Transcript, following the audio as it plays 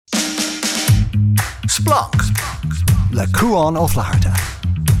Splunk le Cuán ó Phláirte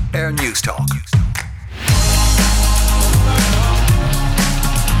Newstalk.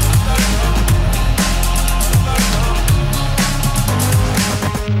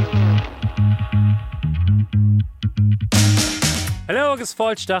 Hello, agus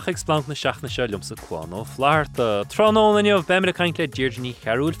fáilteach ag Splunk na Seachtaine seo liomsa Cuán ó Phláirte. Trónónaineh Emmet Ryan Deirdre Ní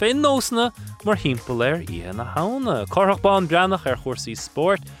Chearúil fé nósna mar thimpeall ihe na hána. Cárthach Bán Breathnach chórsaí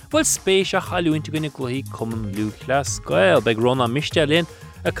Spóirt, bhfuil spéiseach ailúinte gine gluí cumann luúchla scéal. Beag Rónán Mistéil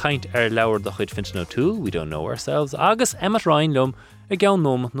a caint leabhar do chuid Fintan O'Toole, we don't know ourselves, agus Emmet Ryan lom a gceann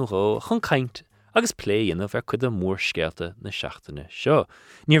nómh nó chun caint agus phlé inmh chud a mór scéalta na Seachtaine seo.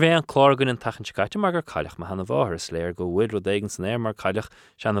 Níor bheith an chlár gon an tachan Seachtaine mar gur caileach mar hana bmháthair is léir go bhfuil rud éigean san air mar caileach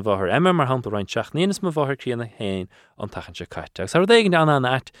sean na bmháthair Emmet mar hampla Ryan Seachtaine is mo bmháthair críanna hain an tachan Seachtaine. Agus rud éigean an an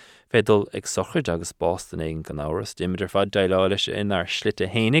at fédul ag sochrid agus Boston éigean gan áras dimidir fad daileáis inar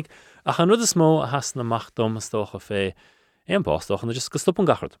slite hénig a chan rud is mó a hasna machtom stócha fé an Boston a just go stop an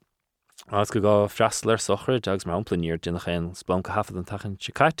gachard. As go gá freastal sochrid agus mar hampla níor dina chéin Splunk a hafad an tachan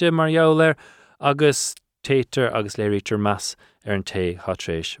Seachtaine mar jaoir agus tétar agus léirítar meas an té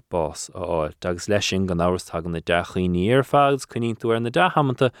hatrééis bás áil. Agus leisin gan áras tagan na dechaoí ar fágs chuoín tú ar na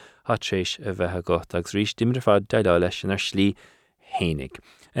dehamanta hatrééis a bheitthe got agus rís dimidir fad deile leis ar slí hénig.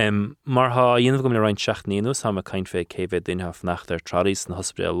 Mar ha dhéanamh go na Ryan Seachtaine ha a caint fé céhéad duine fnacht ar tradís na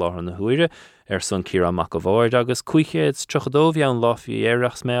hospedal láthar na huaire son círa amach bhóir agus cuichéad trochadómh an láfií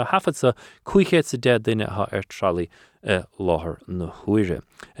éireachs mé a hafad sa cuichéad sa dead duine ar tralaí láthar na huaire.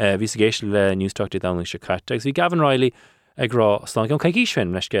 Bhí sa géisi le Newstalk dáling Seachtaine agus bhí Gavin Riley ag rá slán an caiigí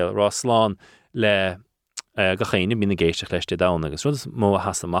sin leis céil rá slán le go chéine bí na géisteach leis dána agus rud mó a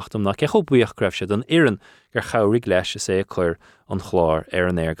has amachtam nach cecho buíoch greibh sé don ian gur chairigh leis sé chuir an chlár ar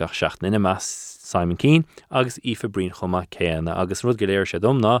an éir gach Seachtaine meas Simon Keane agus Aoife Brín chuma céanna agus rud go léir sé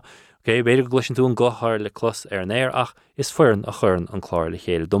dom ná beidir go gluisin tú an gcathaoir le clos ar an éir ach is fuann a chuirn an chláir le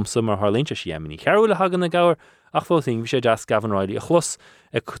chéile domsa mar tharlínte sé Emmet Ní Chearúil le hagan na gabhar ach fóting bhí sé deas Gavin Riley a chlos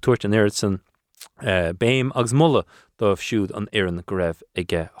ag tuairt an éiri san béim agus mulla dómh siúd an éireann go raibh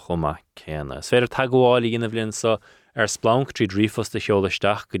ige chuma céanna. Is féidir tagáil í gine bhliain sa ar Splunk trí drífos de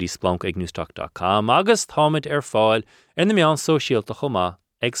cheolaisteach go dtí Splunk ag newstalk.com agus táid ar fáil ar na meán sóisialta chuma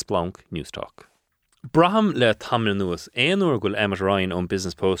ag Splunk Newstalk. Braham le tamla nuas éonúir goil Emmet Ryan ón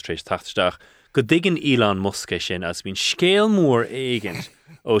Business Post rééis tachtasteach go dtuigeann Elon Musk sin as bhín scéal mór éigent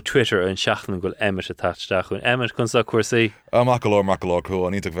ó Twitter an Seachtaine goil Emmet a tachtasteach chun Emmet chun sa cuasaí. Macalór có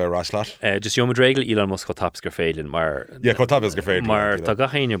an ítach bheith ráisleat. Just jomad réigil Elon Musk go taps gur féilin mar go tapas gur féilin. Mar tá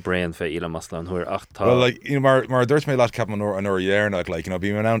gachéine brain fé Elon Musk an thuair ach tá. Well, mar dúirt mé leat cap an dhearnach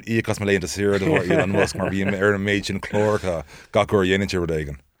bhí me an íchas me léonnta siúr do Elon Musk mar bhí ar an méid sin chlórcha gacúir dhéanainte rud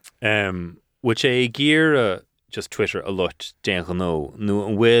éigean. Would sé gear just Twitter a lot den no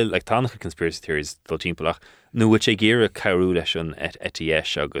an bhfuil like tánach conspiracy theories dul timpeach nó would sé gear a cairú leis an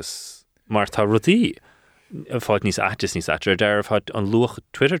ETS agus mar tá rudí fáid níos atas níos atra deir fáid an luach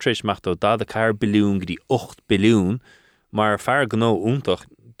Twitter trééis meachtó dá a cair bilún go dtí 8 bilún mar fear gó úntaach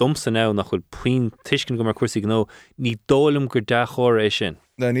domsa ná nach chuil puin tuiscin go mar cuasaí gó ní dólam gur de chóir sin.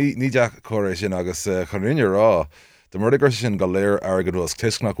 No ní de chóir sin agus churinne rá. The Murdoch sin go léir agad was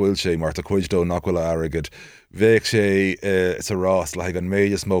tiscnach bhfuil sé mar tá cuiddó nachhfuil agad. Bhéh sé is a rás le an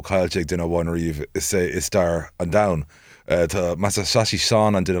méid is mó caiilte duine bháin riomh is dar an down. Tá mas a saí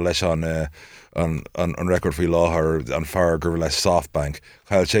seán an duine leis an record faoi láthair an fear gur leis SoftBank.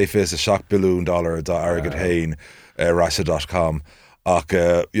 Chail sé fés a $1 billion dá agad hain Russia.com ach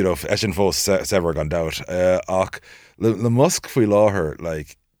sin fós sever gan doubt. Ach le Musk faoi láthair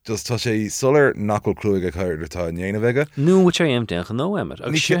just tá sé solar nachhfuil clúige chuir tá dhéanamh aige. Nú bhfuil sé den nó Emmet.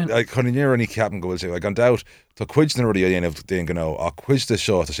 Chuníar ní ceapan go bhfuil sé gan doubt tá cuid na rudí a dhéanamh déon gó ach cuid de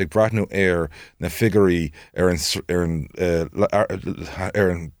seo tá sé brathnú air na figurí ar an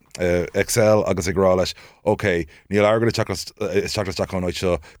Excel agus ag rá leis níl airgad teach an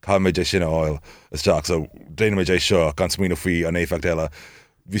seo cá méid sin áil is teach so déanaid é seo gan smína faoi an éfeacht eile.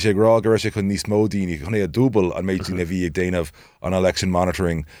 Bhí sé grá gur sé chun níos módíine chun é a dúbal an méidtí na bhí ag déanamh an election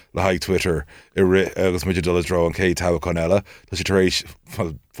monitoring le haid Twitter agus muidir dul rá an cé tá chun eile tá sé taréis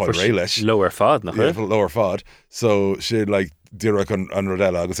fáil ré leis lower fad nach lower fad so sé dúach an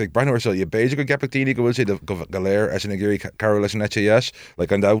rodile agus ag breir seo béidir go gapachtíine go bhfuil sé go léir sin na ggéirí carú leis an ETS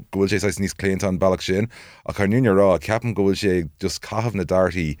an dá go bhfuil sé níos cléint an bailach sin a chuníine rá ceapan go bhfuil sé just caithmh na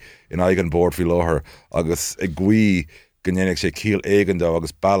dartaí in aigen board fi láthair agus ag gcuí gnéananig sé cíal éigandó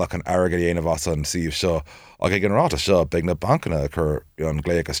agus bailach an airgad dhéanamh as an síomh seo ag ag an ráta seo beag na bancanna chur an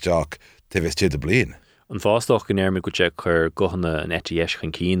gléachas teach taobh tíad a bliain. An fástoch go néirmi go sé chur gohanna an ETS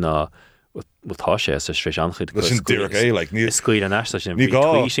chun cí ná tá sé sa stréis anchuid. Sin dúach é scuid an eiste sin. Ní gá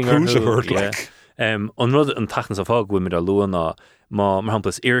cúis a chuirt An rud an tachnas a fág bhuiimiid a luúna mar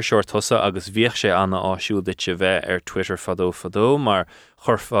hamplas iiriseoir tusa agus bhíoh sé anna áisiúil duite bheith Twitter fadó mar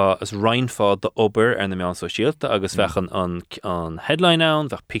churfa is reinfád de obair na meán scéalta agus bhechan an headline ann,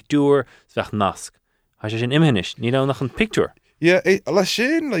 bheith pictúr, bheith nasc. Tá sé sin imhinis, ní nach an pictúr. Yeah, lei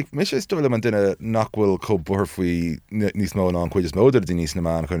sin, like, mis is dóile man duine nachhfuil cóbúir faoi níos mó an chuid is móidir dí níos na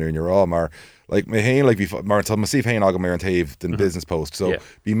man chun ar rá, mar like, mé hain, like, mar tá masíh hain agam ar an taobh den business post, so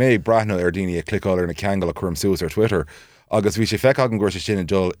bhí mé breithne ar daine a clicáil ar na ceangal a chum suas ar Twitter, agus bhí sé feic agam gúir sé sin an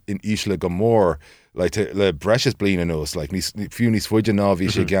dul in ísle go mór, like, le breis blin an nos, like, fiú níos fuide ná bhí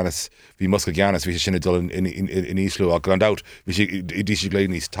sé ganas, bhí musca ganas, bhí sé sin a dul in ísle a gandát, bhí sé dí sé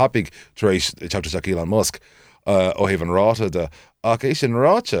gléad níos topic taréis teachtarach Elon Musk, ó heh an ráta de ach é sin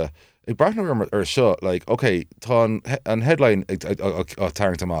ráte ag breithne ar seo, like, okay, tá an headline a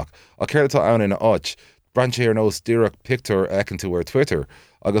tarint amach a céir atá ann ina áit brand sé ar nós díreach picture ecin tú ar Twitter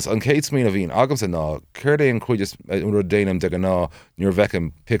agus an céad smín a bhín agam sa ná céir é an chuid is ú déanam de an ná níor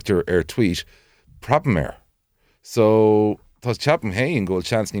bhecem picture ar tweet prabam so tá teapam hain ggóil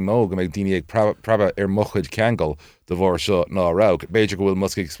chance ní mó go méid daine ag praba ar mochuid ceangal de bhór seo ná rák. Beidir go bhfuil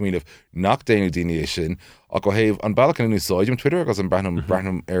Musk ag smíanamh nach déanú daine sin a go héh an bailach an úsáidm Twitter agus an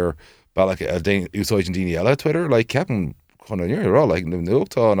breithnim ar bailach a úsáidm daine eile Twitter, le ceapan chun an rá le na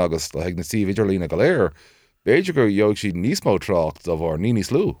nuachtáin agus le na Steve Idirlína go léir. Beidir gur dheog siad níos mó trácht a bhór ní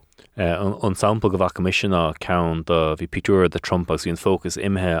níos lú. An sample go bhacha misisiúna ceann de bhí pictúr de Trump agus bhí an fócus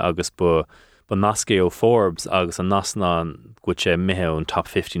imthe agus ba nascé ó Forbes agus an nasna go sé mithe an top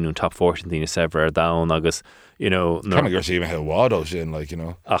 15 ún top 14 daine sever ar down agus, you know... Tá gur sí mithe bhád sin, like, you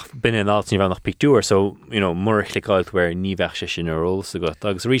know. Ach, bin an alt ní bheith nach pictúr, so, you know, mur chlicáilt where ní bheith sé sin ar ról sa go.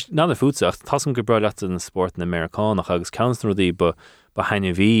 Agus rís, ná na fútsaach, tasam go breid leat an sport na Americánach agus cans na rudí ba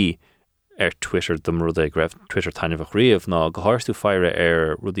haine bhí ar Twitter dom rudí greibh Twitter taineh riamh ná go háirstú feire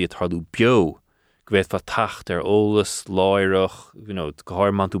ar rudí a tarlú bio bheith fa tacht ar ólas láireach, you know, go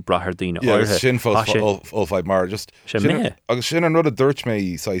háir man tú brathir daoine orthe. Sin fáid mar just agus sin an rud a dúirt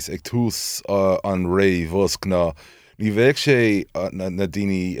mé sais ag tús an ré bhusk ná ní bhéh sé na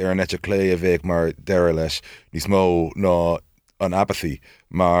daoine ar an nete clé a bhéh mar deire leis níos mó ná an apathy,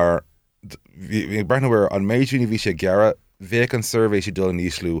 mar bhí breithneir an méidúine bhí sé gearra bhéh an survey sé dul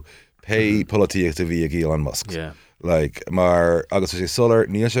níos lú pay politiíocht a bhí ag Elon Musk. Like, mar agus sé solar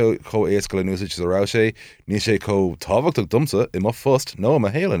ní sé có éascail nús a rá sé ní sé có táhachtach dumsa I má fust nó a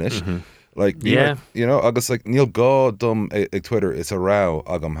hélan is like, you know, agus like, níl gá dum ag Twitter is a rá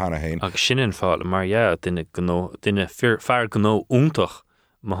agam hana hain agus sin in fáil mar duine fear gó úntach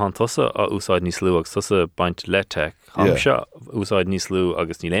má han tusa a úsáid níos lú agus tusa baint Latte seo úsáid níos lú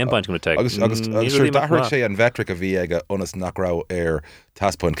agus ní léon baint go te agus dahraigh sé an bhetric a bhí aige onas nachrá ar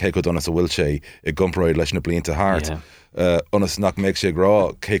taspóin céco donas a bhfuil sé I gompraid leis na blianta thart onas nach méid sé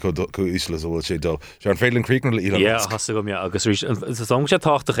rá céco islas a bhfuil sé dul sé an féilinn críicna le Elon Musk has go agus som sé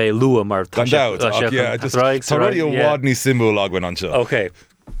táchtach é lua mar tá ruí ó bhád ní simú aghain an seo. Okay.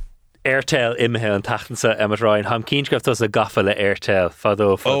 Airtel imethe an tachtansa Emmet Ryan ham cínscriptas a gafa le Airtel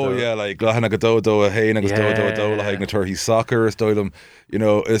fadó. Oh yeah, like glahanna go dó a hain agus dó le haig na turthaí soccer is dóilm, you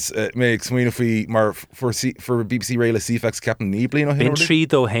know, is mé ag smuoine faoi mar for BBC Réile CFX Captain ní blian ó hin. Bin trí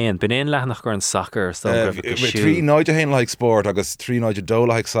dó hain, bin éon leathnach gur an soccer trí náide hain le sport agus trí náide dó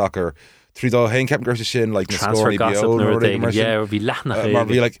le soccer trí dó hain Captain gur sin like na transfer gossip bhí leathnach mar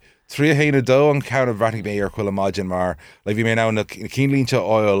bhí like trí héine dó an count of bhreathnaigh mé ar chuil imaigin mar le bhí mé ná na cínlínte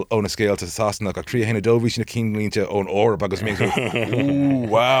oil ó na scéalta sasnach ach trí héine dó bhí sin na cínlínte ón orb agus mé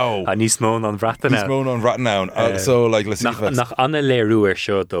wow a níos mó an bhreatanán so like nach anna léirú ar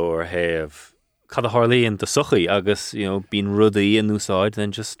seo dó ar héamh cad a hárlaíonn de suchaí agus, you know, bín rudaí an úsáid then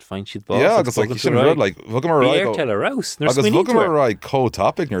just find she'd ball. Yeah, agus like sin rud like bhugam ar right Airtel a rás agus bhugam ar right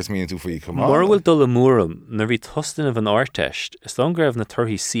co-topic nurs míonn tú faoi come on. Mar bhfuil dul a múram nar bhí tostan of an áirteist is don greibh na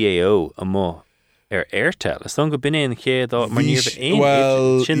turthaí CAO a mó ar Airtel is don go bin éon chéad mar níor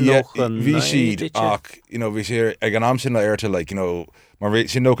well sin nóch an bhí siad ach, you know, bhí sé ag an am sin le Airtel like, you know, mar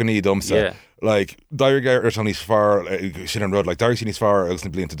sin nó go ní domsa like dair geir ar níos far sin an rud like dair sin níos far agus na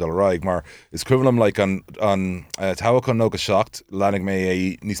blianta dul raig mar is cuilam like an táhachan nó go seacht leannig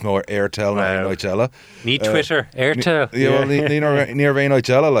mé níos mó Airtel na éile ní Twitter Airtel níor bhéon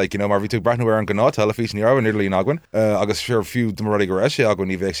éile like, you know, mar bhí tú brethnúir an gná telefís ní arhan irlíon aghain agus fear fiú do mar go eisi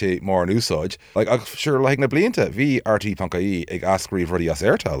aghain ní bheith sé mór an úsáid like agus sure like na blianta bhí RT.ie ag ascríomh rudí as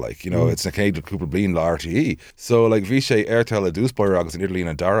Airtel like, you know, it's na céad cúpla blion le RTE so like bhí sé Airtel a dúspóir agus an irlíon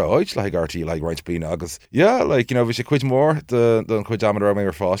an dara áid le RT like right blina agus like vi sé cuid mór den chuid amadar mé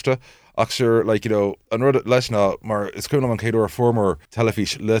ar fásta ach sure like an rud leis ná mar is cúna an céadú former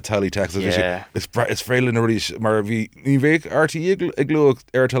telefís le teletext it's frailin already mar ní bhéh RTE iglú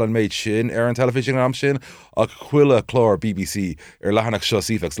Airtel an méid sin ar an television am sin ach chuile chlár BBC ar lehanach seo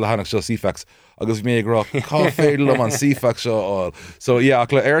Ceefax agus mé gra cá féidir am an Ceefax seo áil so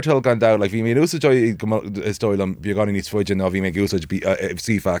ach le Airtel gan da like bhí mé úsáid isdóil am beagání níos foiide ná bhí mé úsáid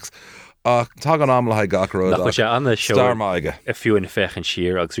Ceefax tá an am le gacró sé anna star maige a fiú in fechan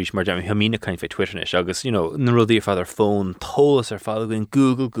siar agus rís mar deam hamína cain fé Twitternis agus na rudí ar fad ar fón tólas ar fad goin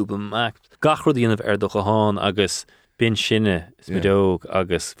Google Maps gachrú díanamh ar do goháin agus bin sinne is midóg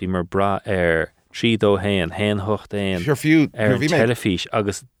agus bhí mar bra ar trídó hen hocht ar telefís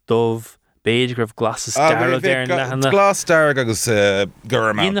agus dómh Béidir gribh glas star there na glas star agus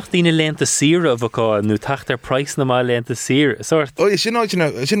gur Ní nach tíine lenta sira a bhá nó tacht ar price na má lenta sir sort. sin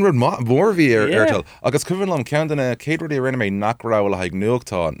rud mór bhí ar Airtel agus cuimhin am ceanna céadú rinne mé nachrá le haag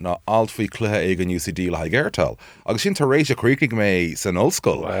nuachtáin ná altfaoi cluthe ag an UCD le haag Airtel agus sin taréis a críigh mé san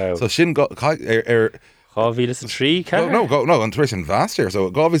ollscoil so sin ar Gáhíle an trí No, an tuéis an bhastir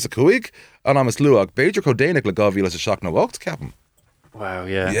so gáhí a cuaig an am is luach Beiidir có déananig le gáhíle a seach na bhacht ceapan. Wow,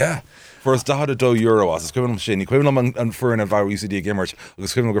 yeah. First €100 as cuimhin sin ní cuimhin an furin a bhar UCD gimmert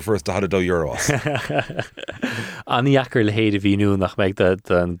agus cuimhin go first €100. Aníachar le héad a bhíú nach méid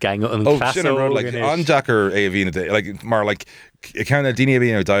den gang an anjackar é a bhína dé mar ceanna daine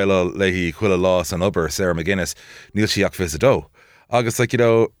bhíon ar daile le chuile lá an obair Sarah McGuinness níl siach fis a dó agus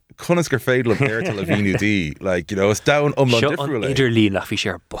chunas gur féadil Airtel a bhíú dí it's down difriúil idirlí nach bhí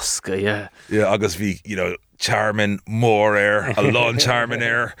sé ar bosca agus bhí Charmin mór air a lán Charmin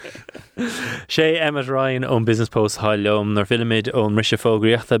air sé Emmet Ryan ón Business Post háilm nar filmid ón rise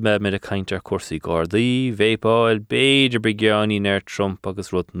fógraíochta mid a caintear cuasaí Gardaí bhéipáil Beiidir beagání neir Trump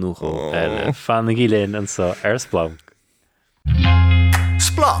agus rud nuachó eile fannaí linn an sa ar Splunk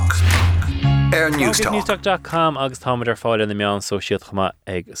Air Newstalk. Newstalk.com agus táid ar fáil na meán so siad chuma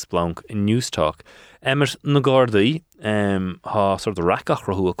ag Splunk Newstalk. Emmet na Gardaí há sort of racach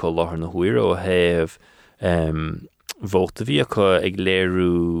rothú có láthar na huair ó heh bhóta bhí acu ag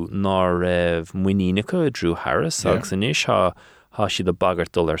léirú ná raibh muoíneacha Drew Harris agus inis há siad a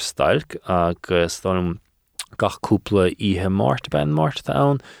bagart dul ar stailc agus dám gach cúpla ihe máirt ben máirta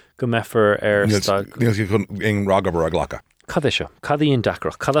ann go mefar ar stailc. Níl chun in ragabar a ghlacha. Cad é seo? Cad íon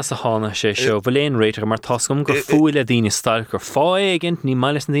dacrach? Cad a hána sé seo bhléon réiteach mar tascom gur fuail a dtíine stailc gur fáid agint ní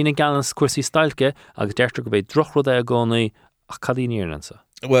mailas na dtíine galan cuasaí stailce agus deirtar go bhéh drochrúd a gcónaí ach cad íon íarnansa.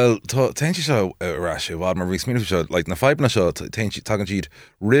 Well, teintí seo ráise bhád mar bhís míú seo na feibna seo tagan siad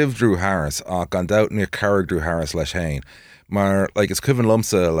rih Drew Harris ach gan dat níor carreg Drew Harris leis hain mar is cuimhin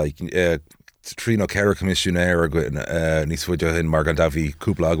lomsa trí nó ceir commissionéir a gin níos fuide hin mar gan da bhí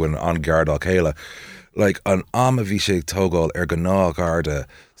cúpla aghain an gardá chéile an am a bhí sé tógáil ar go ná garda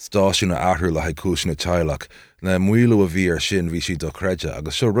stáisiúna athhrú le haid cúisina teilech na muilú a bhí ar sin bhí si do creide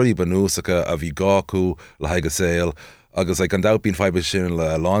agus seo rudí banúsacha a bhí gácú le haid go saoil agus gan da bín feibe sin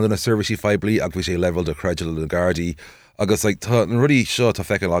le London a serviceí feblií ag bhí sé level de creide le Gardaí agus tá an rudí seo tá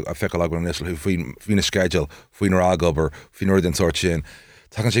feiceil aghan initial faoine schedule faoin agobar faoin den sort sin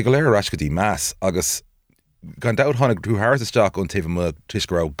tá sé go léir ras go dtí meas agus gan da tháinig Drew Harris isteach ón taobh mud tuis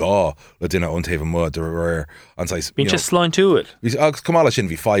go raibh gá le duine ón taobh mud ar réir anáis bín just sláin túil agus cumála sin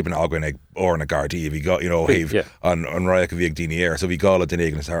bhí feiban aghain ag ó na Gardaí bhí híh an roiach a bhí ag daine air so bhí gála duine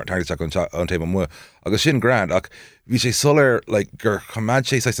ag tarteach an taobh mud agus sin grand ach bhí sé solir gur chomáid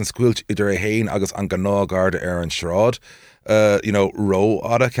sé an scuilt idir a hain agus an gná garda ar an sráid ró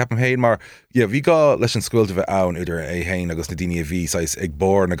ada ceapan hain mar bhí gá leis an scuilt bheith ann idir a hain agus na daine a bhí ag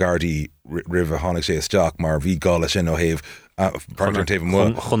bór na Gardaí rih tháinig sé isteach mar bhí gá lei sin ó haimh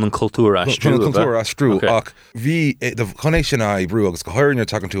chun an cultúr astrú ach bhí chunéis sin a brú agus go háirne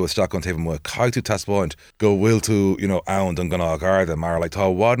tagan tú isteach an taobh mu caiú tú taspáint go bhfuil tú ann an gná garda mar tá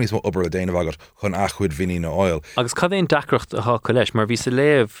bhád níos mó obair a déanamh agat chun achchuid viní na oil. Agus cad éon dacrocht ath go leis mar bhí sa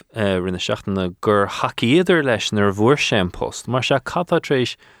léamh rinne seachtainna gur haíidir leis nar bhhuair sem post mar se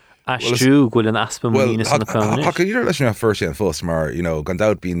catatrééis astrú ghfuil an aspa mína san na idir leis na first an fust mar gan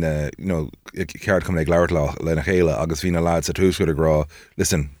dat bín ceart cum ag leir lena chéile agus hí na lád sa túsú a grá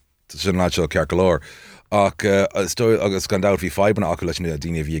listen sin lá seo cear golóir ach agus gan dat hí feiban acu leis na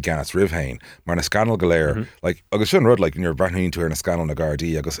daine bhí gas rihhain mar na scanal go léir agus sin rud níor breithnaíonn tú ar na scanal na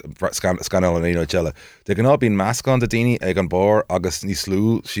Gardaí agus scanal an éile teile de gan ná bín meascán de daine ag an bór agus ní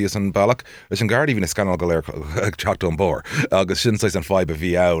slú sios an bailach leis an Gardaí hí na scanal go léir ag teachtú an bór agus sin sais an feibe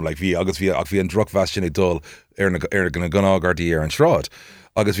bhí ann bhí an drochhheis sin ag dul ar na gná Gardaí ar an sráid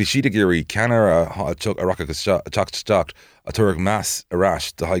agus bhí siad a géirí ceanar a rochagus teacht a tuairg meas arás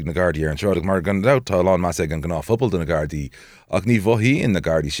de haig na Gardaí ar an seoach mar gan tá lán meas ag an gná phobal na Gardaí ach ní bhhí in na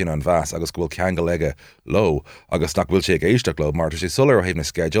Gardaí sin an bheas agus bhfuil cean go leige lo agus nach bhfuil sé ag éisteach lo mar sé sulir a héimna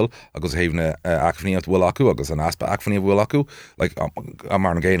schedule agus héimna acfnííocht bhfuil acu agus an aspa acfníí bhfuil acu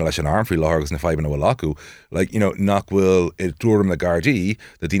mar an ggéine leis an armfrí lá agus na feiban bhfuil acu nach bhfuil i dúm na Gardaí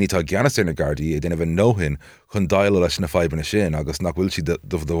de daoine tá geanastar na Gardaí a déanamh nóhin chun daile leis na feibanna sin agus nach bhfuil si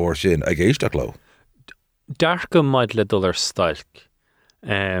dohór sin ag éisteach lo. Darcha maid le dul ar stailc.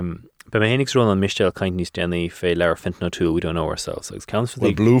 Be mé hénig Rónán Mistéil kaint níos déanaí fé leabhar Fintan O'Toole, we don't know ourselves. Agus counts for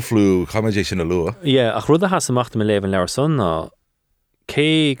the blue flu chamidé sin na lua. Yeah, ach rud a has amachta me leibh an leabhar son ná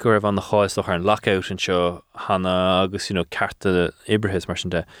cé gur raibh an na cháisteach ar an lockout an seo hana agus carta ibrithis mar sin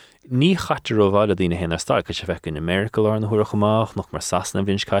de. Ní chatte rohile dtíine hen ar stailc go sé feic in America ar na thuairach amach nach mar sasna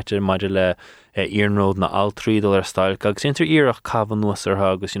bhíns caiite maidir le Iarnród na altrídal ar stailc agus intar iarach cabhan nuas ar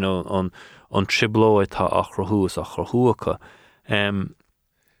agus an triblóid tá achrathús a chrathúacha.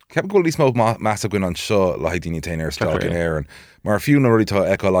 Ceap go lís mó meas a gin an seo le daoine taine ar stailc in éan mar fiú nóirí tá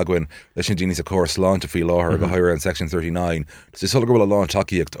eá aguain leis sin daoine sa córas láinte faoi láthair go háir an section 39 is sulla go bhfuil a lán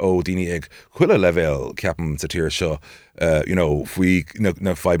takeíocht ó daoine ag chuile levéil ceapan sa tíir seo faoi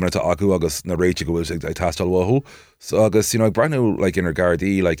na 5 minúta acu agus na réite go bhfuil ag tastal wathú so agus ag breanú inar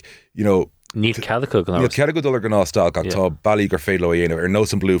Gardaí Níl ceadacha go ceada go dul ar gná stailc ach tá bailí gur féile a dhéanamh ar nó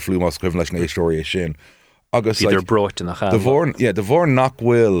an blú flú más cuimh leis na éistóí sin agus idir broit nach de bhór nach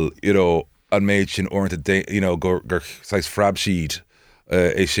bhfuil an méid sin orintanta gur sais frab siad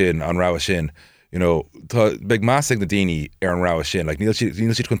é sin an rá sin tá beag meas ag na daoine ar an rá sin níl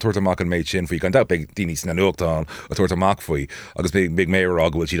siad chun tuairteach an méid sin faoi gan da beag daoine sna nuachtáin a tuairteach faoi agus beag mé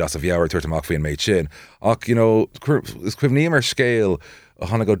bhfuil siad as a bheabhar tuairteach faoi an méid sin ach is cuimhníam ar scéal a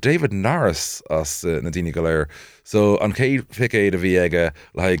hána go David Norris as na daoine go léir so an céad ficéad a bhí aige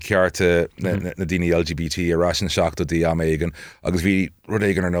le cearta na daoine LGBT arás na seachtaí am éigen agus bhí rud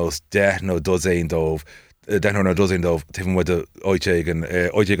éigen ar nós 10 nó 12 dómh 10 nó 12 dómh taobh muid oitéigen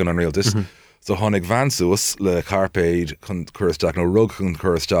an réaltas so tháinig bhansúas le carpéid chun chuiristeach nó rug chun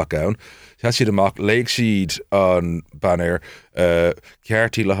chuiristeach ann Tá siad amach léig siad an bannéir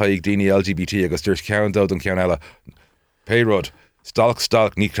ceartaí le haig daoine LGBT agus dúirt ceann dó an ceann eile Péród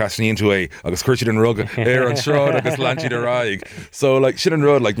Stalk ní crasníonn tú é agus chuirtead an rug ar an sráid agus landsiad a raig so sin an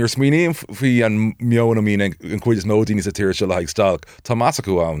rud níor smíníon faoi an meon a mín an chuid is nódaine sa tíir se le haig stalk tá más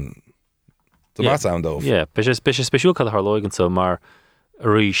acu ann tá más ann dómh. Be sé speisiúil cad th loigan so mar a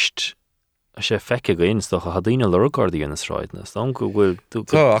ríist a sé feice go instoch a daoine le Gardaí an sráidna go bhfuil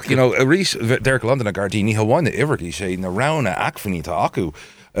tá ach a rís deir London a Gardaí ní hamháinna ivertí sé na rana acfaní tá acu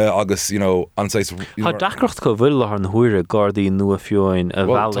agus anáis Tá dacrocht go bhfuil an thuire Gardaí nua fiúin a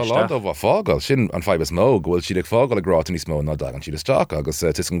bhheiliste. Tá lád bh fágáil sin an fibas mó bhfuil siad ag fágáil le gráta níos mó ná dagan siad isteach agus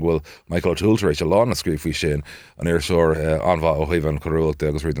tuiscin bhfuil Michael O'Toole éis se lána scríb faoi sin an airseoir anmha ó Haomh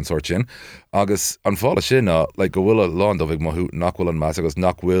choúilta agus riad an sort sin agus an fála sin le go bhfuil a lán dómh mothú nachhfuil an meas agus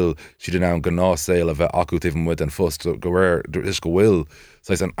nach bhfuil siad an an gná saoil a bheith acu taobh muid an fust go bhfuir is go bhfuil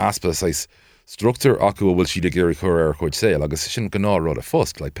an aspa structúr acu bhfuil siad a géirí chur ar chuid saoil agus sin gná rud a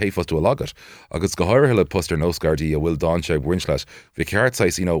fust le pe fustú a lagat agus go háir heile postar nós Gardaí a bhfuil dáse bhaint leis bhí ceart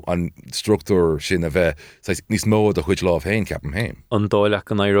an structúr sin a bheith níos mó a chuid láh féin ceapan héin. An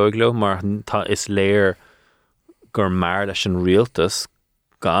dáileach an éróiglo mar tá is léir gur mar leis an rialtas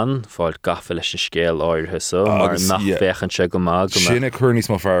gan fáil gafa leis an scéal áirithe so mar nach féchan se go má sinna chur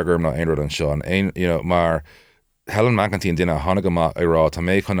níos má feargurm ná aonrad an seán mar Helen McEntee duine hána go rá tá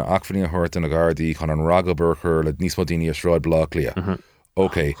méid chuna acfaní a thuirt in na Gardaí chun an ragaburchar le níos mó daoine a sráid blá lia.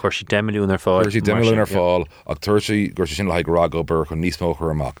 Okay. Chuir si 10 milliún ar fáil. Chuir si 10 milliún ar fáil ach tuairtí gur sin le haig ragaburch chun níos mó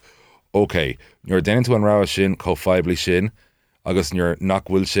chur amach. Okay, nuair déanann tú an rá sin có feibli sin agus nuair nach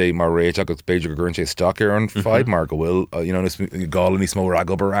bhfuil sé mar réit agus beidir go gurn sé stoc ar an feib mar go bhfuil gála níos mó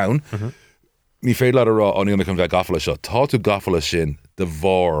ragabar ann. Ní féad le rá aníon chun bheith gafala seo. Tá tú gafala sin de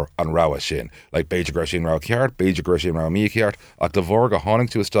bhór an ráha sin. Like beidir gur sin rá ceart, beidir gur sin rá mí ceart, ach de bhór go tháinig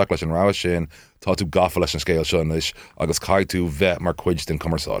tú isteach leis an ráha sin, tá tú gafala leis an scéal seo leis agus caiid tú bheith mar cuid den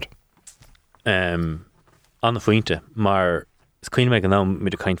cumarsáid. Anna faointe, mar is cuioine méid an ná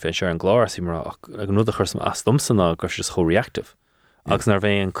mid a caiint fé sé an gláir sí mar ach an nuair a chur as domsanna gur is cho-reactive. Agus nar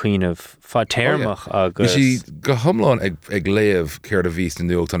bheith an cuioineh fá téirmach agus sí go thomláin ag léamh céir a bhís na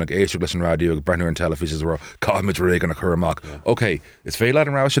nuachtain ag éisiú leis an rádiú ag breithnú an telefísis bhar cáimid réig an a chur amach. Okay, is féile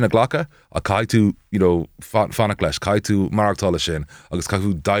an rá sin a ghlacha a caiid tú fannach leis, caiid tú marachtála sin agus caiid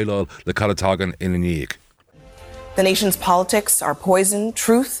tú daileáil le calatágan ina níag. The nation's politics are poisoned.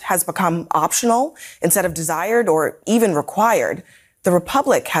 Truth has become optional instead of desired or even required. The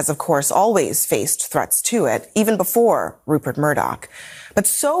Republic has, of course, always faced threats to it, even before Rupert Murdoch. But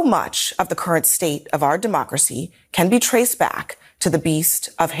so much of the current state of our democracy can be traced back to the beast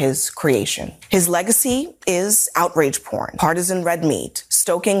of his creation. His legacy is outrage porn, partisan red meat,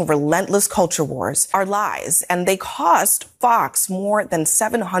 stoking relentless culture wars, are lies, and they cost Fox more than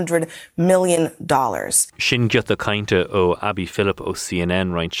 $700 million. Sin giota cainte ó Abby Phillip ó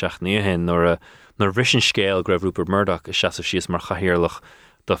CNN roint Seachtaine nor bhrisin scéal greibh Rupert Murdoch is seasamh síos mar chathaoirleach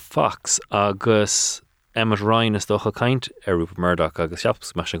do Fox agus Emmet Ryan is dócha caint Rupert Murdoch agus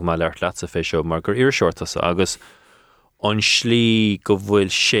seapas me go má leart Latte fé seo mar gur iarseoirtas agus an slí go bhfuil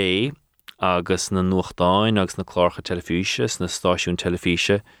sé agus na nuachtáin agus na clárcha telefíse na stáisiún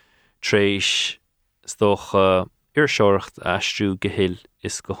telefíse tréis dócha iarseoireacht astrú gihil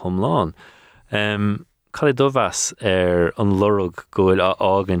is go thomláin. Cad dómheas an lorug gohfuil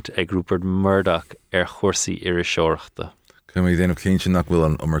ágant ag Rupert Murdoch chuirsaí iarseoireachta. Cymru déanamh cínte nach bhfuil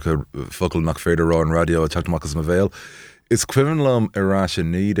an America focail nach féidir rá an radio a teachtamach as mbéal. Is cuireann lom ará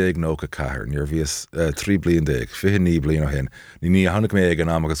sin 90 nó go chathair, níor bhíos 3 bliain déag, 29 bliain ó hin. Ní tháinig mé ag an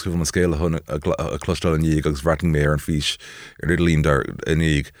am agus cuireann an scéal a clustáil an íag agus bhreating mé ar an fís ar líon dar in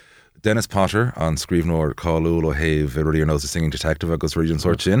íag. Dennis Potter an scríbhneoir cáúil ó Haimh i ruí ar nós a singing detective agus region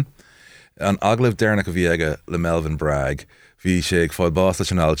sort sin. An aglah déirnach a bhí aige le Melvin Bragg, bhí sé ag fáil bás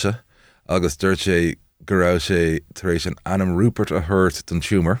leis an ailte, agus dúirt sé go raibh sé tar éis an anam Rupert a thuirt don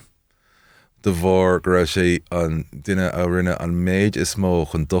tumour. De bhór go raibh sé an duine a rinne an méid is mó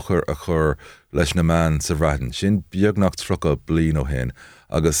chun dochar a chur leis na man sa bhreatain. Sin beagnach trocha bliain ó hin,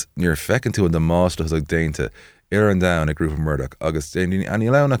 agus níor fecinn tú an de máiste ag déinte ar an down ag Rupert Murdoch, agus an í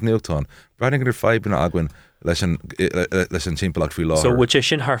leanach nuachtáin, breathnig idir 5 blina aghain leis an timpachtaí faoi láthair. So bhfuil sé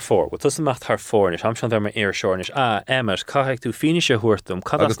sin thar fór, bhfuil tusa meacht thar fór, is am mar iarseoirnis, Emmet, caithfeadh tú fianaise thuirtum,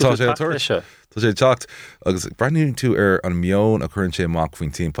 agus tá sé tuair. Tá sé teacht, agus breithnig tú ar an meon a churann sé amach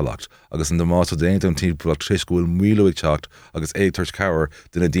faoin timpachtacht, agus an do más déint an timpachtacht tris go bhfuil míle ag teacht, agus éag tuairt cabhair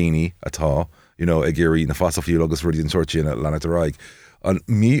duna daoine atá, ag géirí na fasa fiúil agus ruí an sortí na Latte raig. An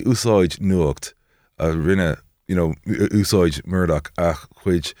mí úsáid nuacht a rinne úsáid Murdoch a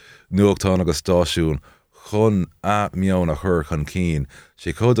chuid nuachtáin agus stáisiún chun a meon a chur chun cín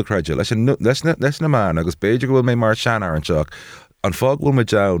sé cód a creide leis na man agus beidir go bhfuil mé mar seanar an seach an fág bhfuil me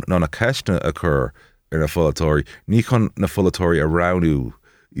down ná na ceistne a chur ar na folatóirí ní chun na folatóirí a ranú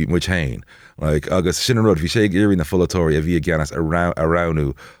mu hain agus sin an rud bhí sé géirí na folatóirí a bhí gceannas a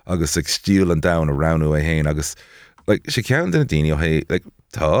ranú agus ag stíl an down a ranú a hain agus sé ceann duna daoine ó hé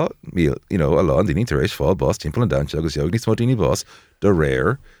tá míl a lá an daoine tar éis fáil bás timpeall an dainte agus jeag níos mó daoine bás de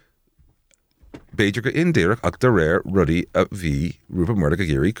réir beidir go indéireach ach de réir rudí a bhí Rupert Murdoch a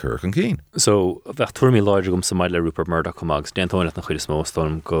géirí cur an cín. So bheith tuairmí láidir gom sa maid le Rupert Murdoch chumagus déantóinna na chuid is mó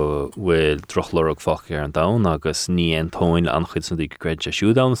stom go bhfuil trochlórug fach ar an dam agus ní antóin an chuid san dí greid a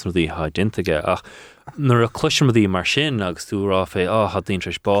siúdam san dí ha dintige ach nuair a cluisiir dí mar sin agus tú rá fé ha daon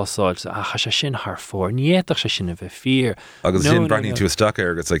treis básáil cha sé sin thar fór níéach sé sin a bheith fír. Agus sin breithnín tú staach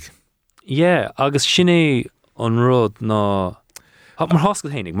ar agus agus sin é an rud ná mar hoscail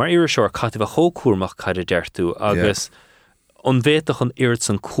hénig, mar iarseoir caithfh a chócúrmach caiide deirtú agus an bhéadach an iirt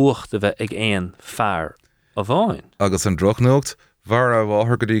san cuacht a bheith ag éon fearr a bháin. Agus an drochnócht, bhar a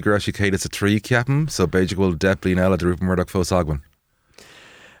bháthir go dtí gur sé chéad sa trí ceapam, so beidir bhfuil deplín eile de Rupert Murdoch fós aghain.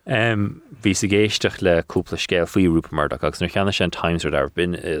 Bhí sa géisteach le cúpla scéal faoi Rupert Murdoch agus nar cheanna sé an Times ar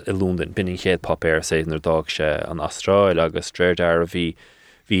bin i Lúndan bin in chéad pop air sé nar dag sé an Astráil agus Deirdre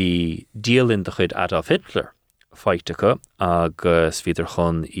bhí díalinn de chuid Adolf Hitler feictecha agus bhíidir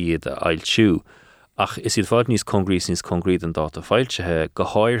chun iad a ailtiú. Ach is iad fád níos congríd an dáta fáiltethe go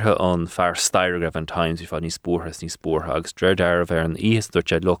háirthe an fearr staire an Times bhí fád níos spórtha agus Deirdre bhar an íhas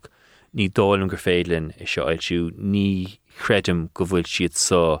dúirt look ní dáilm gur féilinn is seo ailtiú ní chreidim go bhfuil siad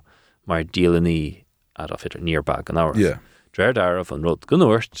sa mar díalaní Adolf Hitler níorbag an áras. Deirdre an rud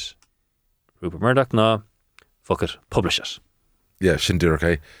gonúirt Rupert Murdoch ná fuck it, publish it. Sin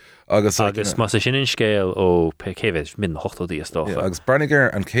dúir agus mas sin in scéal ó céhhéh min 8 díos dó. Agus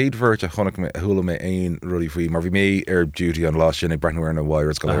breinigar an céad bhirt a chonig thula mé aon rudí faoi, mar bhí mé ar duty an lá sin ag breithniú ar na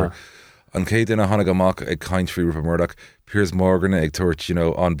wires go leir. An céad duine tháinig amach ag caint faoi Rupert Murdoch, Piers Morgan ag tuairt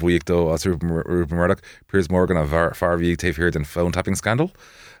an buíochtó as Rupert Murdoch, Piers Morgan a bharbhí taobhthir den phone tapping scandal.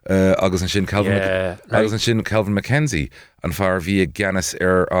 Agus an sin Calvin Mackenzie an fear bhí ag gceannas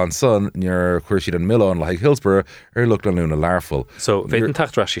ar an son níor chuir siad an Milán le Hillsborough ar lucht an lúna learfol. So bheit an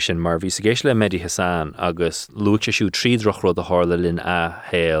tachtráisi sin mar bhí sa géis le Mehdi Hassan agus lúte siú trídroch rud a hála linn a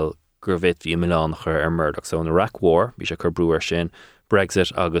héal gur bhit bhí Milán chur ar Murdoch. So an Iraq War bhí sé chur brúar sin,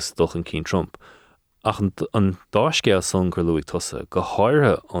 Brexit agus dulchan cín Trump. Ach an dáscéal son gur luigh tusa go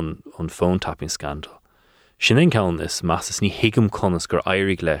háirthe an phone tapping scandal. Sin an ceann is massas ní hiigim conas gur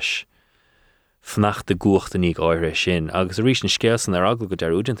éirigh leis fnacht de guachtaní áire sin, agus a rís an scéalsan ar agla go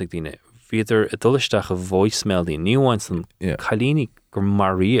dearúdint ag dine. Bhíidir a dulisteach a voicemail dí níomhain san chalíní gur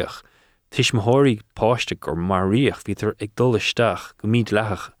maríoch, tiismthirí páiste gur maríoch, bhíidir ag dulisteach go míad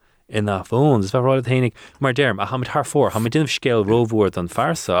lethach ina phones, bheith ráid hénig mar derm, a hamid thar fór, hamid dinmh scéal rómhúir an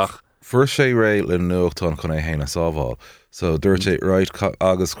fearsach. Fuair sé ré le nuachtáin chun é héna sábháil. So dúirt sé right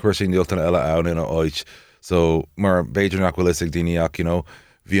agus chuir sé níolta eile ann ina áit. So mar beidir nach bhfuil is ag daineach, you know,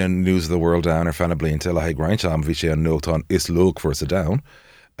 bhí an News of the World down ar fanna blianta le ag roiint am bhí sé an nuachtáin is lúg fuair sa down.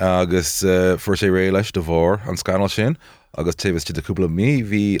 Agus fuair sé ré leis de bhór an scanal sin, agus taobhas de cúpla mí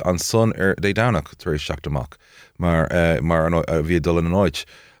bhí an son ar dé downach tar éis seachtamach, mar bhí dul an áit.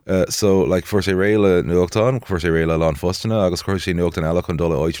 So, like, fuair sé réile nuachtáin, fuair sé réile lán fostanna, agus chuir sé nuachtáin eile chun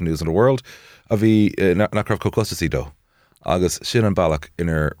dul áit News of the World, a bhí nach raibh co-custody dó. Agus sin an bailach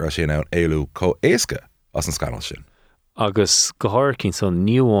inar ra sé ann éilú co-éasca as an scanal sin. Agus go háir cinn son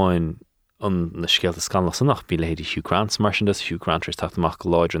níomháin an na scéalta scanal sanach bí le héidir Hugh Grant mar sin Hugh Grant is taachtamach go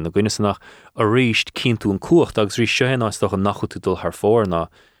láidir na gcuine sanach a ríist cínú an cuacht agus rí seohéan áisteach an nachú tú dul thar fór ná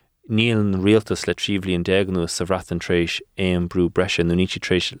níl an rialtas le tríomhlíon deagnú sa bhratan tréis éon brú breise nó níti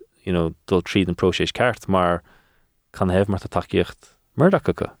tréis, you know, dul tríd an próséis ceart mar can hebh mar a takeíocht Murdoch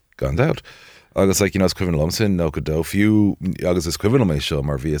acu. Gone out. Agus, like, you know, it's equivalent lumsin, no could do few, agus is equivalent me show,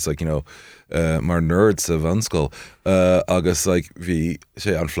 mar vi, it's like, you know, mar nerds of unschool, agus, like, vi,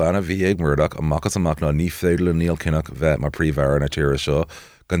 sé an flana, vi ag Murdoch, a makas amach na ní féidle Neil Kinnock, vet mar príomhhar na tíra show,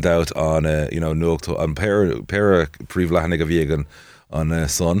 gone out on, you know, nuachto, an pera príomhlahannig a vegan an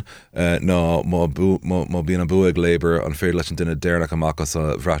son, no, mo bíon an buag labor an féad leis an duine déirnach amachas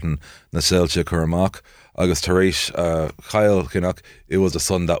a bhratan na séilte chur amach, agus tar éis Kyle Kinnock, it was the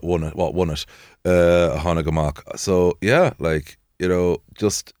son that won it, hána amach. So, yeah, like, you know,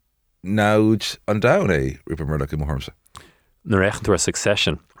 just náid an down Rupert Murdoch I Mharmsa. Na rechtú a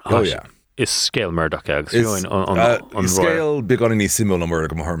Succession. Oh, yeah. Is scéal Murdoch agus on scale big on any simul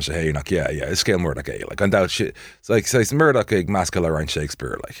Murdoch Mharmsa hénach, yeah, is scale Murdoch like, an doubt shit. It's like, says Murdoch ag masculine around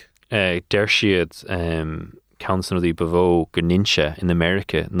Shakespeare, like. Der siad council of the Bavo Ganincha in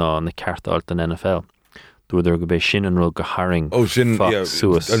America ná na Cárthach an NFL. Dúidir go béh sin an rud go haring. Oh, sin, Fox, yeah,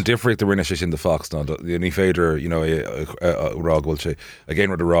 suas. an different the rinne sin the Fox ná ní féidir, you know, rá gohfuil sé again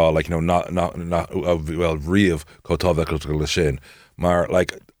rud a rá, like, you know, not well riamh cotábhail le sin, mar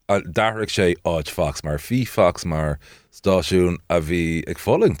like dahraigh sé áid Fox mar fi Fox mar stáisiún a bhí ag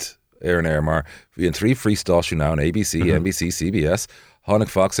fólingt ar an air, mar bhí an trí free stáisiún ná an ABC, NBC, CBS, Tháinig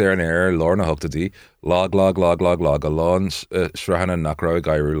Fox ar an air, Lorna Hughtadí, lag, a lán srehanna nach raibh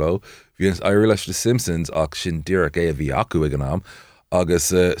gaiirú lo, bhí an airí leis The Simpsons ach sin díreach é a bhí acu ag an am,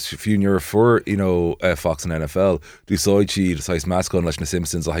 agus fiúnear for, you know, Fox and NFL, dúsáid siad sais mascon leis na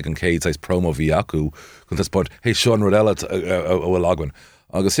Simpsons a haig an céad sais promo bhí acu, chun tas point, hey, Sean Rodella bhfuil aghain.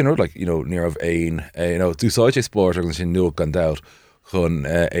 Agus sin rud, like, you know, níor of ain, you know, dúsáid sé Spóirt agus sin nuach gan doubt chun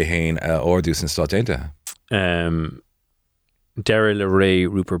é hain ordú sin státeinte. Deire le ré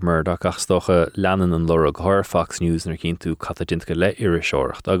Rupert Murdoch ach stocha leanan an lorug thar Fox News nar cinn tú catadintka le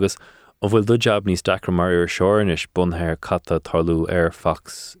iiriseoireacht agus ó bhfuil do jab níos dacra mar iiriseoirenis bunthir cata tarlú ar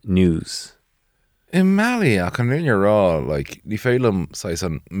Fox News. In Mali ach an rinne rá, like, ní félam sais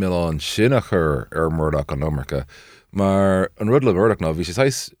an Milan sinachar ar Murdoch an America, mar an rud le Murdoch ná bhí sé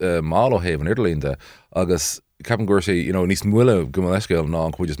sais mála héh an Idirlínde agus Captain Gorsi, you know, níos muile go leiscéil ná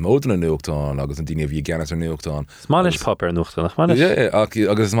an chuid just módan an nuachtáin agus an daine bhí ganas ar nuachtáin. Smáis pop ar nuachtáin. Yeah,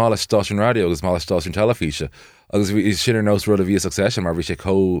 agus smála stáisiún radio agus smála stáisiún telefíse. Agus bhí sin ar nós rud a bhí Succession mar bhí sé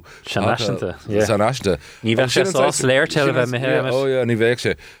có Seanasta. Ní bheith sé sás léir telefíse me héime. Oh yeah, ní bheith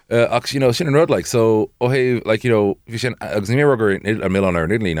sé. Ach, you know, sin an rud, like, so, hey, like, you know, bhí sin agus ní rugur a Milan ar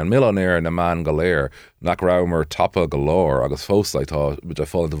Nidlín, an Milan ar na man go léir nach raimar tapa go lár agus fós like tá bit a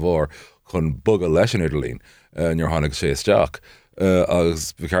fáil de bhór chun bug a leis an Idirlín. Níor tháinig sé isteach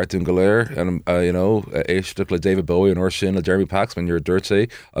agus bhí cartún go léir and you know, éisteach le David Bowie an or sin le Jeremy Paxman níor dúirt sé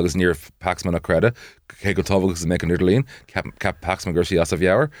agus níor Paxman a creda cé go tábhagus is mé an Idirlín cap Paxman gur sí as a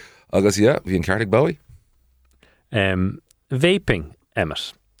bheabhar agus yeah, bhí an Cárthach Bowie. Vaping,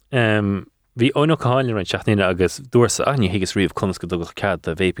 Emmet. Bhí ónach an Seachtaine agus dúirsa aine higus riomh chunas go dogach cad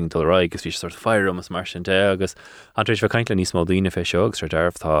a vaping dul rá agus bhí sort firearms mar sin de agus antrééis bheith caiintla níos mó daoine fé seo agus ar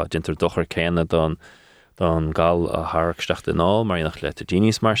dearbh tá dintar dochar céanna don gal a thraighteach den ná mar nach le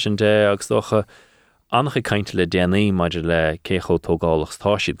daoine mar sin de agus docha annach caiinte le déanaí maidir le cécho tógálacht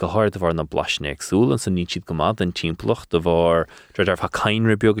tá siad go háir de bhar na blaisne agsúil an san ní siad go mad an timpplacht de bhar ar bh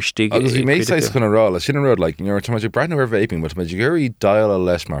caiinre beag stig. Agus bhí méid chun rá sin an rud, like, you know, táidir breitna ar vaping, but maidir gurí dial a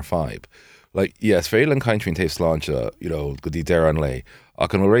leis mar fibe. Like, yes, féil an caiintrin taobh sláinte, you know, go dtí deire an lei,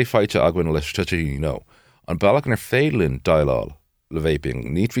 ach an ré feite aghain leis tuite, you know, an bailach ar félinn dial le vaping.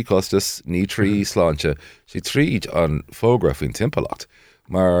 Ní trí costas, ní trí sláinte, sí tríd an fógra faoin timpalacht.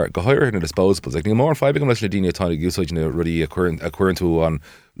 Maar gehoir na disposables. Like, ní mór an fibing leis na daine tána úsáid na rudí a cuireann tú an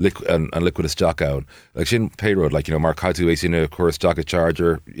liquid stack out. Like sin payroad, like, you know, mar caitú é sin a cuir stack a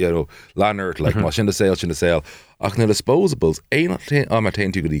charger, you know, lanyard, like, má sin the sale. Ach na disposables, ein am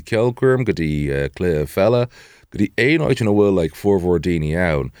tain tú go dtí ceolcuirm, go dtí clé fella, go dtí ein áit na bhfuil, like, fórmhór daine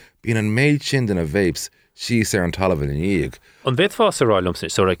ann. Bíon an méid sin den a vapes, sí sé an talamh in íag. An bit fás a ráilm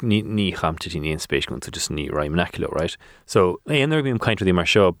so like ní chamta tí ní spéis gon to just ní rá monacular, right? So éonar bhím caint dí mar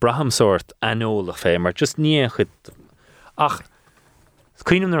seo braham sort anóla fé mar just ní chud ach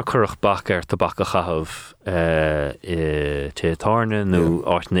cuinim nar curach bach tabach a chahabh te tarna nó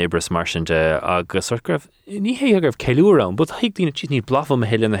áit neighbors mar sin de agus gribh ní hé agribh ceilú an, but hiag dína tí ní blafam a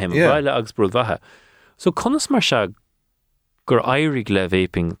héile na him bhaile agus brúd bhathe. So conas mar se gur airig le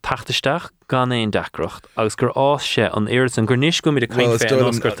vaping tachtasteach gan éon dacrocht agus gur ás sé an éirt an gur níos go mí a caint fé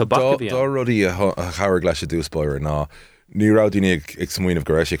an gur tabach bhí. Dá rudí a chair leis a dúspóir ná ní rá daine ag smuoinmh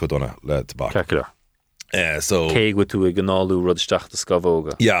go rééis go donna le tabach. Ceacular. So Cé go tú ag gnáú rud isteach a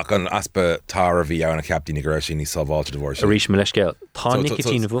scabhóga. Ja, gan aspa tar a bhí anna captaína go rééis sin ní sábháilte bhór A rís me leis céal. Tá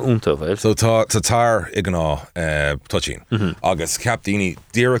nicotína bh únta bhfuil. So tá tar ag gná tuchín. Agus captaíní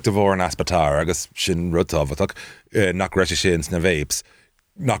díreacht a bhór an aspa tar agus sin rudtábhaach nach rééis sin na vapes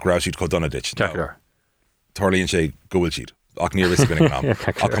nach rá siad có donna dit. Ceacular. Tarlíonn sé go bhfuil siad ach ní risk gonne gnám.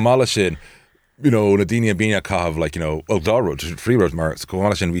 Ach chamála sin, you know, na daine bíine cahabh, like, you know, dá rud, free rud, mar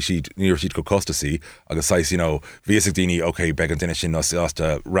chamála sin bhí siad níor siad go costasí agus sais, you know, bhíosigh daine, okay, beag an duine sin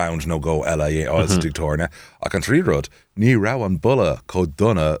ásta round no go LA áils dúgtórne ach an trí rud, ní rá an bulla có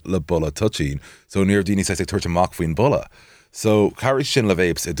donna le bulla tuchín, so níor daine sais ag tuairt amach faoin bulla. So carry sin le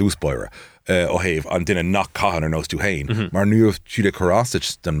vapes a dúspóire ó héamh an duine nach caihan ar nós tú hain, mar nuamh siad a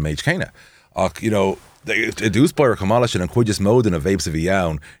chorástach den méid chéine. Ach, you know, I dúspóir chamála sin an chuid is mód in a vapes a bhí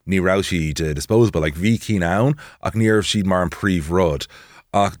ann ní rá siad disposable, like bhí cín ann ach níor siad mar an príomh rud.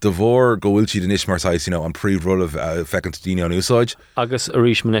 Ach de bhór go bhfuil siad in isis mar sais, you know, an príomh rud of fecant daine an úsáid. Agus a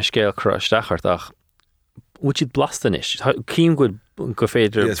rís me leis céal crostachart ach bhfuil siad blastan is. Cím go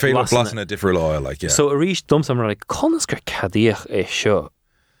féidir It's féidir blastan a difriúil áil, like, yeah. So a rís dumsa mar like conas gur cadíoch é seo.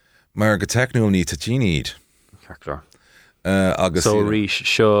 Mar go technúil ní tatíníd. Ceacular. Agus So rís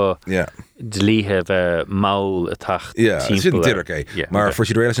seo yeah. dlíthe bheith maul a tacht sin dírach é. Mar for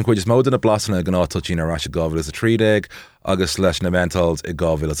siad réile an chuid is mód in a blasanna gná tuchín ar ráise gábhfuil is a 3 agus leis na mentals i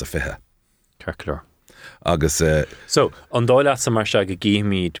gábhfuil is a 5. Ceacular. Agus So an dáile sa mar se go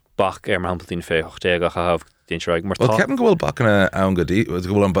gíimiid bach mar hampaltín fé 8 a chahabh déintreig mar well, ceapan go bhfuil bacna ann go dtí, go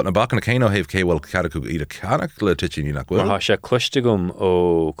bhfuil an bacna céine héamh céhfuil cadú iad a canach le tuchín nach bhfuil. Mar se cluiste gom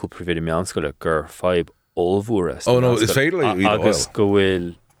ó cúpravíidir meánscoile gur 5 olmhúra. Oh no, it's féidir agus go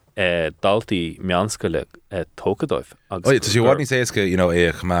bhfuil daltaí meánscoile tócadóibh. Oh, yeah, so you want to say it's, you know,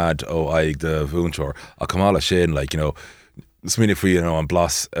 a chmad ó aig de bhúnseoir a chamála sin, like, you know, smínig faoi, you know, an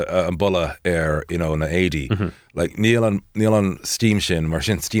blas an bulla you know, na 80. Like níl an steam sin, mar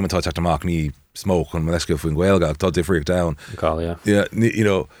sin steam atá teach amach ní smoke an leisce faoin ghilga tá difriúach down. Yeah. Yeah, you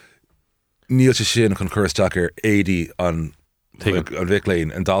know, níl se sin chun chuirteach ar 80 an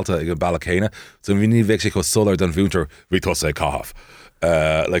bhicléin an dalta ag an balacéine, so bhí ní bhéic sé go solar den bhúntar bhí tosa ag cahabh.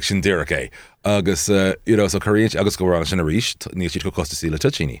 Like sin dírach é. Agus, you know, so choíonn agus go bhrána sin a ríis, níl siad go costasí le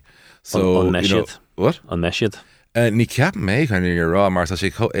tuchíní. So, you know, what? An meisiad? Ní ceap méid chuin ar rá, mar sa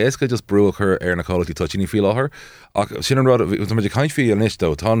sé éasca just brúil chur ar na cólatí tuchíní fí láthair. Ach sin an rád, was muidir caiint fí an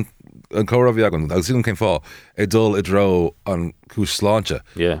isto, tá an córa bhí agan, agus sílim céim fá, I dul I dro an cúis sláinte.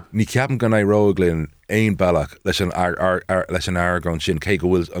 Yeah. Ní ceapan gan é róglinn ein bailach leis an airgán sin, cé go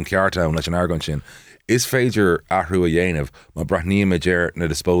bhfuil an ceartán leis an airgán sin. Is féidir ahrú a dhéanamh má brathníam a déir na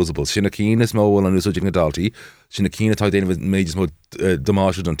disposables. Sinna cín is móhfuil an úsáid na daltaí, sinna cín atá déanamh méid is mó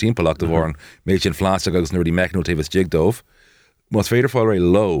domáisiú an timpachach do bhór an méid sin fláiste agus nuirí meicnú taobh jigdómh. Más féidir fáil ré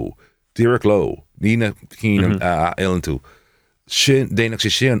low, díreach low, ní na cín éileann tú. Sin déanaach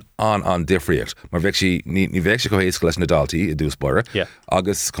sé sin an difriocht, mar bheith sí ní bheith sé go héasca leis na daltaí I dúspóire,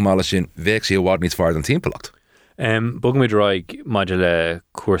 agus chamála sin bheith sí a bhád níos fearr an timpachach. Bugam mid raig maidir le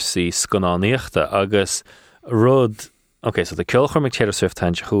cuasaí sconáníochta agus rud, okay, so the ceolchorm ag téidir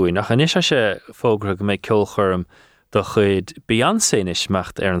suiftain chuí nach anis sé fógra go méid ceolchorm do chud Beyoncé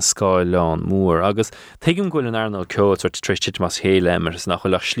ismecht ar an scáil leán mór agus tuigim goil an airnal ceolt ar tríiste mas héile mar is nach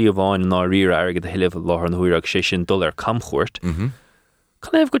chuil le slíomháin ná riire airgad a hiileh láthar an huireach sé sin dul ar camchuirt.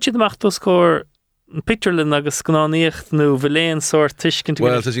 Can éh go siad amach do scór picturelinn agus sconáníocht nó bhléon sort tuiscint.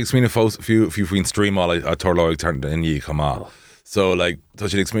 Well, tá sé smína fiú faoin streamáil a torláigh tarn in dhí chamá. So, like, tá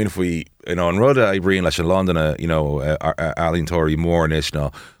sé smína faoi, you know, an rud a bríon leis an London, you know, alíntóirí mór inis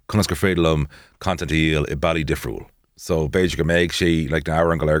ná chunas gur féidir content íal I bailí difriúil. So beidir go méid sé like na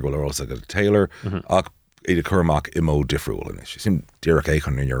áir an galéir goil rosa go Taylor ach iad chumach imó difriúil in is. Sin díreach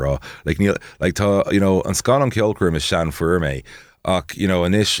échon in rá. Like níl like tá an scán an ceolcurm is sean fuair mé. Ach,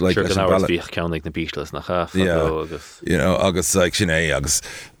 inis like sure, an hours bhíoch ceannig na bíslas nach chaaf. Agus like sin agus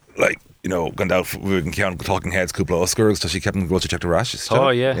like gandá bhuiin cean talking heads cúpla oscars tá sí ceapan goil check the rashes. Oh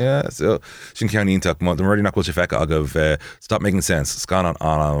yeah. So sin cean ítach má the murdy nach goil fecha agah stop making sense. Scán an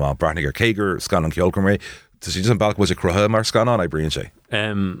Breathnach ar céigur scán an ceolcurm mé. Tá sí just an bailach was a crutha mar scán an bríonn sé.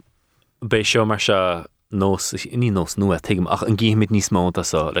 Bei seo mar se ní nós nua tuigim ach an gíimiid níos mó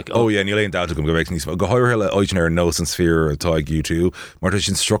tá like ní léon dáta gom go bhéh níos go háir le oitin ar nós an sfír atá ag YouTube mar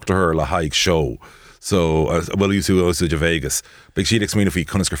sin instructor le haig show. So bhfuil tú osú de Vegas. Big siad ag smína fí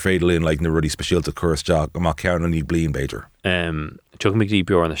chunas gur féidirlíonn le na rudí speisialta churas deach amach ceann ní blion beidir. Tuach mé dí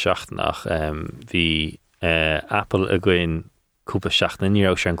beor na seachtainach bhí Apple a gcuin cúpla seachtaine ní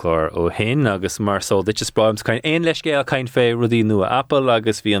raibh sé an chlár ó hen agus mar so dit just brahms kind ein leis scéal kind fé rudí nua Apple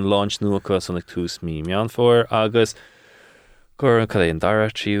agus bhí an launch nua cos an ag tús mí meán fór agus gur cad é an dara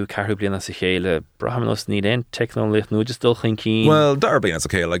tríú carthú bliana sa chéile brahmanos ní ein technolíocht nua just dul chin well dar bliana sa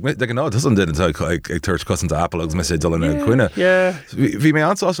chéile like they know doesn't did ag tuirt cos an Apple agus me sé dul in cuine bhí mé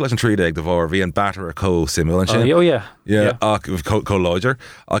ansá leis an tríide ag de bhór bhí an batter a có simú an sin ach có-láidir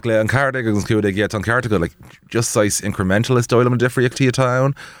ach le an card agus cúd ag an card go like just size incrementalist doil am difriochttaí atá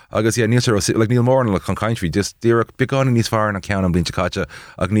ann agus níos like níl mór an le chun caintrí just díreach beáin níos fear an ceann an blinte caite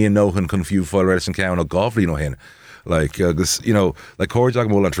ach níon nóhan chun fiú fáil réidir an ceann ó gábhlí nó hin. Like agus like cóirdeag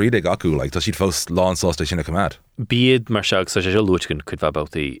mó an tríide acu like tá siad fós lánsásta sinna cumad. Bíad mar seag sa sé lúitcin chud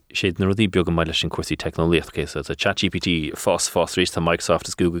bhbátaí sé na rudí beag mai leis sin cuasaí technolíocht céasa a ChatGPT fós rís tá Microsoft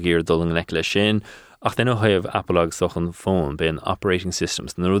is Google Gear dul an le sin ach den óthaibh Apple agus soch an phone ben operating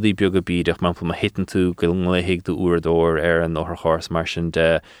systems na rudí beag a bíad ach mampla ma hitan tú go léigh do uairdóir ar an óthar chás mar sin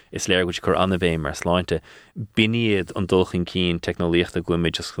de is léir go chur anna bhéim mar sláinte bíad an dulchan cín technolíocht a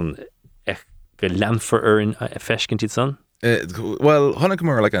gluimiid just chun go leanfar ar fescin tíad san? Well, tháinig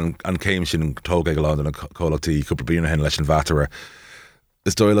mar like an céim sin tóga go láin an cólachtaí cúpla bliana hen leis an bhatere.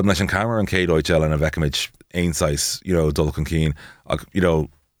 Is dóilm leis an camera an céad oidteil an a bheicimiid einsáis, dulchan cín ach,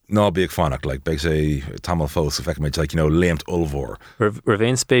 ná bíag fannach, like beag sé tamil fós a bheicimiid, like, léimt ulmhór. Ra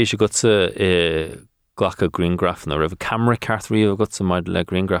bhéon spéis a go sa ghlacha green grafna, ra bh camera carthaí a go sa maid le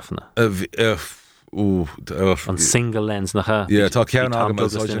green grafna? An single lens nach tá cean agam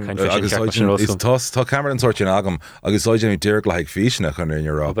tá camera an sortin agam agus oidir deir le ag físna chun in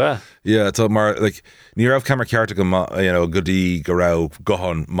Euró. Tá mar like ní raibh camera cearta go godí go raibh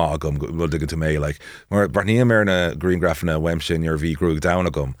gohan má agam bhfuil digan mé like mar brathníam ar na green grafna weim sin ar bhí grúg dana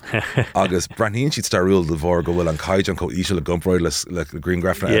agam agus brathníonn siad starúil de bhór go bhfuil an caiid an có ísio le gomráid le green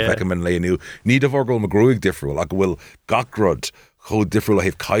grafna feicim léonú ní de bhór go mar grúig difriúil ag bhfuil gacrod cho difriúil a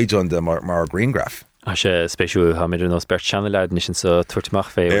heh caiid an de mar green graf. A sé spéisiú ha méidir nó Spóirt channelad ní sin sa tuairteach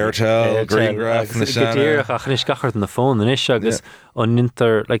fé. Airtel, green graf na sin. Díreach a chunis gachart na fón is agus an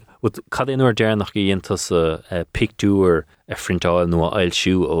nintar like cad éonúir déarnach í diontas a pictúr a frintáil nó a ail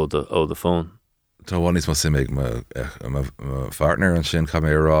siú ó the fón. Tá bhain is má simig ma partner an sin cha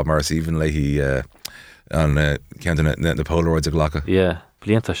mé rá mar even le hí an cean na Polaroids a ghlacha.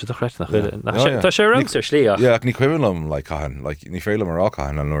 Blianta sé dochrecht nach tá sé ramsar slíach. Ach ní cuilumm le caihan, like ní féile mar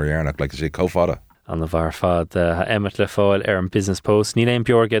ácaihan an nóiarnach le sé cófada. An na bhar fad Emmet le fáil ar an business post. Ní éon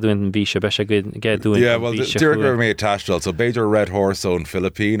beor gedúin an bhí se beise gedúin. Yeah, well, Deirdre mé tastal, so Beidir Red Horse ón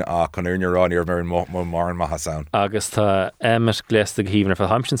Philippine a chun irnarán ar mar an mahasan. Agus tá Emmet gléasta híhann fa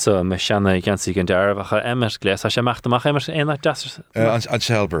hampsin so me seanna gansaí an dearbh a Emmet glés a sé meachtamach Emmet éonach deas. An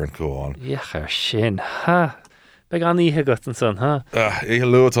Shelburne Cuán. Iachar sin ha. Beg an ihe got an son, ha? Ihe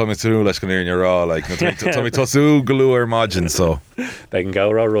luú tá mé tú leis go níor rá, like tá mé tosú goú ar margin so. Beg an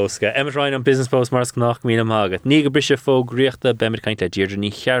gárá rósca. Emmet Ryan an business post mars nach mí mágad. Ní go brise fóg riachta Emmet cainte Deirdre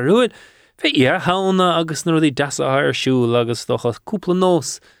Ní Chearúil. Fé hána agus na rudí deasa ar siúil agus docha cúpla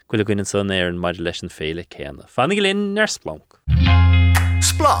nós chuile gine san ar an maid leis an féile céanna. Fannig linn ar Splunk.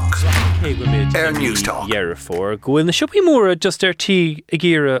 Splunk. Air News Talk. Year for goin na siúpi móra just ar tí a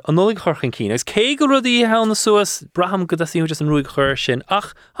ggéire an nólig chorchan cín. Agus cé go rudí hána suas braham go dasíú just an rúig chur sin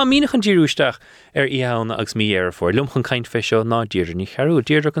ach ha mínach an díúisteach ar hána agus mí year for. Lumchan caint feisio ná Deirdre Ní Chearúil.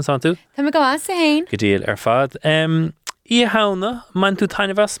 Deirdre an santu? Tá me go as a hain. Go díal ar fad. Hána, man tú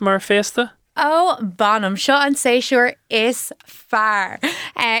taineh mar fésta? Oh, bonum, seo an séisiúr is fearr.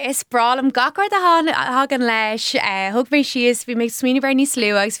 Is bralam gachar de hagan leis, thug mé sios, bhí méid smíine bhar níos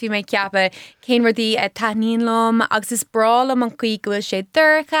lú agus bhí méid ceappa cén ruí a taníon lom, agus is bralam an chuí gohfuil sé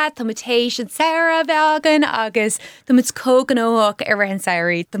dúrcha, tá mutéis an saoire bheagan, agus tá muid cógan óach ar an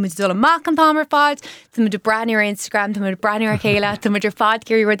saoirí, tá muid dul amach an támar fád, tá muid brandú ar Instagram, tá muid brandú ar chéile, tá muid ar fád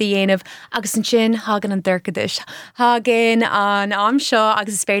gurí ruí dhéanamh, agus an sin hagan an dúrchadis. Hagan an am seo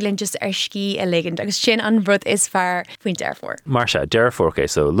agus is féirlinn just ar cí a ligand, agus sin an rud is fearr faoin Deirfór. Marcia, Deirfór, okay,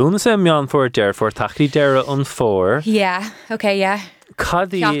 so Luna sé meán for Deirfór, tachrí Deire an fór. Yeah, okay, yeah.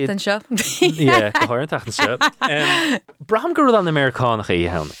 Cadí... Teachtan seo. Yeah, gohair an teachtan seo. Braham gurúd an Americánach é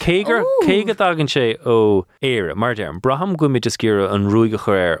hen. Céige dagan sé ó éire, mar dearm. Braham go mid is gura an rúige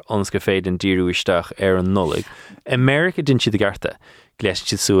chuir ons go féid an díú isteach ar an nolig. America din siad garta. Gleis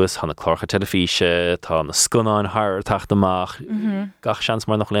siad suas, hána clárcha telefíse, tá na scunáin thar tacht amach. Gach seans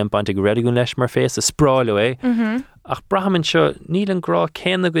mar nach lempaint ag réidigún leis mar fés, a spráilú é. Ach Braham seo níl an grá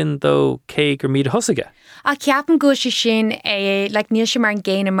cénagin dó cé gur míad thosaige. A ceapan go sé sin níl sé mar an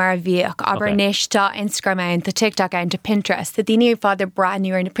ggéine mar bhíoch, aber níos tá Instagram an, tá TikTok an, tá Pinterest. Tá daoine fád ar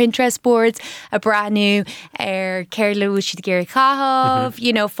brandú ar na Pinterest boards, a brandú ar ceirlú siad géir chahabh,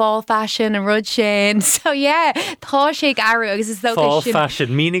 you know, fall fashion and rud sin. So yeah, tá sé garú agus is though fall fashion,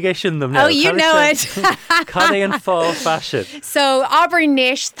 mínig sin them now. Oh, you know it. Cad é an fall fashion. So aber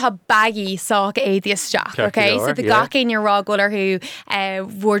níos tá baggy soch éidiasteach, okay? So the gacéin ar rágólar who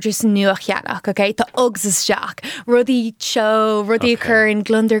bhórdragus nuachcheannach, okay? Tá ugs is Jack. Ruddy show, ruddy occur in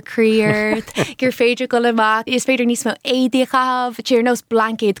Glunder Creert, gur féidir go amach, is féidir níos mó éidiachah, tíir nos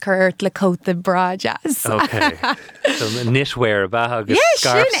blankade curt le coat the bra jazz. Okay. So knitwear bach agus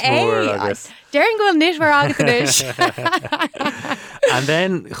scarf smór agus. Daring go knitwear agus. And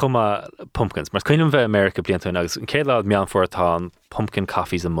then chuma pumpkins. Mar cuinnum bheith America blianttún agus an céad meán fuairtá pumpkin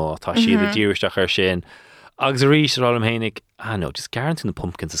coffees an mó, tá siad a díiristeach ar sin. Agus a rís ar am hénig, just guarantee the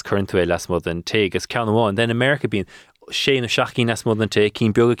pumpkins is current way less more than take as count one. Then America being Shane Shachin less more than take,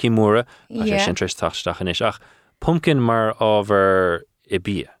 Keen Bioga Keen Mura, interest Tachstachanish, pumpkin mar over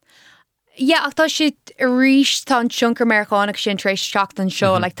Ibia. Yeah, ach tá siad a rís tá siúncar Americánach sin trééis Seachtaine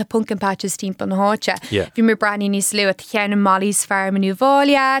seo, like tá pumpkin patches timp an háte. Bhí mar braní níos lú a tá cheanna Molly's Farm in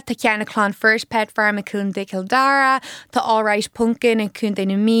Uvália, tá cheanna Clán First Pet Farm a cún de Kildara, tá áráis pumpkin in cún de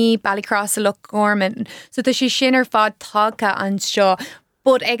Numi, Ballycross a Loch Gorman. So tá si sin ar fád tága an seo.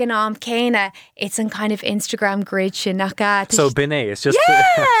 But ag an am céine, it's an kind of Instagram grid sin nach gat. So Biné, it's just...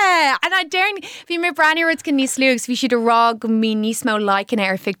 Yeah! And I daring, bhí mé brani rud gan níos luúgus, bhí siad a rá go mí níos mó like an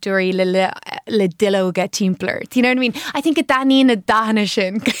air victory le dilóga timpler. Do you know what I mean? I think a danín a dahana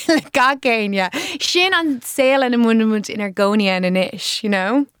sin, le gagéin, yeah. Sin an sail an amunamut in Argonia and an ish, you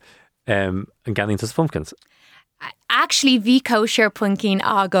know? An ganin tas pumpkins. Actually, bhí kosher Puimcín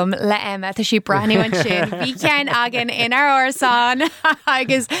agam le Emmet tá si brandú an sin. Bhí cean agan inar orsan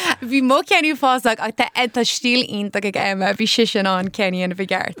agus bhí mó ceanú fásach ach tá stíl ionta ag Emmet bhí sin an ceann a bhí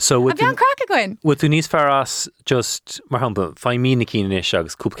gart. So a bhí an crack a goin. With tú níos fearras just mar hapla feimína cíine is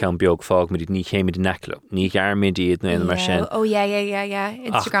agus cúpceann beag fág mu ní chéimiid neclo. Ní garmid iad na mar sin. Oh yeah.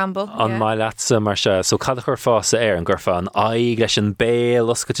 Instagramble. An mai latsa mar se. So cad chuir fása ar an gurfa an aig leis an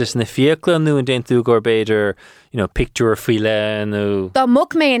béal oscatis na fiacla nu an déintú gur beidir, you know, picture fhíle nó. Tá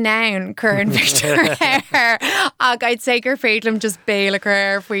muc mé an nain current picture hair. Ag I'd say gur féidlim just béal a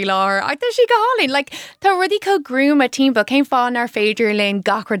cur fhílar. Ag tá si go hálín. Like, tá rudí co grúm a timp céim fáin ar féidir lein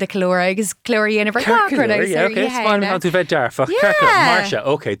gachar de clóra agus clóraí in a bhar gachar. Yeah, okay. Spáin how tú bheith dearfach. Yeah. Marcia,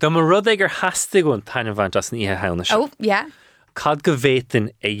 okay. Dá mar rud ag ar hastig gon tainna bhaint as ní hauna se. Oh, yeah. Cad go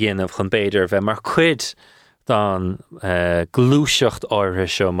bhétain a dhéanamh chun béidir bheith mar cuid dan glúiseacht áirithe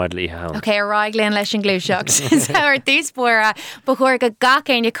seo mar lí hauna. Okay, a ráigléan leis an glúiseacht. So ar dús buaire ba chuir go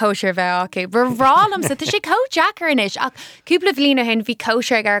gacéine kosher bheith, okay. Bur rálam sa tá sé co-jackar inis ach cúpla bhlína hen bhí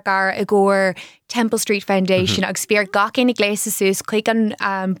kosher gar a gcóir Temple Street Foundation agus bhí gacéine gléasa sús chuig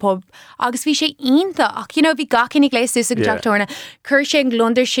an pub agus bhí sé ionta ach you know bhí gacéine gléasa sús ag teachtarna chuir sé an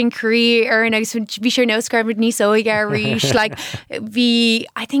glundar sin crí ar an agus bhí sé nóscarbid níos óig ar ríis like bhí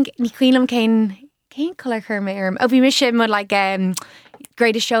I think ní cuilam céin colour her mé oh bhí mis sin mod like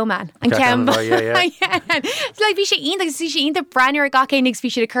Greatest Showman an ceam it's like bhí sé ionta agus bhí sé ionta breanúir gacéin agus bhí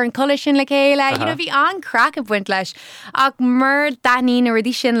sé a chur coile sin le chéile you know bhí an crack a bhaint leis ach mar danín a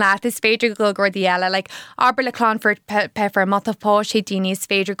ruí sin leat is féidir go gordí eile like aber le Clonford pepper matapá sé daoine is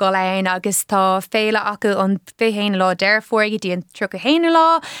féidir go lein agus tá féile acu an féhéin lá Deirfór go dtíon tro a héine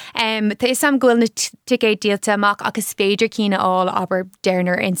lá tá is sam ghfuil na ticé díalta amach agus féidir cína á aber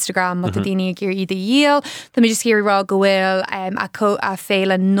dearnar Instagram mat a daoine gur iad a díal tá mé just céir rá go bhfuil a a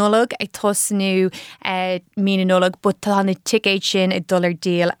féile nullag ag tosnú mína nullag, but tá na ticéid sin ag dullar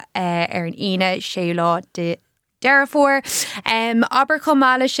díal ar an ine sé lá de Therefore, aber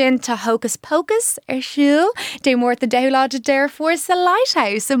chomáile sin tá hocus pocus siúil dé mór a deá de therefore sa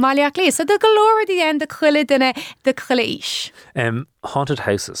lighthouse sa maiach lí. So the galore the end the chuile duine de chuile is. Haunted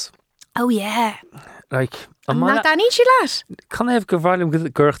houses. Oh yeah. Like Not that each lad. Can I have go volume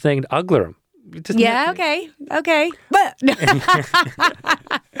gurch thing aglarum? Yeah, okay. But you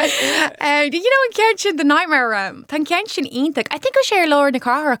know in Kenshin the nightmare room. Tan Kenshin íntaach. I think I share lower in the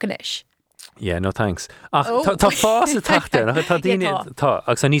Cárthach inis. Yeah, no thanks. Tá fás a tachta, tá daine tá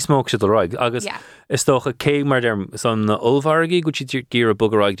agus an níos móg se do roig agus is tócha cé mar derm san olbhargaí go si gír a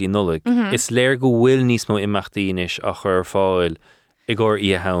bugaráig dí nullig. Is léir go bhfuil níos mó imachtaínis a chur fáil i ggur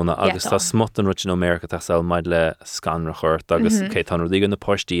í hauna agus tá smut an rutin America tá sal maid le scanra chuirt agus cé tá ruí na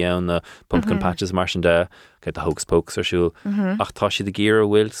postí ann na pumpkin patches mar sin de cé tá hocus pocus arsúil ach tá si de gír a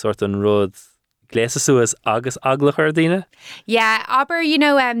bhfuil sort an rud Gléasa suas agus aglachar daine? Yeah, aber you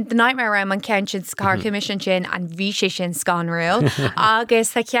know the nightmare room an Kenshin's car commission sin and Vishe sin scanreal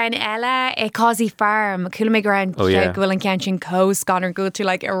agus the cean eile e Causey Farm coolamig around Gwil and Kenshin co scanner go to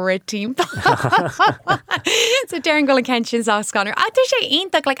like a red team. So Darren Gwil and Kenshin's off scanner. I think she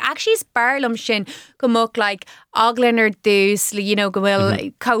ain't like actually sparlum sin go muck like aglin or deuce you know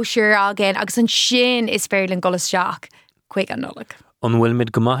Gwil kosher again agus an sin is fairly Gullis shock quick and nullig. An bhfuil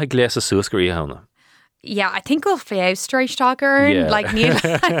mid go maithe gléasa suas gur í hauna? Yeah, I think we'll fé Streichtaker like níl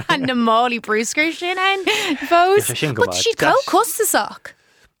na málaí brúscar sin an fós. But she'd go custasach.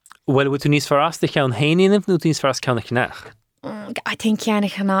 Well, would tú níos farás de ceann haíanamh nó níos farás ceanna cnach? I think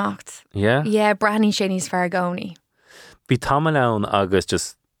ceanna canacht. Yeah? Yeah, branin sé níos fargóní. Bhí tamil ann agus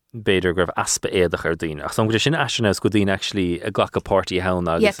just beidir gribh aspa éadach ar daine. Ach, so go sin astronaut go daine actually a ghlacha party haun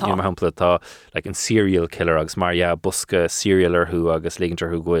agus mar hampla tá like an serial killer agus mar busca serialar who agus léigentar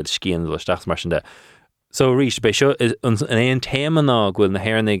who goil scían le stachs mar sin de. So ríis bei seo an éon téma ná goil na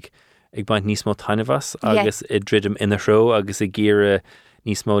hairnig ag baint níos mó tainehas agus I ddridim ina ró agus I gíre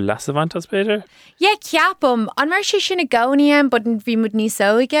níos mó lasavantas beidir? Yeah, ceapam. An mar sé sin a gcóníam, but bhí mud níos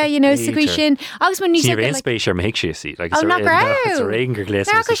óige, you know, sa sin. Agus man níos óige. Ní réon spéisiar ma hiic sé sí. Oh, not grau. It's a réingur gléas.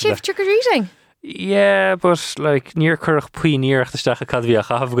 There go shift trick-or-treating. Yeah, but like níor curach puí níocht isteach a cadhí a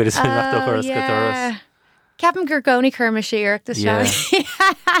chafh go is fin lecht ó churas go doras. Ceapam gur gcónaí churma siar the show.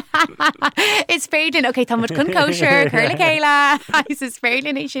 It's fading. Okay, tá mud chun kosher, curla céile. Is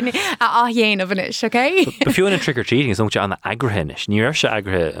fading é sin a dhéanamh inis, okay? But fiú in trick-or-treating is onse anna agrathe inis. Níor se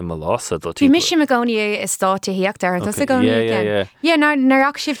agrathe in malasa do tímpla. Bhí mis sin a gcónaí is státe híocht dar, tas a gcónaí again. Yeah, nar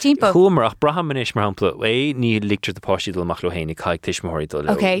ach shift timpo. Chúmarach braham inis mar hampla, ní líictar de páistí dul mach lohéinnig caig tiismóirí dul.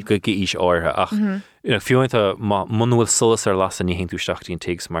 Okay. Go gís áirthe ach. Fiúnta munhfuil solas ar las a ní héintú seachtaín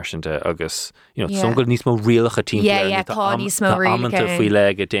tigs mar sin de agus, some go níos mó rialacha timp cá níos mó rialacha. Amanta faoi le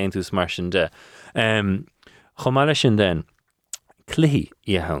a déintús mar sin de. Chomáile sin den, cluichí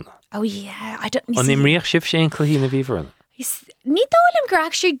í a hauna. Oh yeah, I don't... An imríoch sibh sé an cluichí na bhíomharan? Ní dólam gur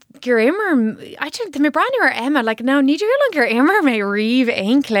actually gur immer, I don't, the brand or Emma, like no, ní dólam gur immer mé riomh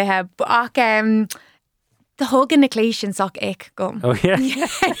ein cluiche, ach the hug in the cléisian sock ick gum. Oh yeah?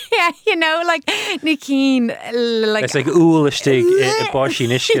 Yeah, you know, like Nikeen like it's like oolistig boshi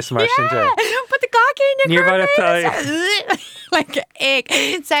nishkis mar sin de. But the gawk in your thigh. Like ick.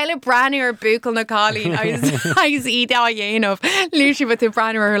 Sailor Branny or Bukel na Colleen. I was eat all yen of Lucy with the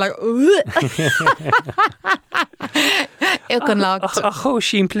Branny were like ick unlocked. Oh,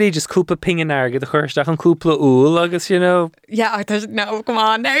 she please just cúpla pingin airge the chuirsteach an cúpla úl agus, you know. Yeah, I thought no, come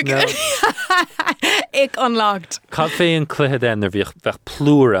on now. No. Ick unlocked. Cad fé an cluthe den ar bhíoh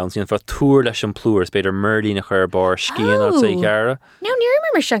plúr an sin bheith túr leis an plúr beidir murdí na chuir bar scían at sa gheara. No, ní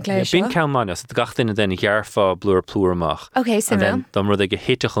remember sin léis. Bín ceann maine sa gachtainna den ghearfa blúr plúrach. Okay, so then dom rud ag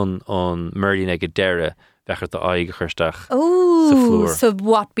hitachon an murdí na go deire bechar the aig chuirsteach. Oh, so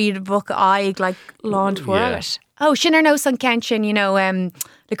what be the book aig like lawn toilet? Oh, sin ar nós an Kenshin, you know,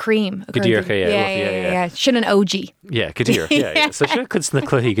 the cream. Gadír, yeah. Sin an OG. Yeah, Gadír, yeah. So she could sna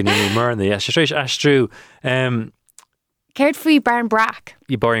cluichí gan ní marna, yeah. She tries astrú. Cared for you Barn Brack.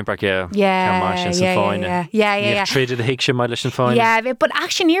 You Barn Brack, yeah. Yeah. Traded the hick she might listen fine. Yeah, but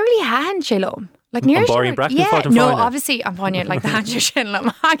actually nearly hand Shalom. Like near Barn Brack, yeah. No, obviously I'm fine like the hand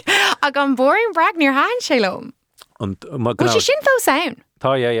Shalom. I gone Barn Brack near hand Shalom. But she shouldn't feel sound.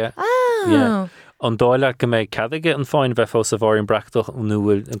 Oh, yeah. Oh. Yeah. An dáile go méid cadige an fáin bheith fós a bhhair brachtoch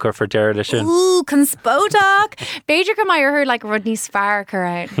nuúil an gur deir lei sin. Ooh, can spóteach. Beidir go mai ar like rud níos fearr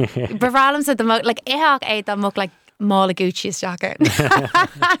chur Bravralam said the mo like éach é the muck like mála Gucci's jacket.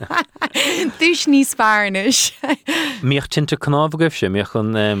 Dúis níos fearnis. Míoch tinta cnámh goibh sé, míoch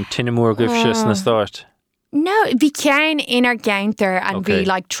an tinna mór goibh sé na start. No, bhí ceann inar gainter and bhí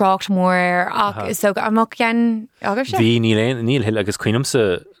like trocht mór so amach ceann agah sé. Bhí níl hill agus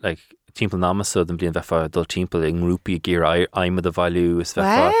cuiinmsa like timp námasa den blion bheitfa dul timp ag ngrúpi géir aimime a bhailú is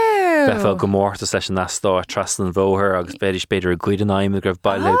bheitfa go mórta leis an nastá traslan bhóthir agus beidir a gcuid an aimime gribh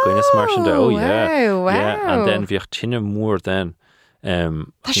bailile guinness mar sin de and then bhíoh tinine mór den.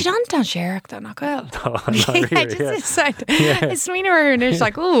 Tá sé an séireachta nach bhfuil. It's sweeter and it's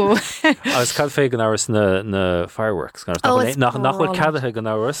like, ooh. Agus cad fé an áras na fireworks. Nach bhfuil cadaithe an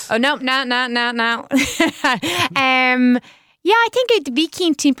áras. Oh, no. Yeah, I think it bhí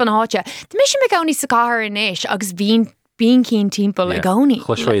cín timp an háte. Tá mis sin me gcónaí sa cáthair inis agus bhín cín timp a gcónaí.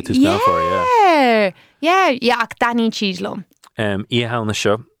 Chluisraí tú sná for, yeah, ach danín tíoslum. Íhána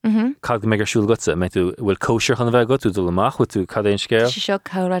seo, cad go méid ar siúil gosa, mé tú bhfuil cóisiir chuna bheith go tú dul amach chu tú cad éon scéal? Seo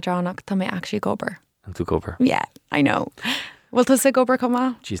córadránach tá mé actually gobar. An tú gobar? Yeah, I know. Well, tú sa gobar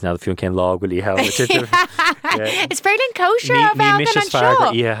comá? Jeez, now the fiún cén lá bhfuil íhána. Is féidir cóisiir a bheith an seo? Ní mis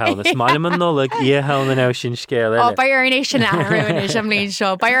feargur íhána. Is máim an nóla íhána ná sin scéal eile. Oh, by ar an sin ahrúin is am líon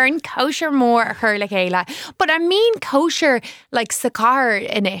seo. By ar an kosher mór a chur le chéile. But I mean kosher like sa car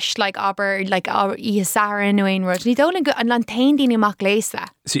inis, like aber like í Sarah nó ein rud. Ní dóna go an lantain dína amach léis le.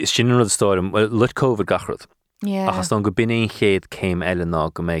 Sí, sin rud stáim, lut COVID gachrod. Yeah. Achas don go bin chéad céim eile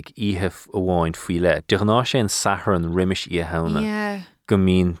ná go méid íheh óháin faoi le. Deach ná sé an sahar an riimiis íhána. Yeah. Go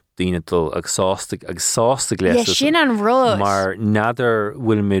mín daine dul ag sásta léas. Yeah, sin an rud. Mar nadidir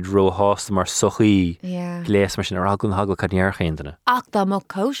bhfuil mid róhásta mar sochaí léas mar sin ar agann hagla cadnear chéantaine. Ach dá mo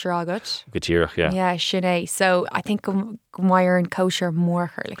kosher agat. Go tíirech, yeah. Yeah, sin é. So I think go maiar an kosher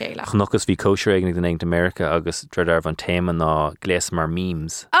mór chur le chéile. Chnochas bhí kosher ag den Eint America agus dreidar van téma ná léas mar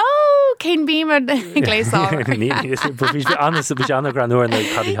memes. Cén bím an gléisáir. Bhí anna granúir na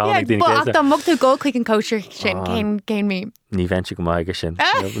cadí hánig dína gléisa. Ach dá mog tú go click an kosher sin cén mím. Ní bhaint go maiige sin.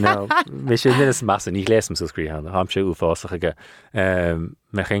 Mé sin is massa ní gléasam sa scríhanna, ham sé ú fásach aige.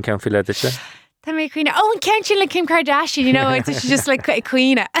 Me chéin cean fi le se? Tá mé cuioine, an cean sin le Kim Kardashian, you know, it's just like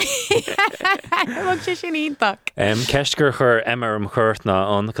cuioine. Mag sé sin ítach. Ceistgur chur Emmet am chuirt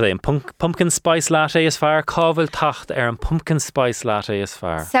ná an chu é an pumpkin spice latte is fear, cábhail tacht ar an pumpkin spice latte is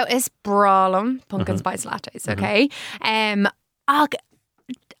fear. So is bralam pumpkin spice lattes, okay? Ag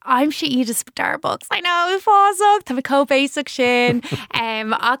I'm she eat a Starbucks. I know, fásach, tá co-basic sin.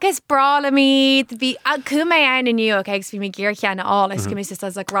 Agus brala mi, bhí cuma an in New York, agus bhí mi gear cheanna all. Agus cuma sis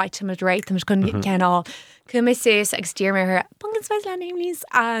like right to moderate, tam chun ceanna all. Cuma sis agus steer me her pumpkin spice latte nameless,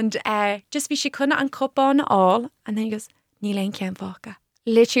 and just bhí she cunna an cup on all, and then he goes, ní lein cean fáca.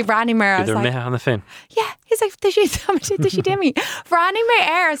 Literally Ranny Mer. I was like, on the fin. Yeah, he's like, does she do me? Ranny Mer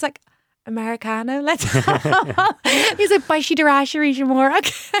air, I was like, Americano, let's He's like, by she derashery more.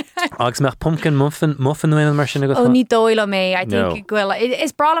 Agus meach pumpkin muffin nuin mar sin go. Oh, ní dóil me, I think gwil.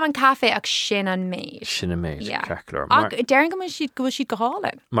 Is bralam an cafe ag sin an maid. Sin an maid, crackler. Derin go she'd go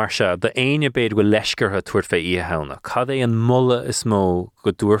hálin. Marsha, the aine beid go leisgur ha tuair fe ihe hauna. Cad é an mulla is mó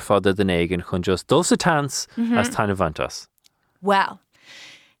go dúrfada den eigen chun just dulsa tans as tainna vantas. Well,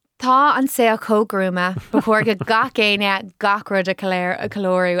 tá an sé a cógrúma before go gacéine gacrod a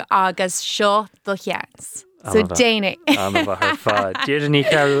calóriú agus seo do cheans. So déine. Anna bhar fad. Deirdre Ní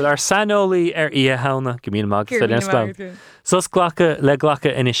Chearúil ar sanolaí ar ihe hauna gomín mag sa den spam. Sos glacha le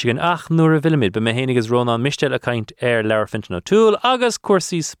glacha inisigan ach nuair a bhilimid be me hénig is Rónán Mistéil a caint ar leabhar Fintan O'Toole agus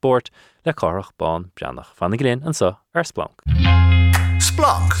cuasaí Spóirt le Cárthach Bán Breathnach. Fanna glén an sa ar Splánc.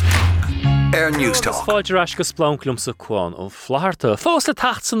 Splánc. News Talk. Fáidir as go splánc sa Cuán ó phláirte. Fós le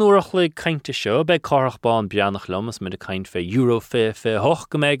tacht san uach le cainte seo be Cárthach Bán Breathnach lumas me de caint fe euro fe hoch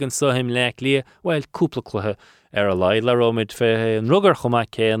go méid an sohim le lia weil cúpla cluthe ar a leid le romid fe an rugar chuma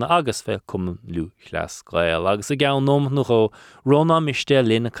céan agus fe cum lú chlas gael agus a gaan nom noch ó Rónán Mistéil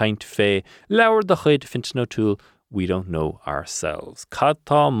lin a caint fe leabhar de chuid Fintan O'Toole. We don't know ourselves. Cad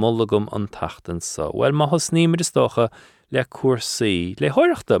tá mullagum an tachtan sa. Well, ma hosní me de stocha le cuasaí le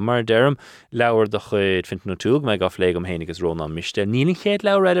hoireachta mar dearm leabhar de chuid Fintan O'Toole me gaf légum hénig is Rónán Mistéil. Níl chéad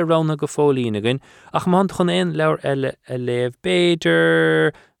leabhar eile rána go fólín agin ach man chun éon leabhar eile a léamh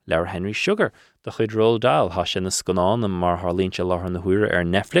beidir leabhar Henry Sugar de chuid Roald Dahl ha sin na scanán an mar Harlínse láthar na huaire ar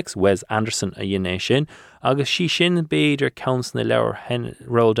Netflix Wes Anderson a dhéné sin agus sí sin beidir counts na leabhar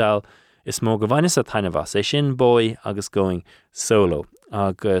Roald Dahl is mó go bhaine a tainna bhas é sin boy agus going solo.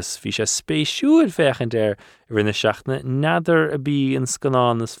 Agus bhí sé spéisiúil fechan der rinne seachtaine nadidir a bí an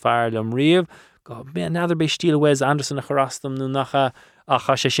scanán is fearr am riamh go nadidir bé stíl Wes Anderson a chorastam nó nacha a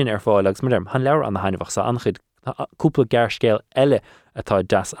cha sé sin ar fáil agus mar han leabhar an hainmhach sa anchid cúpla gearcéal eile atá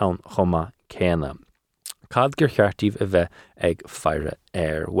das ann chuma céanna. Cad gur cheartíh a bheith ag feire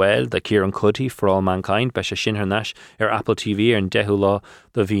air. Well, de Kieran Cuddy for All Mankind be sé sin ar Apple TV ar an 10 lá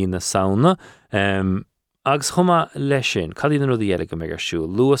do bhí na saona. Agus chuma leis sin, cadí na rudí eile go mé siú,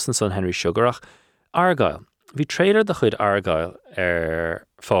 Lewis an son Henry Sugarach, Argyll. Bhí trailer de chuid Argyll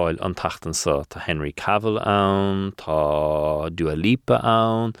fáil an tachtan sa, tá Henry Cavill ann, tá Dua Lipa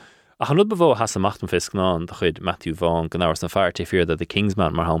ann, a chan rud bhó has amachtan fisk ná de chuid Matthew Vaughn gan áras na fear tífir de the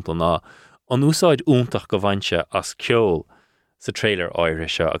Kingsman mar hampla ná, an úsáid úntach go bhaintse as ceol sa trailer áire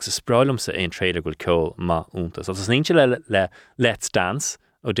seo, agus is spráilm sa ein trailer goil ceol má úntas. Agus níinte le Let's Dance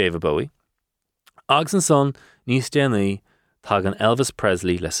ó David Bowie. Agus an son, níos déanaí tá an Elvis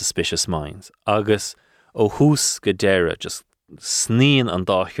Presley le Suspicious Minds. Agus ó hús go deire, just sníon an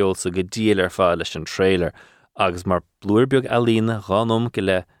dácheol sa go díal fáil leis an trailer, agus mar blúirbeag alína ghanum go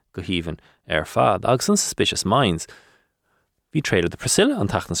le go hívan fad. Agus an Suspicious Minds, bhí trailer de Priscilla an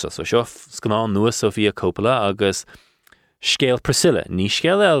tachtan so seo scanán nua Sofia Coppola agus scéal Priscilla. Ní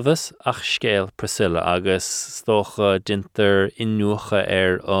scéal Elvis, ach scéal Priscilla, agus stócha dinter innuacha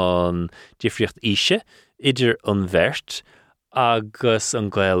an difriocht ise, idir an bheirt, agus an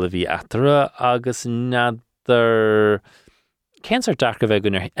gael a bhí atara, agus nadidir Cénsar darca bheith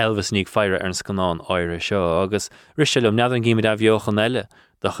gunnar Elvis níg feire ar an scanán áire seo, agus riselum nadidir an gíimiid a bheochan eile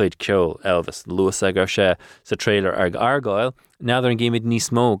da chuid ceol Elvis. Lewis agar sé sa trailer Argyll, nadidir an gíimiid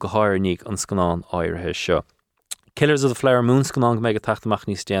níos mó go háir níg an scanán áire seo. Killers of the Flower Moon scanán go mé go tachtamach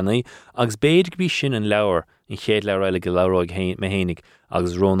níos déanaí, agus béad go bhí sin an leabhar in chéad leabhar eile go leabhróig me hénig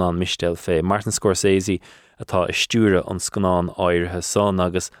agus Rónán Mistéil fé. Martin Scorsese atá stiúire an scanán áirithe son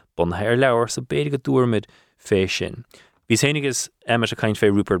agus bunthe ar leabhar sa béad go dúrmid fé sin. Bhís hénig is Emmet a caint fé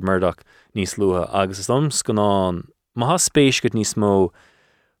Rupert Murdoch níos luha, agus is an scanán má spéis go níos mó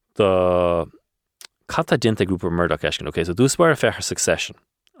the cata dinta Rupert Murdoch eiscin. Okay, so dús war a fechar Succession,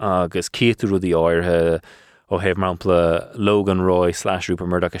 agus céitú rudí áirithe ó heh mampla Logan Roy / Rupert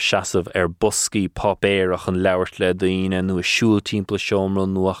Murdoch a seasamh ar buscaí phobail ach an leabhart le daoine nó a siúil timppla seomra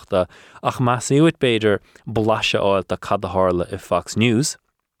nuachta, ach meas nuaid beidir blaise áil de cadathárla i Fox News.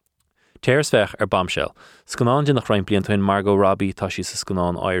 Téirs fech ar Bombshell. Scanán de nach raim bliantain Margot Robbie tá sí sa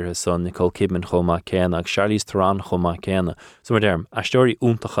scanán áirithe son Nicole Kidman chomá céna ag Charlize Theron chomá céna. So mar derm, a stóirí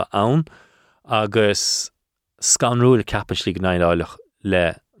úntacha ann agus scanrúil capan slí gnáidáilech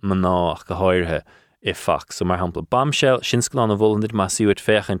le mná go háirithe i Fox. So mar hampla Bombshell, sin scanán a bhfuilnid má siúid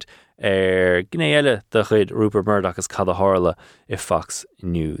fechant gnéile de chuid Rupert Murdoch as cadathárla i Fox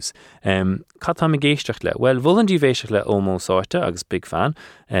News. Catá me géisteach le? Well, bhfuilndí bhéisteach le ómósáite agus big fan.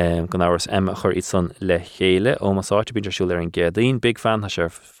 Gan áras Emma chur it son le chéile ómósáite bín siúil ar an gédaín. Big fan tá sé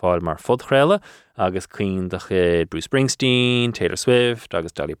fáil mar fudchréile agus cuoin de chuid Bruce Springsteen, Taylor Swift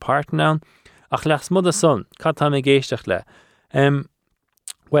agus Dolly Parton ann. Ach leas mud a son, catá me géisteach le?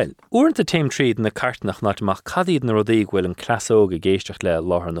 Well, uairnta téim tríd na Cárthach nátamach cadíad na rudaí bhfuil an clasóg a géisteach le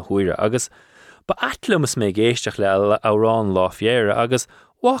láthair na huaire, agus ba atlumas mé géisteach le árán láfiéire, agus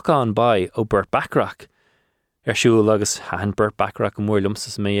walk-on by ó Burt Bacharach. Siúil agus han Burt Bacharach an mórlumsa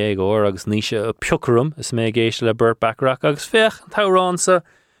is mé éag óir, agus níise a piucarum is mé géiste le Burt Bacharach, agus fech táránsa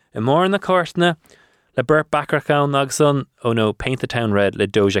I mór na Cárthaine le Burt Bacharach ann agus an ó nó Paint the Town Red le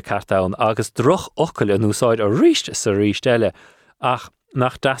Doja Cat ann, agus droch ocail an úsáid a ríist sa ríist eile, ach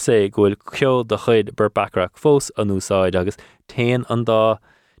nach dasé gohfuil ceol de chuid Burt Bacharach fós an úsáid agus téan an dá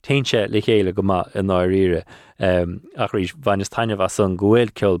téintse le chéile go maith in áiríre ach rís bhainnis taine bh san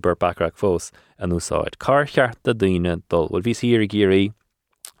gohfuil ceol Burt Bacharach fós an úsáid. Car cheart de daoine dul bhfuil vís hir i géirí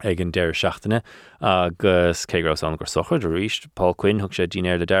ag an deir seachtaine agus cégrás an gur sochar de ríist Paul Quinn thug sé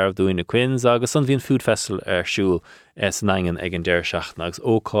dínéir le deirh dúine Quinns agus an bhíon food festival ar siúil s nagan ag an deir seachtaine agus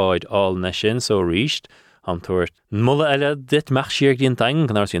ócáid all na sin so ríist am tuairt. Mulla eile dit meach siar díon daing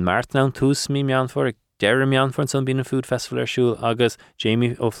gan áras íon Martin tús mí meán for ag deir meán for san bína food festival ar siúil agus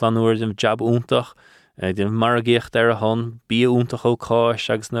Jamie ó Flanúir den jab úntach den maragíocht ar a hon bí úntach ó cáis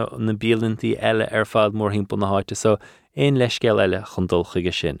agus na bíalintí eile ar fad mór himp na háite so ein leiscéal eile chun dul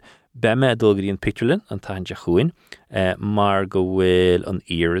chuige sin. Beme dulgadíon picturelin an tainte chuin mar go bhfuil an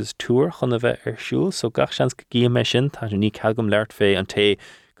Eras tour chun a bheith ar siúil so gach seans go gí me sin tá ní cagam leart fé an té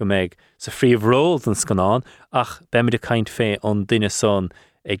go méid sa phríomh ról an scanán ach beme de caint fé an duine son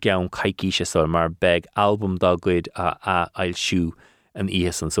ag gan caiicíise son mar beg album dá gcuid a ail siú an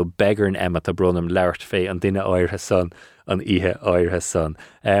ihe son so beggar an Emmet a brunam leart fé an duine áirithe son an ihe áirithe son.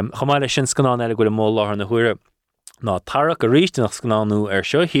 Chamáile sin scanán eile goil mó láthar na huaire ná tarach a ríist nach scanánú ar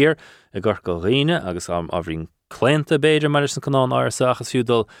seo hir a gur go riine agus am bhrín clénta beidir mar san canán áirsa achas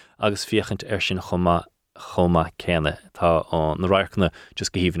fiúdul agus fiochant ar sin chuma céine tá an na ráircna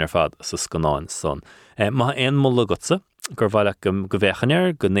just go híhann ar fad sa scanáin son. Má ein mulla gutsa gur bhile go bhechan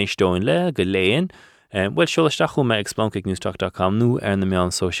ar go néistóin le go léon Well, seolaisteach chun me ag splonkignewstalk.com nó na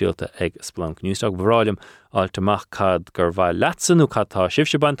meán sosiálta ag Splunk Newstalk bhrálim altamach cad gur bhaid leatsanú cadtá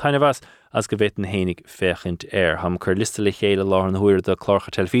sibse ban tainehas as go bhéit an hénig féchint ham chur lista le chéile láthar na huair de chlárcha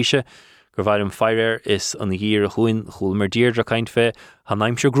telefíse gur bhaid fire is an hír a chuin chúil mar Deirdre caint fé ha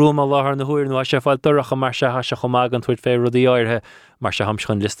naimse grúm a láthar na huair nó se fáil duracha mar se ha se chomag an tuaid fé rudí áirthe mar se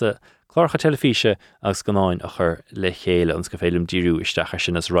hamschan lista chlárcha telefíse agus gnáin a chur le chéile ans go félim díú isteach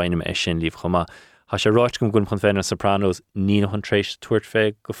sin as reinnim é sin líomh chomá. Tá sé ráit gom gunn chun féin Sopranos ní nach an trééis tuairt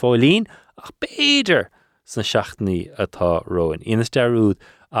fé go fáilín ach béidir san seachtaine atá roin. Inas dearúd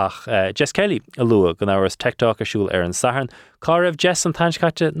ach Jess Kelly a lua gan áras TikTok a siúil ar an saharn. Cá raibh Jess an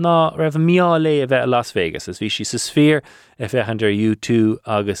taincaite ná raibh miálé a bheith a Las Vegas as bhí si sa sfír a bheith an U2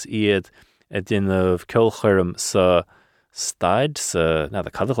 agus iad a duinmh ceolchuirm sa staid sa na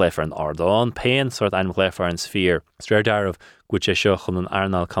the cadaigh leifar an Ardán pein sort ein leifar an sfír. Stréir darmh gúid sé seo chun an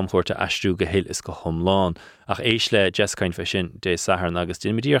airnal camchúirte astrú go héil is go thomláin ach éis le Jess caint fé sin dé saharn agus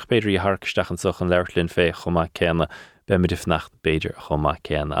duine midíoch beidir í harcsteach an soch an leirlinn fé chomá céanna be me difnacht beidir chomá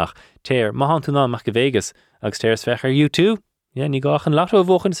céanna ach téir má han tú ná mach go Vegas agus téir is fechar U2 ní gách an lato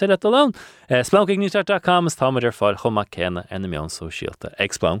bhóchan sé le alón. Splonkignews.com is táid ar fáil chomá céanna ar na meán sosiálta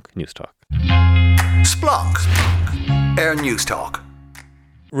ag Splunk Newstalk. Splunk Air Newstalk.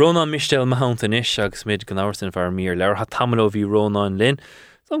 Rónán Mistéil mahantain is agus mid gan áirsin bhar mír leabhar ha tamil ó bhí Rónán linn.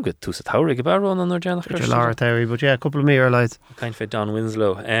 Some good tús a táir go bhar Rónán ar deannach chuir. Leabhar táirí, but yeah, a couple of mír leid. Kind of Don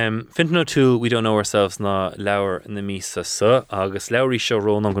Winslow. Fintan O'Toole, we don't know ourselves ná leabhar na mísa sa agus leabharí seo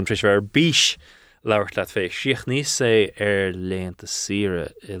Rónán gon tris bhar bís leabhart leat fé. Seachtaine sé ar léanta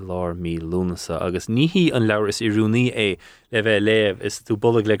sire I lár mí lúnasa agus níhí an leabhar is I rúnaí é le bheith léamh is tú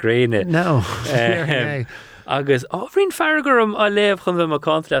bollag le gréine. No. Agus bhrín fergurm a léamh chun bheith má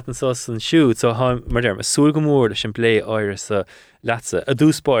cántleat an sos an siúd so mar derm a súil go mór sin phlé áire sa Latte a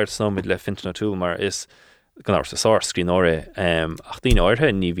dú Spóirt nóid le Fintan O'Toole mar is gan áir sa sár scrín áire ach dtíine áirthe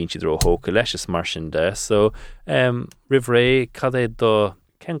ní bhín si dro hóca leis is mar sin de so rihré cad é do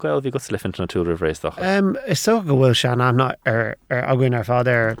cén gail bhí go le Fintan O'Toole rihrééis doch. Is so go bhfuil sean am ná ar aguain ar fád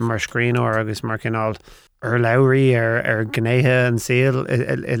ar mar scrín ó agus mar cinál ar leabharí ar gnéithe an síl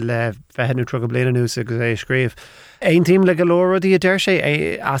I le feithnú tro go bliana nús agus é scríomh. Ein tíim le golóradí a deir sé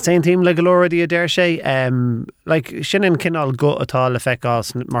as ein tíim le golóradí a deir sé sin an cinál go atá le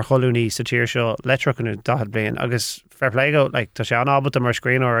feicás mar choúní sa tíir seo letrachanú dahad blian agus fair play go tá sé an ábata mar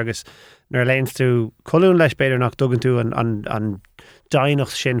scrín ó agus nuair léins tú choún leis beidir nach dugann tú an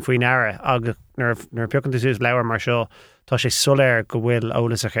dainach sin faoin aire agus nuair pecann tú sús leabhar mar seo tá sé soléir go bhfuil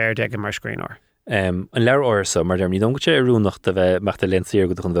ólas a chéir de mar scrín ó. An leabhar orsa mar derm ní don go sé arúnach de bheith meachta lenciar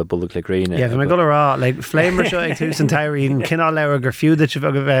go chun bheith bullag le gréine. Yeah, bhí me go rá le fléimar seo ag tús an tairín cinál leabhar gur fiú de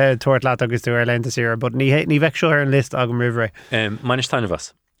go bheith tuairt leat agus tú ar lenta sír, but ní bheith seo ar an list agam rihré. Mainis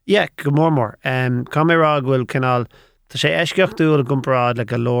tainehas? Yeah, go mór. Cá mé rá bhfuil cinál tá sé eisceocht dúil gumrád le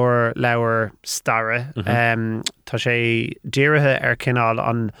go leor leabhar starre. Tá sé díirithe ar cinál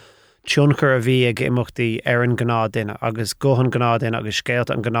an tionchar a bhí ag imachtaí ar an gná duine agus gohan gná duine agus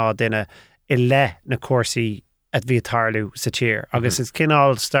scéalta an gná duine I le na cuasaí a bhí tarlú sa tír. Agus is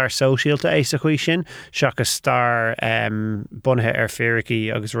cinál star sosiálta é sa chuí sin, seachas star bunthe ar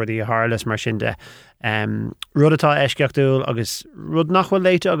férachaí agus rudí a hálas mar sin de. Rud atá eisceochtúil agus rud nachhfuil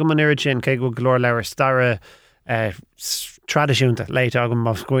léite agam an irid sin cé go glór leabhar starre tradiisiúnta léite agam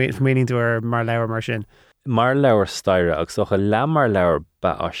míning tú ar mar leabhar mar sin. Mar leabhar staire agus socha le mar leabhar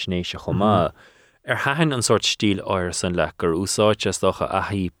ba á snéise chomá. Hain an sort stíl áir san le gur úsáid docha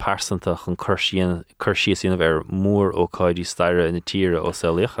ahí persanta chun chuirsíos bhar mór ó cáidí staire ina tíre ó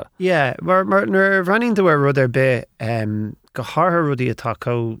saoíocha. Yeah, mar nuair bhraíonn tú ar rud ar bith go háthar rudí atá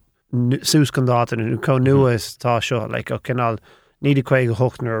có sús gan dátain có nuas tá seo le ó cinál ní chuig go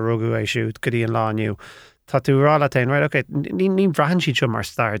hochtnar a rugú é siút go dtí an lániu. Tá tú rála tain, right, okay, ní bhrahan siad seo mar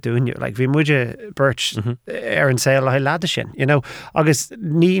star dúinniu, like bhí muide Burt ar an saoil a leada sin, you know, agus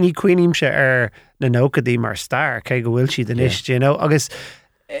ní cuiníim se ar na nócadaí mar star, cé go bhfuil siad in is, you know, agus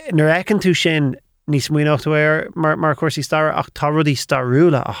nuair ecann tú sin níos muoineocht ar mar cuasaí star ach tá rudí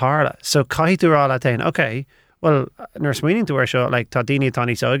starúla a hála, so caiith tú rála tain, okay, well, nuair smuoininn tú ar seo, like tá daoine tá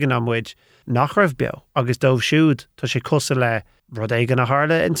níos óigean am muid nach raibh beo, agus dómh siúd tá sé cosa le rud éigean a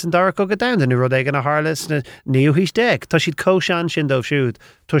hála in san dara go down, nu rud éigean a hála sna níú hís deag. Tá siad cóseán sin dómh siúd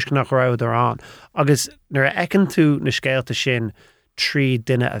tuisc nach ráid ar an. Agus nuair ecann tú na scéalta sin trí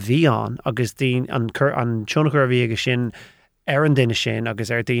duine a bhí an, agus an tionchar a bhí agus sin ar an duine sin, agus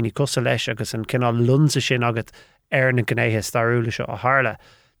ar daoine cosa leis agus an cinál lunsa sin agat ar na gnéithe starúla seo a hála.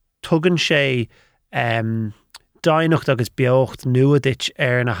 Tugann sé dainocht agus beocht nuadit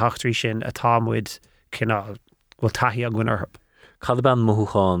ar na heachtarí sin a támuid cinál bhfuil taithí a gin orthab. Cad ban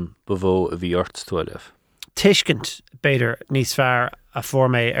mothúcháin bhó a bhí ort tuaileh. Tuiscint beidir níos fearr a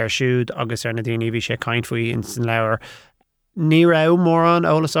fórméid siúd agus na daoine bhí sé caint faoi in san leabhar. Ní rah mór an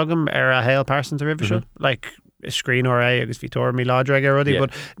ólas agam a héal person a ribh seo. Like, screen or agus bhí tóir mí ládra rudí,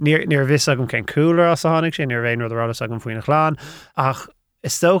 but níor bhís agam cén coolar as a tháinig sé, níor bhéon rud arálas agam faoin na chláán. Ach,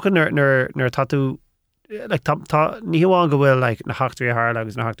 is tócha nar tatú, like, ní hamháin go bhfuil like, na heachtaí thar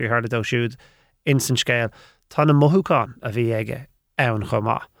agus na heachtaí thar dó siúd in san scéal. Tá na mothúcháin a bhí aige ann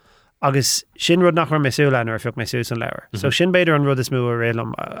chomá. Agus sin rud nach mar mesúla ar fiúch mesú san leabhar. So sin beidir an rud is mú a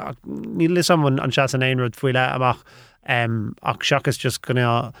réalm. Ní lis an seas an éon rud fuile amach ach seachas just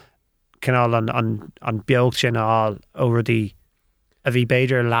canál an beag sin áil ó rudí a bhí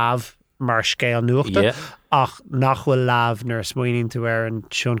beidir lámh mar scéal nuachta ach nachhfuil lámh nar smaoinín tú ar an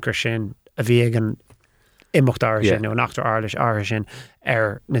tionchar sin a bhí ag an imimecht áir sin nó nachtar áirlis áir sin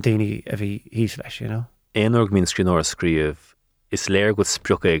ar na daoine a bhí híos leis, you know? Éonúg mín scríóir scríomh is léir go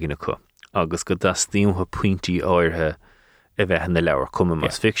spriocha ag na chu, agus go das tíomtha pointí áirthe a bheith na leabhar cuma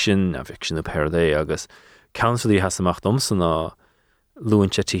mas fiction a fiction a perdé agus counselí has amach domsa ná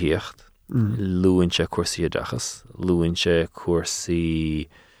luúinse tííocht, luúinse cuasaí adachas, luúinse cuasaí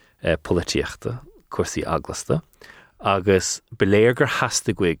polítíochta, cuasaí aglasta, agus beléir gur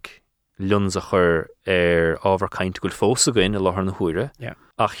hasasta goig lunsa chur ar ábhar caint goil fósa goin a láthar na huaire,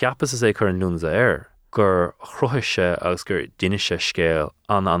 ach cheapas is é chur an lunsa gur chruthise agus gur duine scéal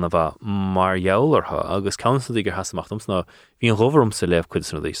an bheith mar jeollartha agus counselí gur has amach domsa ná bhí an ghobharm sa léamh cuid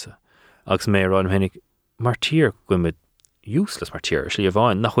san lísa. Agus mé ráin hennig mar tír goimid useless mar tír slí a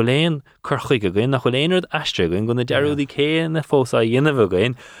bháin nach chuléon chuchaig a goin nach chuléonad eistre goin gona dearúdaí céan na fós a dhéanamh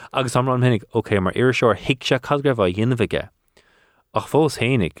goin agus am ráin hennig ok mar iiriseoir hiic se cadgrah a dhéanamhige ach fós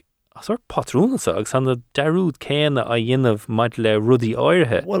hénig as or patrúnasa agus an na dearúd céan a dhéanamh maid le rudaí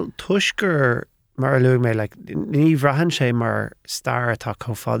áirithe. Well, tuisgur mar luúg mé like ní bhrahan sé mar star atá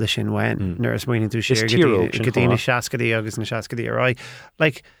chomh sin wein nuair is muoine tú sé go dtíine seacadaí agus na seacadaí ará.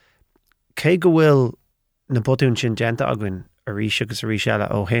 Like, cé go bhfuil na botún sin genta agan a ríis agus a ríis eile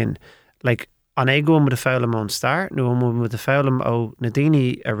ó hin. Like, an é go mu a fálam ón star, nó mu a fálam ó na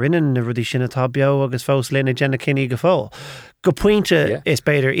daoine a rinnean na rudí sin atá beo agus fós lena gena cinní go fó. Go pointe is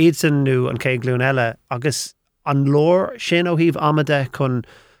beidir iad san nó an cé glún eile agus an lór sin ó híomh amada chun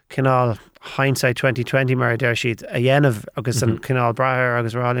cinál hindsight 2020 mar der siad a dhéanamh agus an cinál brathir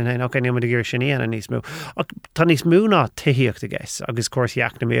agus rálinn hain ok níomad a gur sin íana níos mú. Tá níos mú ná tuíocht a gceis agus cuasaí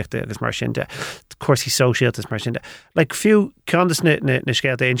eacnamaíochta agus mar sinnte cuasaí sóisialtas mar sinnte. Like fiú ceantas na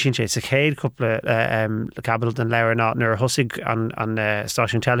scéalta aon sin sé sa chéad cúpla le cabal den leabhar ná nar thosaigh an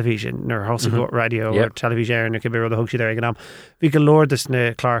stáisiún televísin nar thosaigh radio or televíséir na cibé rud a thug siad ar ag an am. Bhí go lordas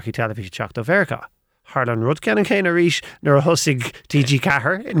na clárchaí televíse teacht ó Mheireachá. Harlan rud cean céin a ríis nar a thosig TG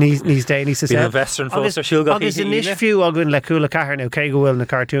Cahar níos déanaí sa sé. Western fós ar siúil agus inis fiú agan le cúla Cahar nó cé go bhfuil na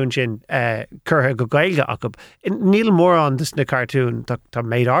cartún sin curtha go gailge acu. Níl mór an dus na cartún tá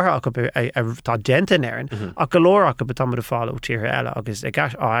méid átha acu tá genta éireann ach go leor acu tá mud a fáil ó tíortha eile agus ag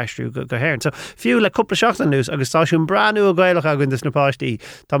aistriú go héann. So fiú le cúpla seachtain nús agus táisiún breanú a gaiilech agan dus na páistí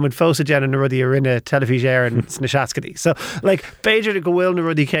tá mud fósa déanana na rudí a rinne televíséir na seacadaí. So like beidir go bhfuil na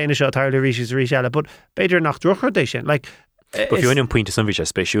rudí céine seo tar le ríis eile, but beidir nach drochar sin. Like, but fiú an pointe san bhí sé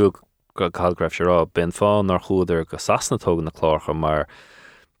spéisiú go calgraf sé rá ben fá nar chuúidir go sasna tógan na chlácha mar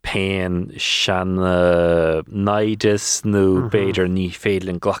pein sean naides nó beidir ní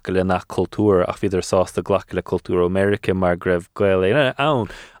féidirlinn ghlacha le nach cultúr ach bhíidir sásta ghlacha le cultúr America mar greibh gail é ann.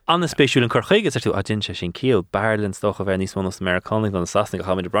 An spéisiúil an chorchaige tú a din sé sin cíal Beirlinn stocha bheith níos mó Americanig an sasnig a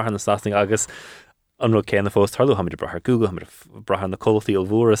chaid brahan na sasnig agus an ru céan na fós tarlú haid brethar Google haid brahan na coltaí ó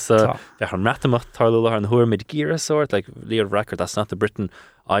bhúras bheith an metaach tarlú an thuair mid gear sort like Lear record that's not the Britain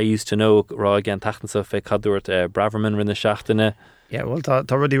I used to know rá again tachtansa fé cadúirt Braverman rinne Seachtaine. Yeah, well tá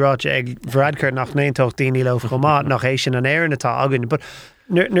rudí ráte ag bhradcar nach néontócht daoine le chomá nach é sin an éireann atá agan, but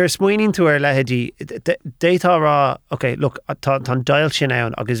nuair smaoinín tú ar leithidí détá rá okay, look tá dail sin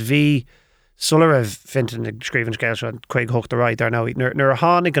ann agus bhí sular a Fintan ag scríbann scéil seo chuig hocht a ráid ar ná nuair a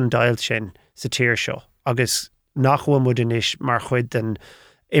tháinig an dail sin sa tír seo agus nachhuam mud inis mar chuid an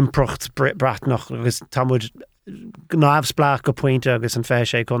improcht Breathnach agus tamud gnábhsplach go pointe agus an fé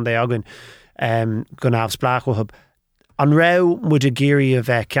sé chun é agan go nábhsplach go hub. An rá mud a géirí a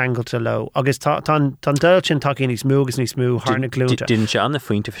bheith ceangalta lo agus tá dail sin takeí níos mú agus níos mú thar na glúnta. Didn't se anna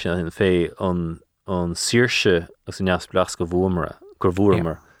fointe sin fé an siirse agus an neamhsplach go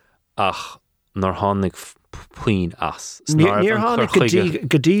bhúmar ach nar tháinig Puimcín as. Níor tháinig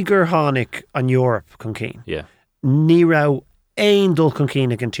go dtí gur tháinig an Eorp chun cín. Ní rá éon dul chun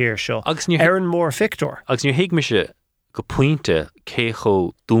cín ag an tír seo ar an mór fictor. Agus níor hiig me se go pointe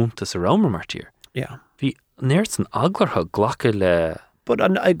cécho dúnta sa rámar mar tír. Yeah. Bhí Néirt an aglartha ghlacha le But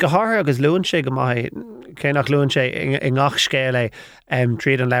an gcathaoir agus luann sé go maith cé nach luann sé i ngach scéal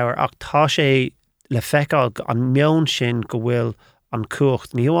tríd an leabhar ach tá sé le feiceáil an meon sin go bhfuil an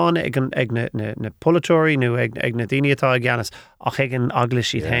cuacht ní amháin ag na polatóirí nó ag na daoine atá ag gceannas ach ag an agla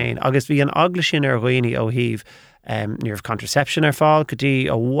siad hain agus bhí an agla sin ar dhaoine ó híomh níor contraception ar fáil go dtí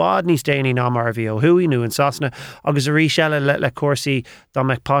ó bhád níos déanaí ná mar bhí ó thuí nó an sasna agus a rí seile le cuasaí dá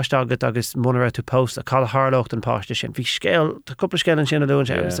meid páiste agat agus munar tú post a cad thárlacht an páiste sin bhí scéal tá cúpla scéal an sin a luann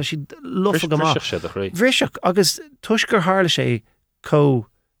sé agus tá si lufa go má bhriseach agus tuisgur hála sé có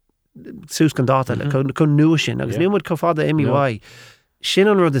sús gan dáta le có nua sin agus níomúd có fada imí sin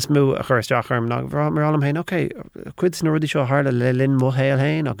an rud is mú a chur isteach arm ná mar anam hain cuid na rudí seo hála le linn mothéil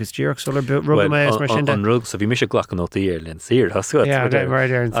hain agus dúach solar rug mé mar sin an rug sa bhí mis ghlach an nótaí ar linn sír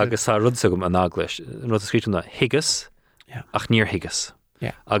agus tá rud sagm an aglas rud a scríú higus ach níor higus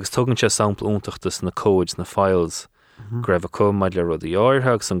agus tugann sé sampla úntaachtas na codes na files greibh có maid le rud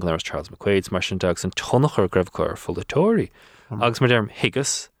áirtheach san gnéir Charles McQuaid mar sin deag an tonachar greibh chu ar folatóirí agus mar derm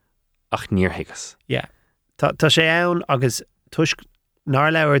higus ach níor higus. Tá sé ann agus tuisc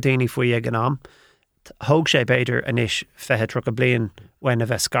nar leabhar daoine faoi ag an am thóg sé beidir inis fethe tro a blion when a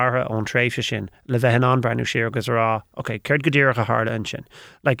bheith scartha ón tréimhse sin le bheith an breanú siar agus rá céir go dtíoch a hála an sin.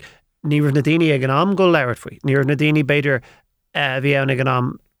 Ní rah na daoine ag an am go leabhart faoi. Ní rah na daoine beidir bhí ann ag an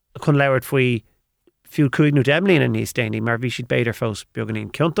am chun leabhart faoi fiú cuaig nó demlíon a níos déanaí mar bhí siad beidir fós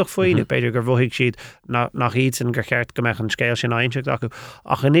beganín ciúntaach faoi nó beidir gur bmhuigh siad nach iad san gur cheart go meach an scéal sin aintseach acu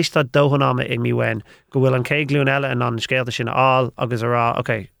ach inis tá dóhanama ag míhain go bhfuil an cé glún eile an scéalta sin áil agus ará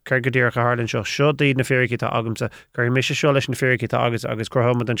chuir go dtíoch a hálann seo díad na fearcií tá agamsa gur mis seo leis na fearcií tá agus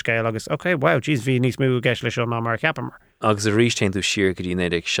cromad an scéal agus wow jeez bhí níos mú gceis lei seo ná mar ceapamar. Agus a rís tein tú siar go dtíine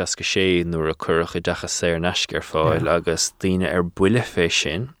ag 66 nuair a chuirech i dechas sé ar neisc ar fáil agus daoine ar buile fé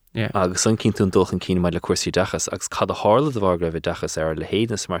sin agus an cinn tún dulchan cíine maid le cuasaí dechas agus cad a hála do bhar greibh dechas ar le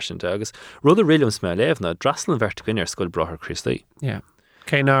héadnas mar sin agus rud a rilumm me léomhna draslan verticin ar scoil brathir Christaí.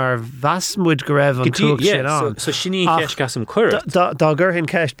 Céinar bheasmúid go raibh an cúg sin an. So sinní ceist gasam chuir. Dá gur hin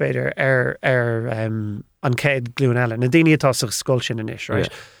ceist beidir ar an céad glún eile. Na daoine atá sa scoil sin inis,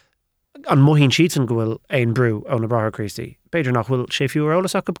 right? An mohín siad an go bhfuil aon brú ón na brathir Christaí. Beidir nach bhfuil sé fiú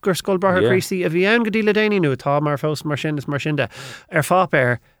eolalas ach gur scoil brathir Christaí a bhí an go dtí le daoine nu atá mar fós mar sin de. Ar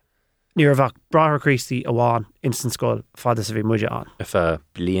fápéir níor bhach brathir Christaí a bháin instant scoil fada sa bhí muide an. Fa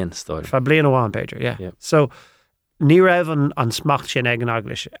blian stáil. Fa blian a bháin beidir, So ní raibh an smacht sin ag an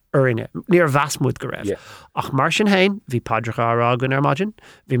aglas uirine. Níor bheasmúid go raibh. Ach mar sin hain, bhí padracha árá gon ar maidin,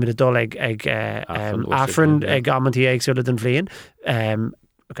 bhí me a dul ag affran ag amantí agsúla den bhliain.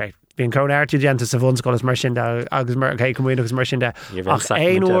 Bhí an cón airtú déanta sa bhunscoil is mar sin agus mar cumúin agus mar sin de. Ach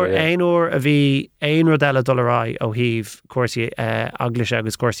éon uair a bhí éon rud eile dulrá ó híomh cuasaí aglas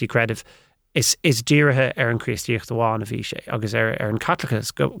agus cuasaí creidimh is díirithe ar an Christíocht amháin a bhí sé agus ar an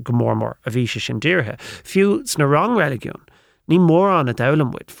Catholicis go mór a bhí sé sin díirithe. Fiú sna rang religiún ní mór an a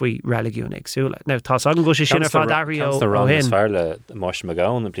dalammuid faoi religiún agsúla. Now tá agan go sé sin ar fád airí ó hin. Fearle máis me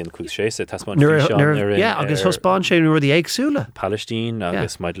gáin a blion chuig séasa tasman agus thuspáin sé nuair agsúla. Palestine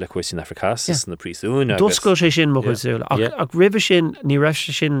agus maid le cuasaí Africas na prísún. Duscail sé sin mo chuidsúla. Ach ribh sin ní raibh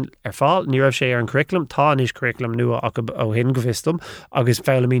sin ar fáil, ní raibh sé ar an curriculum, tá níos curriculum nua ach ó hin go bhistum agus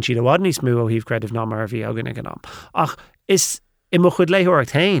felamín siad a bhád níos mú ó híomh creidimh ná mar bhí agan ag an am. Ach is i mo chud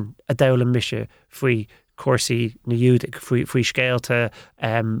léthireacht hain a dalam mise faoi cuasaí na Júdaigh faoi scéalta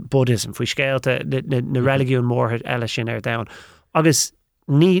Buddhism, faoi scéalta na religiún mórthaid eile sin ar dain. Agus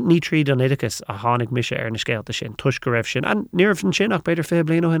ní tríd an idicus a tháinig mise ar na scéalta sin, tuis go raibh sin, an níorh an sin ach beidir fé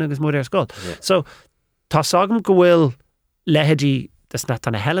blian ó hin agus muid ar scoil. So tá sagam go bhfuil leheadí das na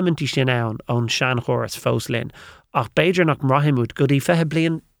tanna helamentí sin ann ón sean chóras fós linn, ach beidir nach mrathimúd go dtí fethe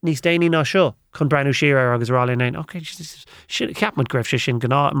blian níos déanaí ná seo chun breanú siar agus rálinn ein sin ceapmad greibh sé sin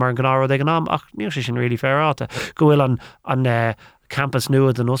mar an gnáród ag an am ach níor sé sin rilí fearáta go bhfuil an campus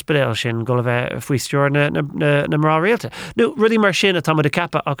nua den ospedéil sin go bheith faoi stúr na mrá réalta. Nu rudí mar sin a tamad a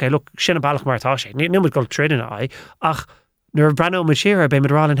cappa look sin a bailach martá sé. Ní mud go trína ach nuair breanú mu siar be mid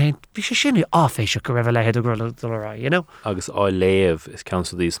rálinn hain bhí sé sin áféisio go raibh lehead a gurla dorá, Agus á léamh is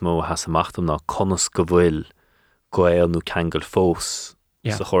council dí smó has amachtam ná conas go bhfuil goil nó ceangal fós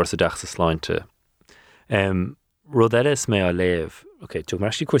sa chóir sa deach sa sláinte. Rud eile is mé á léamh, tú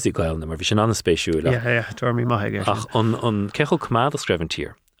mar sí cuasaí gail na mar bhí sin anna spéisiúla. Tuairmí maithe. Ach an cechol cumad a screibhann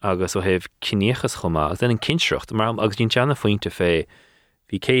tír agus ó hebh cinéchas chumá agus den an cinseocht mar agus dín teanna faointe fé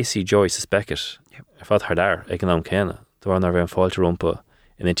bhí Casey Joyce is Beckett ar fad thar leir ag an am céanna. Dúir nar bheith an fáilte rompa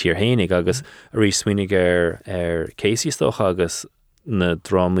ina tír hénig agus a rí smuoinnig ar Casey stocha agus na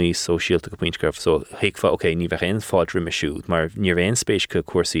drámaí sosiálta go puintcurh so hiicfa ní bheith aon fáilt rimime siúd mar níor bhéon spéis go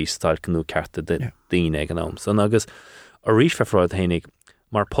cuasaí stalcanú carta de daoine ag an am. Son agus a rís feithráid hénig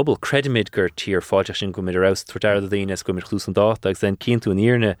mar pobl credimid gur tír fáilte sin go mid arás tuair a daoine go mid chlús an dáta agus den cínú an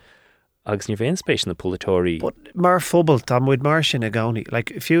íarne agus níor bhéon spéis na polatóirí. Mar phobal tá muid mar sin a gánaí.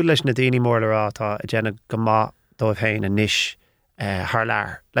 Like fiú leis na daoine mór le rá tá a déanana go má dóibh féin a níis thar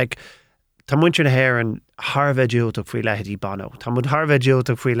lear. Like tá muintir na hair an Harvey Júteach faoi leithidí Bono. Tá muid Harvey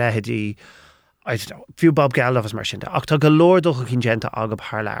Júteach faoi leithidí fiú Bob Geldof mar sin de. Ach tá go lordocha cin genta agab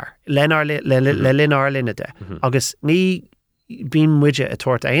thar lear. Le lin arlinne de. Agus ní bín muide a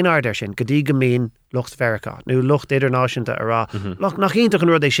tuairt aon ardar sin go dtí go mbíon lucht Mheiriceá nó lucht idirnáisiúnta a rá. Nach ionach an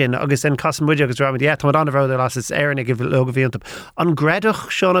rud é sin agus an casan muide agus ráid tá an bhrád las is éannig go le bhíonanta. An gréadach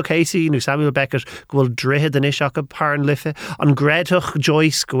Seán Casey nó Samuel Beckett go bhfuil drithid an iseach a páran lifa. An gréadach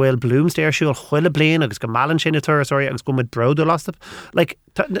Joyce go bhfuil Bloomsdale chuile blian agus go malan sin na tuairí agus go mid brod lastap. Like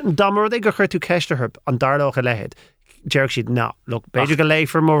dámar é go chuir tú ceistethe an darlách a lehead. Jerk siad ná. Look, beidir go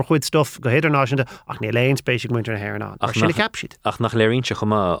léifar mór chuid stuff go hidirnáisiúnta ach ní léon spéisiigh muintir na hhéir an. Ach sinna cap siad. Ach nach léironse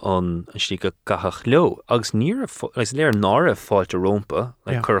chumá an tí go gachach leo. Agus níor léir náir a fáilte rompa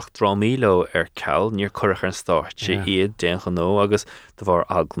le chuirch drámíló ar ceall níor chuirch an stáit sé iad déan nó agus de bhar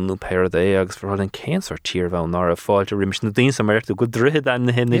aglanú péirdé agus bhar an céansar tír bheith náir a fáilte rimis na daon sa marú go drithid an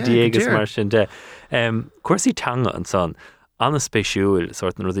na hinna díagus mar sin de. Cuirsaí tanga an san anna spéisiúil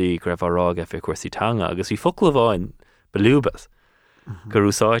sort na rudí go raibh rága fé cuirsaí tanga agus bhí focail bháin belúbas gur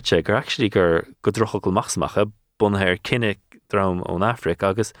úsáidte gur actually gur go drochail machsmacha bunthir cinnic drám ón Afric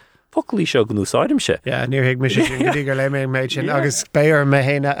agus focailí seo go úsáidim se. Níor hiag mis gur le méid sin agus béir me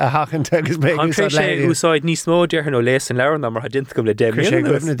héine a hachanta agus mé úsáid níos mó dear nó leis an leabhar mar dinta go le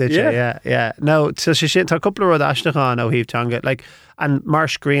déimna. No, so sé sin tá coppla rud aisteán ó híomhtanga like an mar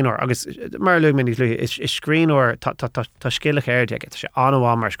screenor agus mar lumin is screenor tá scéalach airde sé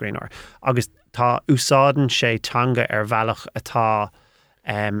anháin mar screenor agus tá úsáidan sé tanga ar bhealach atá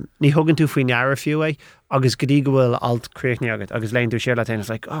ní thugann tú faoin neara fiú agus go dtí go bhfuil altcréachní agat agus léonn tú sér le is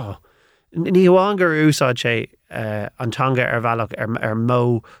like ní bháin gur úsáid sé an tanga ar bhealach ar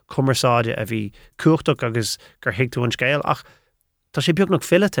mó cumarsáide a bhí cuachtach agus gur hiictú an scéal ach tá sé beagnach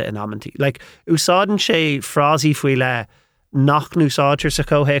fillete in ammantí. Like úsáidan sé frásí faoi le nach núsáidir sa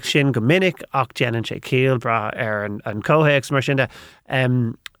cóhéic sin go minic ach déanann sé céal bra ar an cóhéic mar sin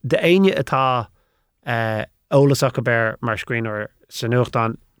de aine atá ólasach go bear mar screenor san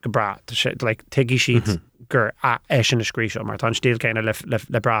nuachtáin go bra like tuigi siad gur sin na scrí seo mar tá stíl céine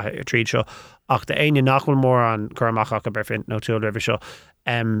le bra tríd seo ach de aine nachhfuil mór an chuach go bear Fintan O'Toole rih seo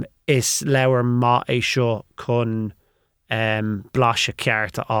is leabhar má é seo chun blaise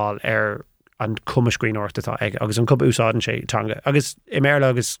cearta áil ar an cuma screenortatá ag agus an cub úsáidan sé tanga agus I méile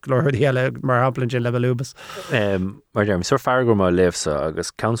agus glóir heile mar haplann sin le lúbas. Mar dearm suir feargur má léfsa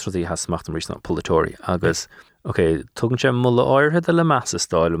agus councilí has smacht an rísna polatóirí agus tugann sé mulla áirthe le massa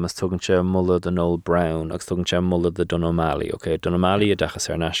stáil mas tugann sé mulla den Noel Brown agus tugann sé mulla de Don O'Malley. Don O'Malley a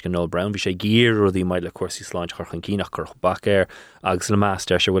dechas ar neiscin Noel Brown bhí sé gír rudí maid le cuasaí sláint chorchan cínach chuch bacéir agus le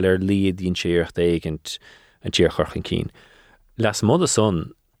meastar se bhfuil ar líad dín tíocht éigent an tíor chorchan cín. Les mód a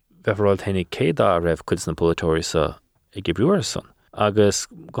son bheithráil thénig cédá raibh chuid na polatóirí sa i gibrúar son. Agus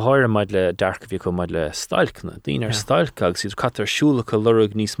go háir maid le dearcha bhí go maid le stailcna. Dín ar stailca agus iad catar siúlacha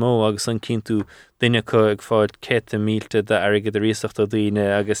lurug níos mó agus an cinnú duine chu ag fáid 100 mílte de airgad a ríoachta daoine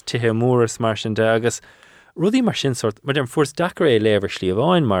agus tithe móras mar sin de agus rudí mar sin sort mar den fuair dachar é léabhar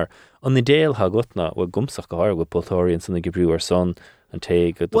slíomháin mar an na déal ha gutna bhfuil gumsach go háir go polatóirí san na gibrúar son an té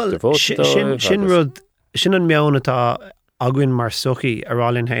go dr bóta sin rud sin an meán atá aguinn mar suchaí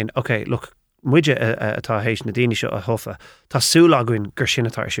arálinn hain. Okay, look, muide atá hééis na daoine seo a thofa. Tá súil aguinn gur sin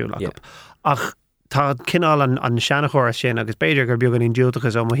atá siúil agam. Ach tá cinál an seanachóir sin agus beidir gur beag an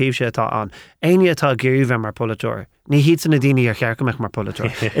dúltachas ó mohíomh sé atá an. Aine atá géiríh mar polatóir. Ní hiad san na daoine ar chearcamach mar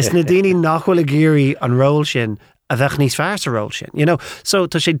polatóir. Is na daoine nachhfuil a géirí an ról sin a bheith níos fearr sa ról sin. You know? So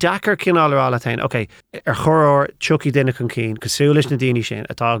tá sé dachar cinál ar álatain. Okay, ar chóir tuí duine chun cín, cosúlis na daoine sin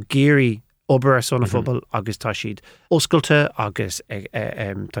atá géirí obair sonna phobail agus tá siad oscailte agus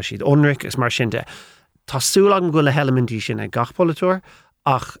tá siad onric is mar sin de. Tá súil an ghfuil a helamentí sin ag gach polatóir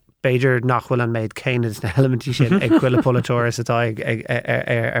ach beidir nachhfuil an méid céine na helamentí sin ag chuile polatóir atá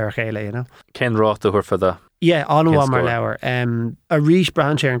ar chéile, you know. Cén ráta chuir fada? Anhá mar leabhar. A rís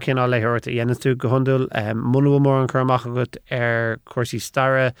brehan sé an cinál léthirt a dhéanamh tú go hundúil munú mór an chuirmach agat ar cuasaí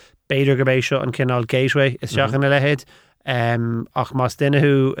starra beidir go bééis seo an cinál Gateway is seachan na lehéad. Ach más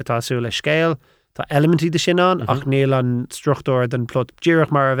duinethú atású le scéal tá elementí de sin an ach níl an struchtúir den plot díireach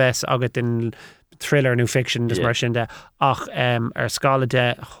mar a bheits agat in thriller nó fiction is mar sin de ach ar scala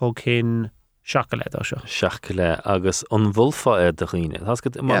de thug cin Seachtaine dá seo. Seachtaine agus an bhulfa do chuoine. Thas go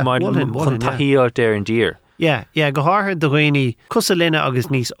one, chun taíart ar an dír. Yeah, go háthir do dhaoine cusa linne agus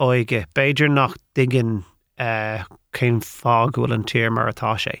níos óige. Beidir nach diggin cén fág bhfuil an tír mar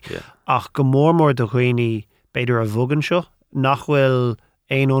atá sé. Ach go mór do dhaoine beidir a bhugan seo, nach bhfuil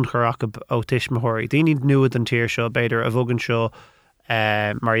éon churach ó tiismothirí. Daoine nuad an tír seo, beidir a bhugan seo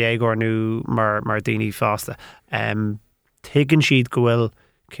mar dhéagóir nó mar daoine fásta. Tuigeann siad go bhfuil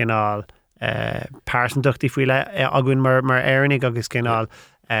cinál páirsanachtaí faoile aguain mar éannig agus cinál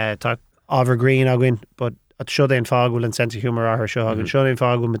tá ábhar green aguain, but at seo éon fág bhfuil an sense of humour áthir seo agan seo éon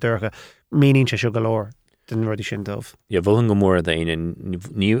fág bhfuil madurcha míonn se seo go leor den rudí sin dómh. Bhulhan go mór daine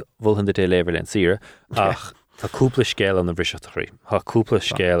ní bhulhan de léibh len sire ach tá cúpla scéal an na bhriseachtaí. Tá cúpla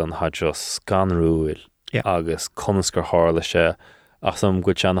scéal an hadros scanrúil agus conascar hála se ach sam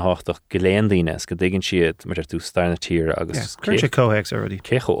go tean háach go léon daine go dtéigeann siad mar tú starna tír agus chuir sé cóhéics already.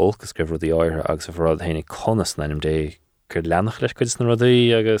 Cécho olcas go rudí áire agus a bhrád héna conas na dé gur leannach leis chuid na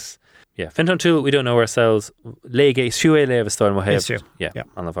rudaí agus Fintan O'Toole, we don't know ourselves. Lege siúé le star mo heb.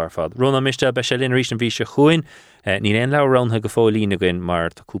 An a farfad. Rónán Mistéil be lin rísn ví se chuin. Ní ein leabhar ran go fó lína gin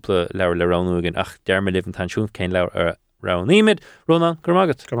mar tá cúpla leabhar le ranú gin ach derma liv an tansún cén leabhar ran nímid. Rónán, gur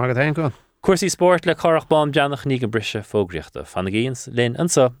mágad. Gur mágad hain go. Cuasaí Spóirt le Cárthach Bán Breathnach ní an brise fógriachta. Fanna Gíons, Lynn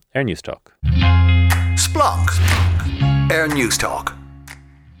ansa News Talk. Splunk News Talk.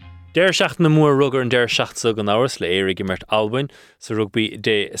 Deir seach na mór rugar an deir seachtsa gan áras le éirigh mert albain sa rugbí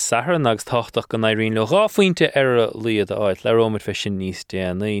dé sahar agus táchtach gan éirín le ráfuinte ar a líad áit le rómid fe sin níos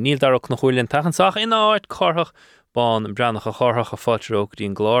déanaí. Níl darach na chuilinn tachanach in áit Cárthach Bán Breathnach a Cárthach a fáilteach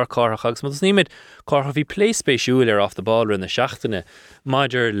dín glár Cárthach agus mas nímid Cárthach bhí phlé spéisiúil ar off the ball in na Seachtaine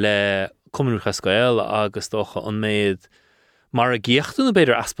maidir le cumúcha scéal agus dócha an méid mar a gíochtú na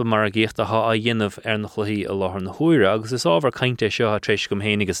beidir aspa mar a gíocht a dhéanamh ar na chluí a láthar na huaire agus is ábhar cainte seo a tréis gom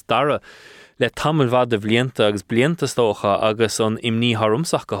hénig agus dara le tamil bhd a bblianta agus bliantastócha agus an imní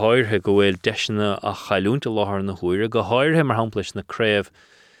harumsach go háirthe go bhfuil deisina a chailúnta láthar na huaire go háirthe mar hamplis na créibh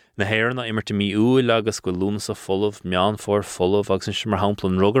na héirna imirta mí úil agus go lúnas a folamh meán fór folamh agus sin mar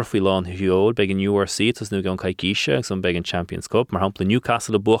hamplan rugar faoi lán hiúil begin URC tas nu gan caiiciise agus an begin Champions Cup mar hampla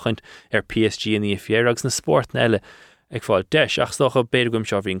Newcastle a buchaint ar PSG in the affair agus na sport na eile ag fáil deis ach stocha beidir gom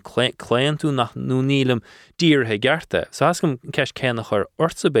seo bhíon cléan tú nach nó nílam díorthe gcearta. So has gom ceis céannach ar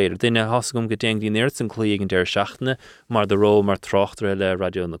orsa beidir duine has gom go déang dín éirt an clí ag an deir seachtaine mar de ró mar trochtar le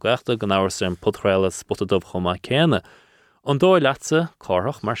radio na gleachta gan áhar sem putchréile spotadómh chomá céanna. An dóid leatsa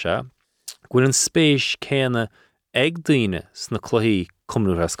Cárthach mar se gúil an spéis céanna ag daoine sna chluí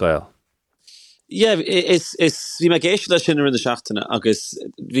cumnútha scáil. Bhí me géiste sin in na Seachtaine agus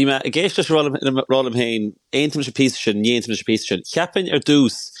bhí me géiste rálam hain éintim se pí sin, níintim se pí sin. Cheapan ar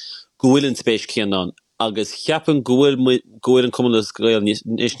dús go bhfuil an spéis céanán agus cheapan go bhfuil an cumnútha scáil is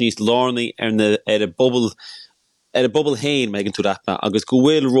níos lárnaí ar a bobbal hain me an tú rappa agus go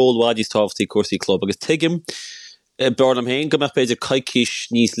bhfuil róláidís tábhachtí cuasaí club agus tuigim Barnam hain go meach beidir caiiciis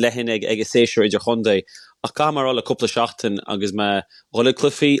níos lehin ag a séisiir idir chundé ach ga mar a couple seachtain agus me rolle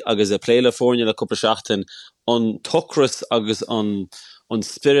cluffi agus a phlé le fórne le couple seachtain an tocras agus an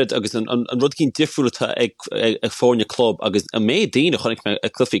spiorad agus an rud cinn difriúilta ag fórne club agus a mé dína chonig me a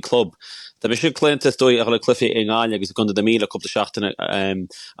cluffi club. Tá me sin cléantas dói a rolle cluffi ag gáil agus a gunda da míle couple seachtain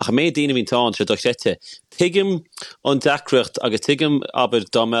ach a mé dína vín tá se dochete. Tuigim an dacreacht agus tuigim aber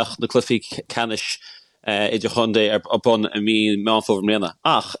dámeach na cluffi canis idir chundé ar bon a mí meán fór mléana.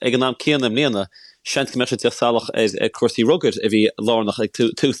 Ach, ag an am céan am mléana, seant me tíoch salach cuasaí rugad a bhí lárnach ag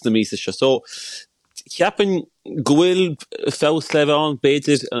tús na mísa se. So, cheapan gúil fés le an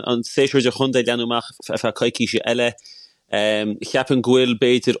beidir an séisiir idir chundé leanúach fe caiiciise eile. Cheapan gúil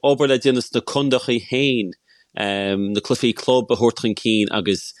beidir obair le dinas na condachaí hain na clufií club a Puimcín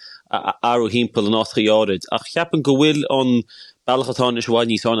agus arú hímpel an átraí árid. Ach cheapan gúil an Balachatán is bhaid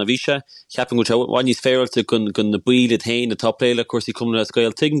níos anna bhíse, cheapan go bhaid níos féirealte gon na buíad hain na tapléile cuasaí cumna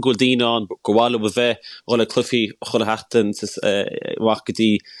scéal tuigeann go daoine an go bhhaile ba bheith rolla clufií chula heachtain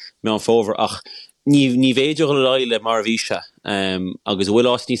wachgadí me an fómhair ach ní bhéidir go ráile mar bhíse agus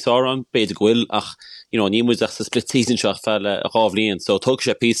bhfuil ás níos áran beidir gohfuil ach ní muid ach sa split season seach feile a rábhlíonn so tug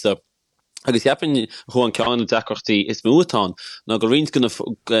sé písa agus cheapan chuan ceann decrochtaí is mútán ná go rions gona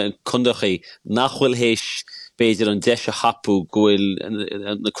condachaí nachhfuil héis beidir an deise hapú gohfuil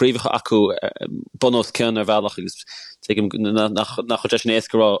naríomhacha acu bunos ceann ar bhealach agus nach deis na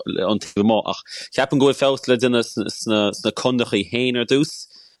éascará an tíomh ach cheapan gohfuil fés le duine sna condachaí hain ar dús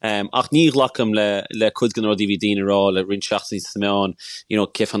ach ní lacham le cud gan rodí dína rá le rin seachtaí sa meán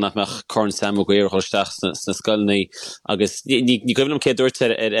cefan nach meach corn sam go éir choisteach sna scoilnaí agus ní goibhnam cé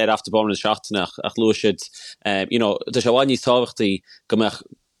dúirte ar aftabáin na seachtainach ach luisiid tá sé bhaid níos tábhachtaí go meach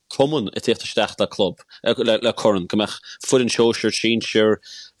common it echt steach le club le corn gomach foot and shoulder sheenshire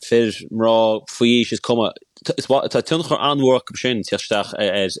fir mra fuish is komme is wat ta tuncher aanwork op sin steach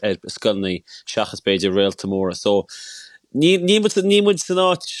skulni shachas beide rail tomorrow so Ní moet se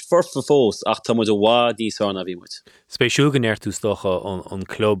ná forfa fós ach tá muid a bhád í sána bhí muid. Spéisiú gan tú stocha an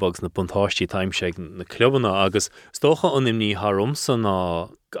clubbags na buntáistí timeshake na clubbanna agus stocha an imní harumsa ná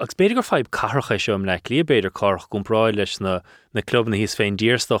agus beidir gur feib carcha seo am le lí beidir carch gomráid leis na clubbanna hís féin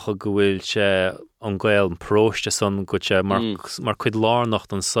díirstocha go bhfuil se an ghail an próiste san go se mar chuid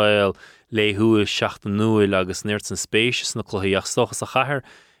lárnacht an saoil léthúil seachtain nuail agus níirt an spéis na cluthaíach stochas a chathair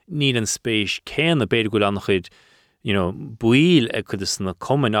ní an spéis céan na beidir goil annach chuid buil could is na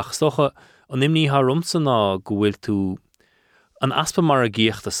common ach stocha an imní harumsa ná go bhfuil tú an aspa mar a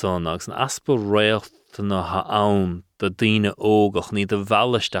gíochta son agus an aspa réalta na ha ann de daoine ógach ní de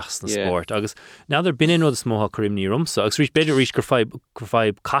bheileisteach na sport agus náidir bin nó is mótha chuimní rumsa agus rís beidir rís gur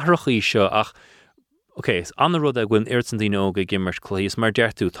feib carrachaí seo ach is an rud a gin irtan daoine óga gimmert chlís mar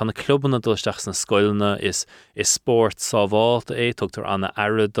deirtú tá na clubbanna dulteach na scoilna is sport sábháilta tugtar anna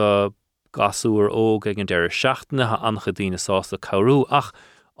airada gasúr óg ag an deir seachtaine ha anchadíine sásta cabhrú ach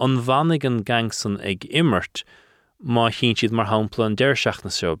an bhanig an gangsan ag immert má chin siad mar hampla an deir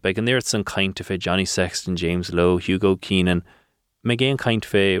seachna seo beag an éirt san cainte fé Johnny Sexton, James Lowe, Hugo Keenan me géan caint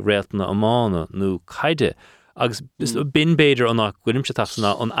fé réaltana amána nó caide agus bin beidir anna gwinim se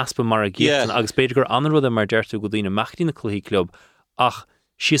tafna an aspa mar a gían agus beidir gur an rud a mar deirtú go dtíine meachtaí na cluí club ach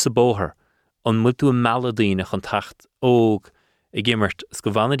sios a bóthar an muú a meladíine an tacht óg ag immert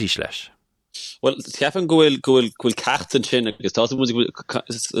go bhanadís leis. Well, Stefan goil captain sin agus tá mu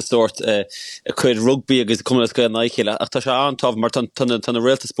sort a chuid rugby agus cum go naichéile ach tá se antáh mar tan a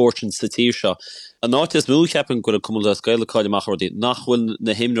réalta sportin sa tír seo. An áit is mú cheapan go cum a scaile cáideach rodí nachhfuil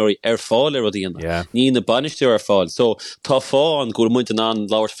na himnoirí fáil ar rodíana. Ní na banisteú ar fáil. So tá fáin go muint an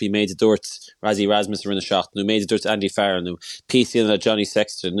láir fi méid dúirt Razzie Rasmus rinne seach nó méid dúirt Andy Farr nó PC a Johnny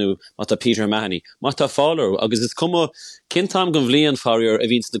Sexton nó mata Peter Mahoney. Má tá fáil agus is cum cintam go bhblion fáir a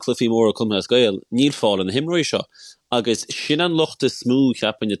víns na clufií mór cum a scail níl fáil na himnoirí seo agus sin an lochta smú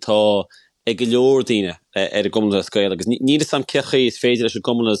cheapan atá ag go leor daoine ar a gomla a scail agus ní sam cechaí is féidir leis a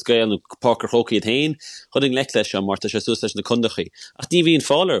gomla a scail nó Parker Hockey a hain chuing le leis an marta sé sús leis na condachaí ach ní bhíon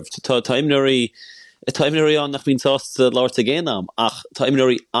fáilir tá taimnirí an nach bhín sásta láirta géanam ach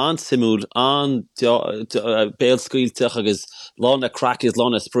taimnirí an simúd an béal scailteach agus lána crack is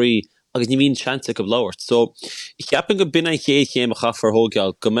lána sprí agus ní bhíon seanta go láirt so cheapan go bin chéim a chafar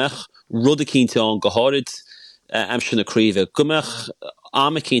hógeal gomach rud a cínte an go háid am sin na críomh gomach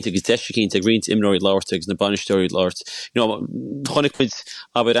am cínte agus deise cínte grint imnoirí láirt agus na banisteoirí láirt chonig chuid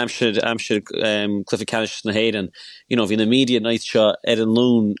aber amsir clufi canis na héan hí na media night seo ar an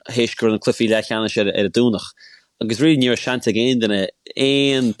lún héisgur an clufií le canis ar a dúnach agus ri níor seanta géin duna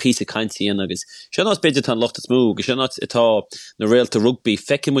éon pí a caiintíon agus se ná beidir tan lochtas mú agus se ná atá na réalta rugby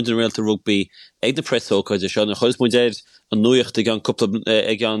feice muid na réalta rugby ag na pressócaid se na chosmuidéir an nuocht ag an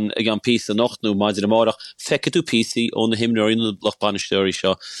pí a nachtnú maidir amach feiceú PC ón na himnoirí loch banisteoirí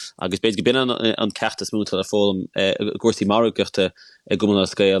seo agus beidir go bin an ceachtas mú a fólam cuasaí marúgachta ag gomna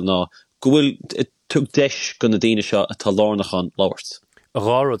scéal ná gohfuil tug deis go na daine seo atá lárnach an láirt. A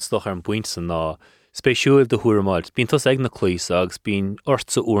gháród stoch ar an buintsa ná spéisiúil de thuamáid, bín tos ag na clúis agus bín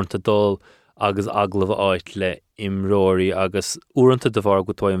orta úranta dul agus aglah áit le imróirí agus úranta de bhar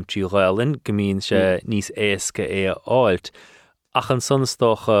go toim trí ghailinn gomín sé níos éasca áilt. Ach an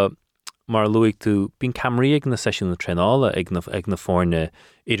sonnastocha mar luigh tú bín camraí ag na seisiún na trenála ag na fórne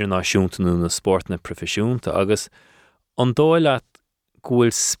idirnáisiúntaú na sport na profisiúnta agus an dóile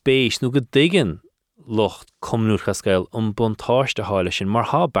gohfuil spéis nó go dtuigeann locht cumnúr chascail an buntáiste háile sin mar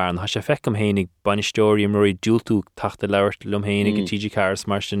há barn ha sé fecham hénig banisteoirí marí dúltú tachta leirt lom hénig a TG Cars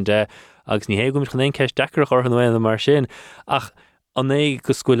mar sin de agus ní hégum chun éon ceist deacrach orthan nuine mar sin ach an é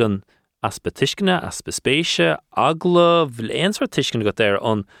go scuilean aspa tuiscinne aspa spéise agla bhfuil éonsar tuiscinne go ir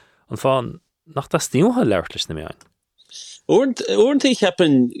an fáin nach tá stíomtha leirt leis na meáin. Orintí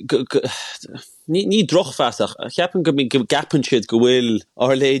cheapan ní drochfasach cheapan go gapan siad go bhfuil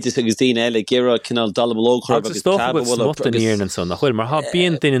áléidir agus daoine eile ggéire cinál dalamlóchar agus tábhfuil san nach chuil mar ha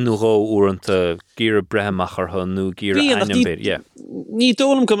bíon daine nuró uanta gíre brethmachar nó gíre ainambéir. Ní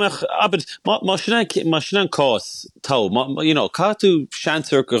dólam gomach abad má sin an cás tá catú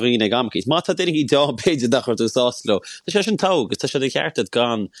seantar go riine gamcís má tá déine í dá péidir dachar tú sásló Tá sé sin tágus tá sé d cheartad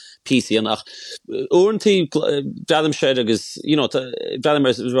gan PC an ach orintí bradam sé agus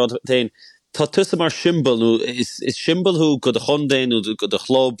bradam tain tá tusa mar simbal nó is simbal hu go a chondéin nó go a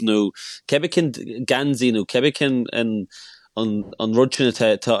chlób nó cebicin gansaí nó cebicin an an rudsinne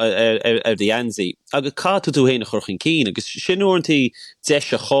the anzi. Agus cáú tú héna churchan cín, agus sin orintí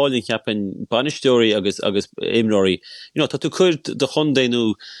deis a cháilinn ceapan banistóí agus imróí. Tá tú chuir de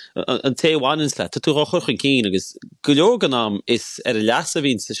chundéú an téhhains le, tá tú churchan cín agus go leorganám is a leasa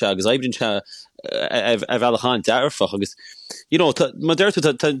vín se agus aibrin se a bhealachán dearfach agus. Ma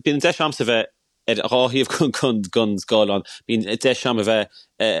deirú bín deis amsa bheith ráhíomh chun sáán, bín deis am a bheith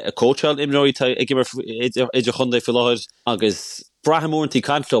a cóteáil imróí idir chundé fi láthir agus brahamórintí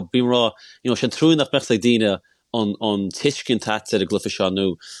cantlub bín rá sin trúnach meach díine an tiiscin tate a glufa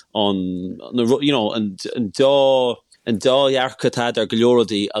seanú an dáhearcatad ar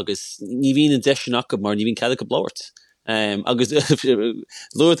goleoradí agus ní bhín an deisinacha mar ní bhín cad go blairt. Agus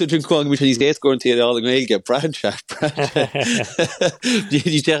luú tún chuáin mu níos éascóirtí á an méilge brandse ní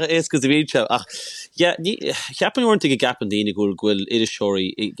decha éasca a bhíse ach cheapan orintí go gapan daine ghfuil idirseirí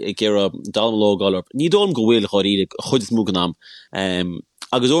i ggéire dalmlógálar ní dóm go bhfuil choirí chud is múganam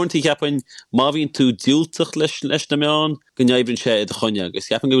agus orintí ceapan má bhíonn tú diúltach leis na meán go neibrin sé a chunne agus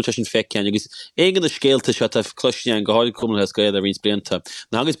ceapan go sin feicean agus éigen na scéalta se tá cloistean go háil cumla scail a rins blianta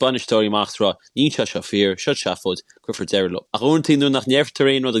na agus banistóí machsrá ní se fear se sefod chufor deirlo a orintí nú nach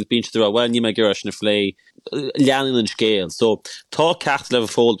neamhtaréin agus bín rá well ní me gur sin na phlé leanan an scéal so tá cecht le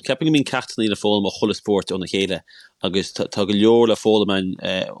fól ceapan go mín cechtaí le fól a chola sport ón na chéile agus tá go leor le fóla man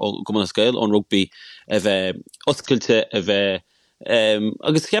go na scail ón rugby a bheith oscailte a bheith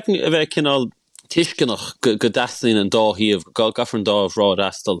agus ceapan a bheith cinál tiiscinnach go daslín an dáhíomh gafar an dáh rá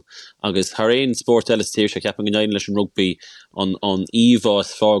astal agus tharéon sport eile tíir se ceapan go nein leis an rugby an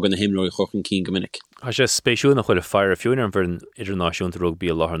íomhás fá gan na himróí chorchan cín go minic. Tá sé spéisiú nach chuil a fear a fiúnar an bhar idirnáisiúnta rugby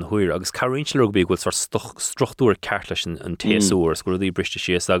a láthar na huair agus carín rugby goil far struchtúir ceart leis an TSúir go ruí briste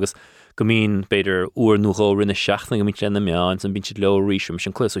sios agus go mín beidir uair nuá rinne seachna go mín lena meáin an bín siad le ríisiom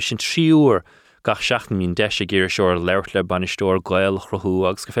sin clúis sin 3 uair gach seachtain mín deis a ggéir seoir leirt le banistóir gail chrothú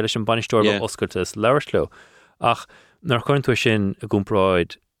agus go féile sin banistóir le oscailtas leirt le ach nar chuann tú sin a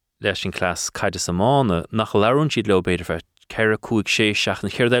gúmpráid leis sin clás caiide samána nach leann siad le beidir fe ceir cúig sé seach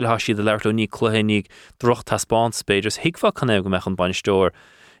na chéirdail hasí de leirt le ní chluhénig drocht taspáns beidir hiicfa cannéh go meach an banistóir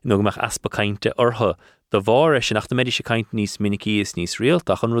nó go meach aspa cainte ortha de bhar sin nach na méidir sé caint níos minicíos níos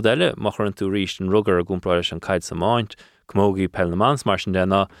rialtach an rudeile mar chuann tú ríist an rugar a gúmpráid an caiid samáint cmógaí pellamans mar sin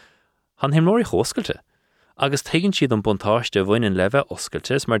déna han himróí oscailte. Agus tegann siad an buntáiste bhain leve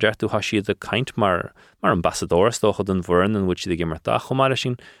oscailtes mar deirtú ha siad a caint mar ambassadóras dóchad an bhrin an bhfuil siad a gimmarta chumáile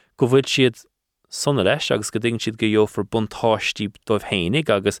sin go bhfuil siad sonna leis agus go dingn siad go dheofar buntáistí dóibh hénig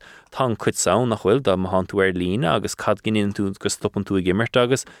agus tá an cuid saon nach bhfuil dá han tú ar lína agus cad ginin tú go stoppan tú a gimmart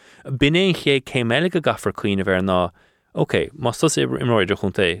agus bin éon ché céimeile go gafar cuioine bhar ná Ok, mas tas imráidir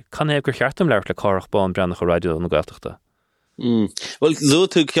chunta can éh gur cheartm leirt le Cárthach Bán Breathnach a radio na Gaeltachta. Well, lo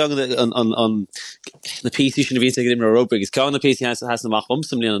tú ceann an na PC sin a bhí ag imar Rupert, is ceann na PC has na mach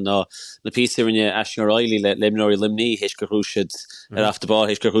bumsam líana na PC rinne Ashton O'Reilly le limnóirí limní héis gur húsid after ball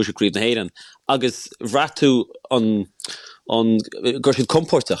héis gur húsid críb na héan. Agus ratú an gur siad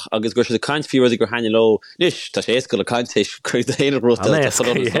comportach agus gur siad a caint fiúir gur haine lo nis tá sé éascail a caintéis críb na héan rota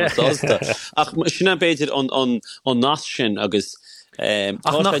ach sinna beidir an nás sin agus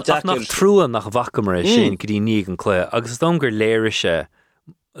nach trúan nach bhacamar sin go dtí ní an clé agus dom gur léire se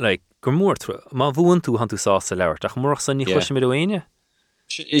gur mór má bhuain tú han tú sása leirt ach mórach san ní chuisi mé dohaine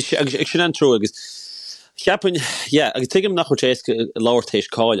ag sin an trú agus cheapan agus tuigim nach chutééis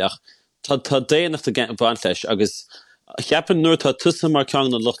láirtééis cáileach tá déanaach a bhaintleis agus cheapan nuair tá tusa mar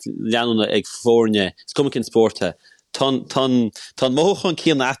ceann na lucht leanúna ag fórne is cum cin spórta Tá móchan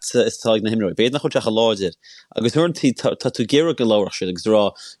cían atsa is táag na himráid, béad nach chuteach a láidir, agus thuirtí tá tú géire go láirach sin agus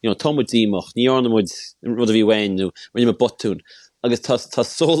rá tomú dímach, ní anmid rud a bhí bhain nó rinne me botún, agus tá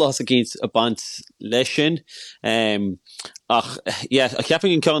sólás a gins a bant leis sin, ach a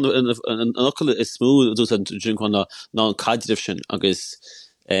ceapin ceann an ocail is smú dús an drin chuin ná an caidirh sin agus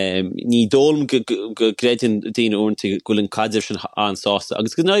ní dóm go gréidir daine orintí goilinn caidirh sin an sásta,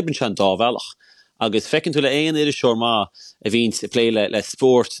 agus go naibn se an dábhealach. Agus fecinn tú le éon idir seoir má a bhín plé le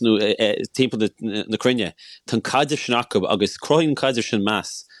spóirt nó timp na crunne tan caidir sin acu agus croinn caidir sin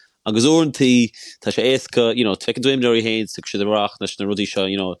meas agus orintí tá sé éasca fecinn tú imdóirí héin sa si arach na na rudí seo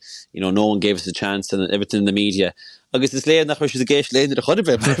no one gave us a chance and everything in the media agus is léad nach chuir si a géis léidir a chuidir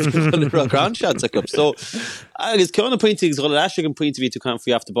grandsead acu so agus ceanna pointí agus roiile leis an pointí ví tú can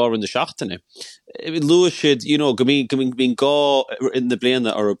faoi after bar in de Seachtaine luas siad go bín gá in na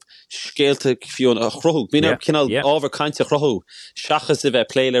bliana ar scéalta fiún a chrothú bín cinál ábhar cainte chrothú seachas a bheith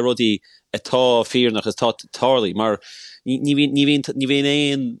plé le rudí atá fíornach is tá tarlaí mar ní bhíon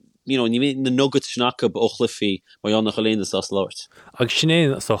éon ní na nugad snacab ó chlufií mar annach a léana as láirt. Agus sin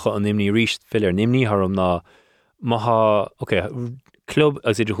é socha an nimní ríist fillir nimní harm ná club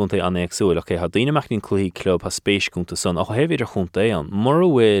as idir chunta an éagsúil, ha daine meach nín cluí club ha spéis chunta son, ach hefyd chunta an, mar a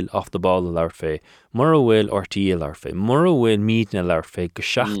bhfuil off the ball leir fé, mar a bhfuil ortíí leir fé, mar a bhfuil mídna leir fé, go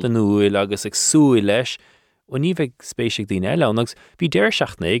seachtain uil agus ag súil leis, o ní bheith spéisiach daine eile, agus bhí deir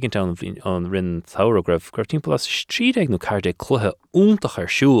seachna éigent an rinn thauragraf, gur timp as stríd ag nó cardé cluthe úntach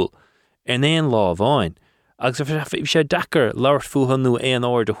ar siúil, in éon lá bháin, agus bhí sé dachar leir fuhan nó éon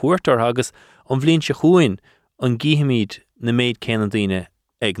áir de thuirtar agus an bhlíonn se chuin an gíhamíd na méid céan daine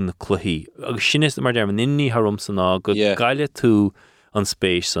ag na cluthaí. Agus sin is mar derman inní harumsan go gaile tú an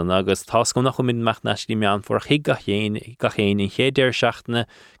spéis san, agus tás go nach go mid meach neistlí meán for chi gachéin in ché deir seachtainna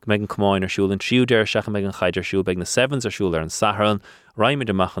go meid an cumáin ar siúil an tríú deir seach meid an chaidir siúil beag na sevens ar siúil ar an saharan, raimid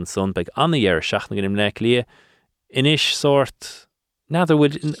amach an son beag anna dheir seachtainna gnim le lia. Inis sort nádar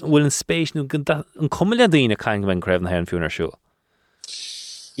bhfuil an spéis nó an cumile daine cain go meid an creibh na hen fiún ar siúil.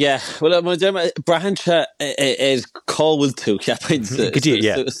 Yeah, well, Brahancha is called to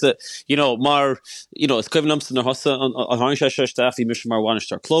mar, it's Kevin Lumsden or Hossa on Harnisha staff, he mission mar one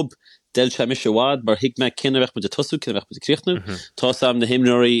star club, Delcha Mishawad, bar Higma Kinnerech with the Tosu, Kinnerech with the Kirchner, Tossam the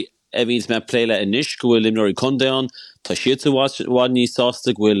Himnori, Evans me Playla and Nish, will Limnori Condeon, Tashitu Wadni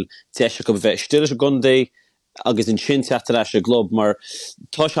Sostig will Teshak of Vet Stillish Gunday, Agus in Chin Tatarasha Globe, mar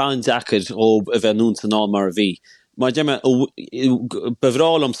Tosha and Dakid, O Evanun to Nal Mar V. Maar Gemma,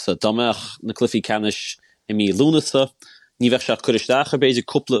 bevrouwlamse, dan mag na Cliffy Canish en me Lunasa. Niet weg zag Kurish dagen bezig,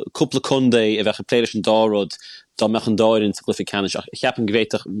 couple konde, en weg gepleegd een daarrod, dan mag een daar in Cliffy Canish. Ik heb een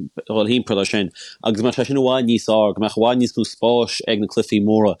geweten wel heen production. Als maar als je nou wat niet zag, maar gewoon niet zo spaas, na Cliffy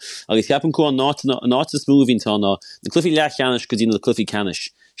Mora. Als ik heb een gewoon not to smooth in tana, de Cliffy Lach Canish gezien de Cliffy Canish.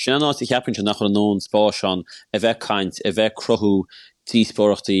 Shannon ik heb een nachher known spaas aan, weg kind, weg krohu. Tí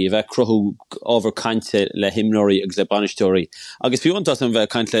Spóirtaí, bheith cruthú over cainte le himnóirí agus le banistóirí. Agus fiúntas an bheith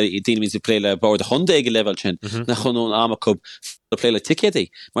cainte le I dtíine mín pléile bar de chundaige level sin, na chunún amacub le pléile ticédaí,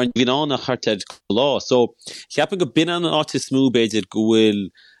 mar bhín an nach charted lá. So, cheapan go bin an áte smú beidir go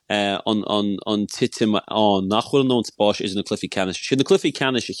bhfuil an titim an nachhfuil an spáis is na Cliffy Canish. Sin na Cliffy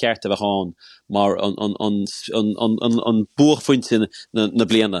Canish a cheart a bheith an mar an buachfuintin na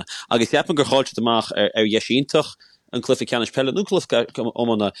bliana. Agus cheapan gur cháilte amach ar jeisiintach, an Cliffy Canish pelle nu Cliff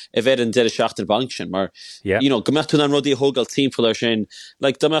omana eveden de Seachtaine bankshin maar gemecht toen aan rodi hogal team for sin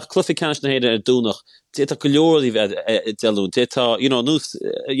like da Cliffy Canish na heden doenach dit golori delun dit nus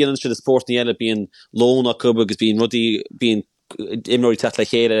de sport ni elle being loan a cub agus being rodi being imnori tatla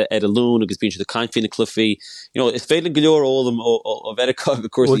here at a loan agus being the kind fin Cliffy it's failing galore all them of very of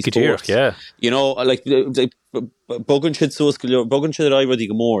course like bogan shit so bogan shit I ready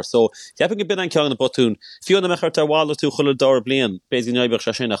more so heb ik ben aan kang na botún fiona me hart wall to chulle dar blian bezig neiber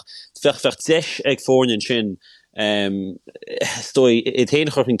shinach vecht 6 ag forn sin stoi het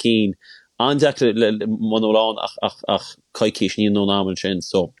heen grofen keen aandekte monolaan ach kaikish nie no namen sin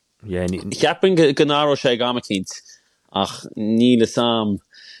so ik heb een ganaro sé gamakint ach níle sam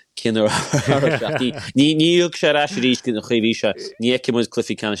kinner ní sé rasrís kin chévíse ní ke moet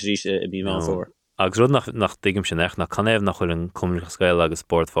Cliffy Canish bí man voor. Agus rud nach digim sin nach canéh nach chuil an cumlach scail agus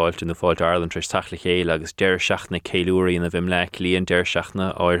sportfáilte nó fáilte Ireland tris tachla chéile agus deir seachna céúirí na bhim le líon deir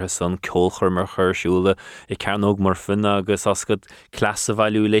seachna áirthe san ceolchar mar chuirsúla I ceanóg mar finna agus oscad clasa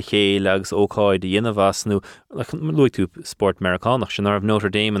bhailú le chéile agus ócáid dhéanamhas nó luú sport Americanach sin arbh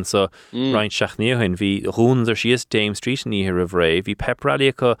Notre Dame an sa Ryan seachníohain hí rúnan ar sios Dame Street an ihe Rivré, hí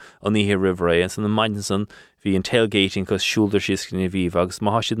pepralaíocha an ihe Rivré an san na Mainson hí an tailgating cos siúldar sios cin bhíh agus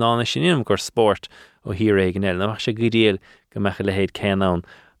má siad nána sin inam gur sport ó hir éigen eile na sé gudéal go mecha le héad céanán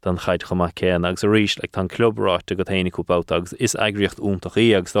don chaid chumach céan agus a ríis le tan clubráte go taine cúpát agus is agriocht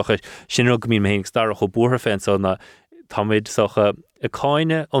úntachaí agus docha sin rug mín hénig starach go bútha féin so na tamid socha a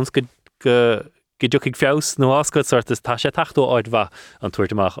cáine ons go dúchaigh feos nó ascad sortas tá sé tachtó áid bha an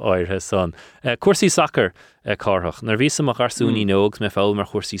tuairteach áirthe san. Cuasaí soccer Cárthach, nar bhí amach arsúní nógs me fáil mar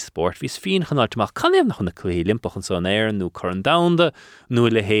chuirsaí sport, vís fin chanáilteach canéim nach chuna cluí limpach an son éir nó churan damda nó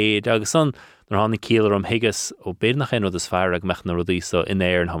le héad agus san nar hána cíalar am higas ó béad nach chéan rud is fearr ag mech na rudí so in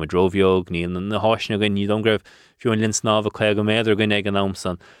éir an hamadróbheog ní na háisne gan ní domgribh fiú an linsnáh chuig go méidir gan ag an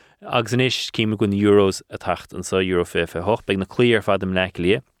amsan. Agus inis cíime gon euros a tacht an sa euro 5 hoch beag na clíar fadam le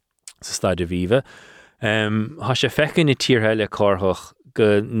lia sa Staide Viva. Tá sé fecinn I tíortha le Cárthach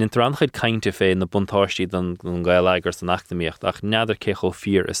go nintranchaid cainte fé na buntáistí don gael agars an achtamíocht ach neadidir cécho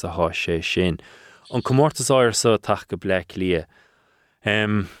fír is a há sé sin. An comórtas áir sa tach go ble lia.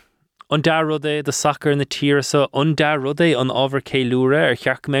 An dar rud é de soccer na tíra sa an dar rud é an ábhar céúra ar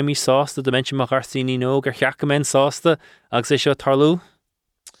cheach mé mí sásta de mention mar arsaíní nóg ar cheach men sásta agus é seo tarlú?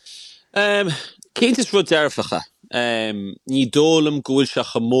 Céint is rud dearfacha. Ní dólam gúil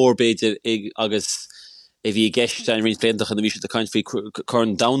seach a mór beidir agus if you guess down rin blendach and the mission the country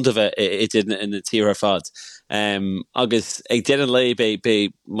corn down to it in the tier fad agus ag den lei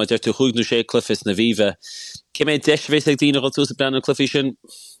be ma der to hugnu sé cliffis na viva came a dish face like dina got to plan cliffishin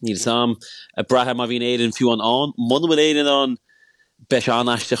need sam a braham ma vin aid and few on mon will aid on besh an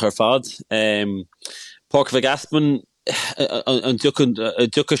ashte her fad pork of a gasman an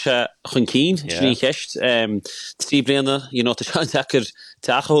dukasha Puimcín sní cheist tríblena you know to takir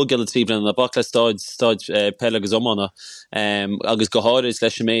tacho gil tríblena na bakla stad pelagus omana agus gohar is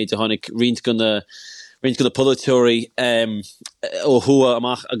leis me de honig rint gonna polytheory ó hua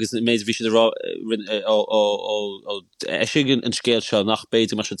amach agus méid vi eshigen an scéalta nach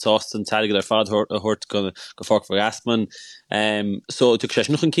beidir mar tásten taige ar fad hort go fork for gasman so tu sé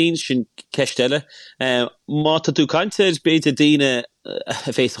noch an Puimcín sin ceistelle má tú kaintir beidir dine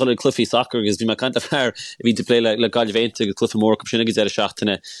face holle cliffy soccer agus vi ma kant fair vi to play le galvente go cliff mór sin agus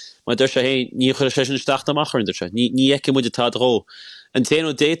Seachtaine ma der sé hé ní chu sé stacht amach ní ekki mu tá dro an te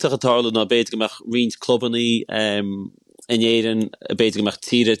data getarle na beter gemach rient klubbenny en jeden beter gemach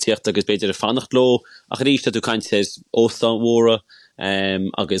tiere ticht agus beter fannachtlo a richt dat du kan se Oostan wore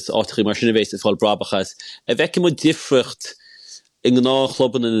agus á mar sinna bes fall brabachas e wekke moet difrucht in de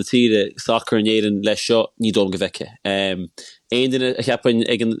klubben in de tiere soccer en jeden les shot niet ongewekke ik heb in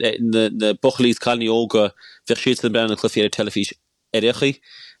de bochlies kan nie oge verschieten ben cliffier televisie erchi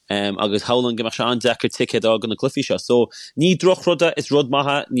agus howlan gemach an decker ticket ag an cliffy so ní droch rodda is rud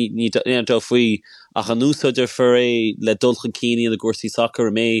maha ní do fui ach an núsaidir for le dulchan cíní an gúsaí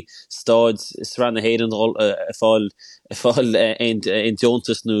soccer mé stad is ran na héan fáil ein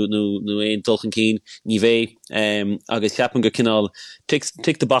Jonas nu ein dulchan cín ní vé agus ceapan go cinál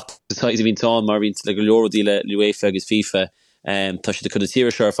tick the box vín tá mar vín le go leordíle UEFA agus FIFA tá si de chuna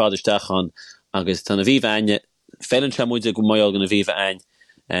tíir se fáidirsteach agus tan a bhí aine fellan se muide go maiáil gan a bhí ein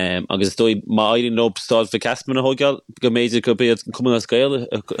agus dói ma airin no stad for Casper na hogal go méidir go be cum a scale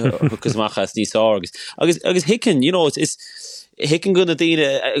agus machchas ní agus hicken you know it's hicken gona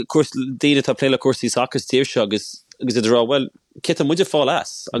dine course dine tá pléile cuasí sacas tíirse agus idir well kit a muidir fá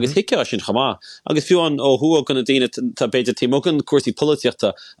as agus hice sin chamá agus fiú an ó hu gona dine tá beidir tímogan cuasí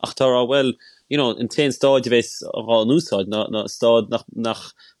politiachta ach tá well you know in 10 stad ves á núsáid na stad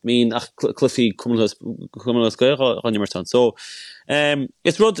nach mín ach cluffi cumlas goir an immertan so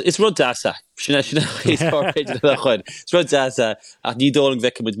it's rud dasa sinna it's rud dasa ach ní dóling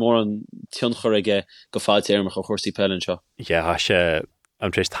veke mit mór an tionchorige go fáiltéir mar chósí pellen seo ja se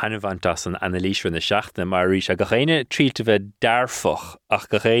am trist hanne van das an analís na Seachtaine mar rí a go chéine tríte bheith darfoch ach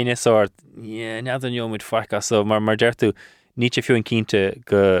go chéine sort ne an jo mit farca so mar deirú ní fiú an cínte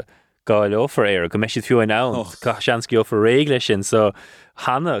go gáil offer go me fiú an ná ga seanski offer régle sin so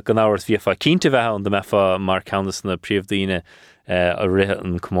hanna gan áhar vi fa cínte bheit an de mefa mar countas na príomhdíine a rithe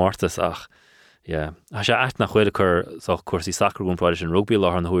an cummórtas ach a sé eit nach chuile chur cuasí sacr gúnpáide sin rugby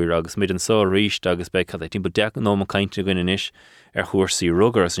lá an thuir agus mid an so ríist agus be cad timp de nó an caiinte goine inis chuasaí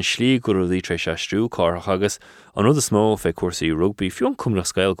ruggar as an slí gurú tre se strú Cárthach agus an rud a smó fé cuasaí rugby fiú an cumla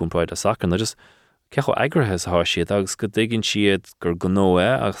scéil gúnpáid a sacr na just cecho agrathe há siad agus go dtéigenn siad gur gnóe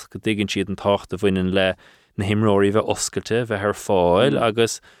agus go dtéigenn siad an tácht a bhainein le na himróí bheith oscailte bheith ar fáil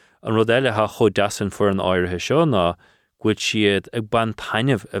agus an rud eile ha chud deasan fu an áirithe seo ná gúid siad ag ban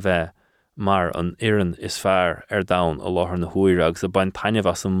tainmh a bheith mar an ian is fearr ar dain a láthair na huair agus a ban tainmh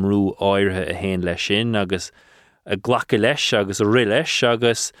as an mrú áirithe a héin leis sin agus a ghlacha leis agus a ri leis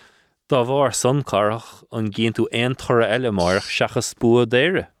agus dá bhar san Cárthach an gcéann tú aon tora eile mar seachas spúa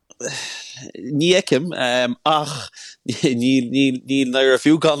d'éire. Ní ekim ach ní nair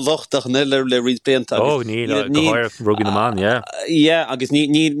fiú gan lochtach ne le rid bent oh ní rugin na man agus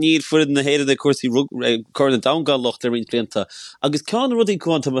ní fu na héad de cuasí corn down gan locht rid benta agus can rudí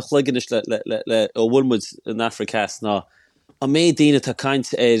chuint a chluigenis le ó bhfuilmuid in Africas ná a mé díine tá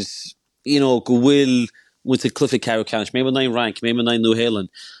kaint you know go bhfuil mu cluffi Carol Canis mé man 9 rank mé man 9 New Helen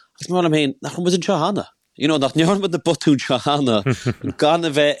agus mar am héin nach mu an Johanna you know nach near met de botú Johanna gan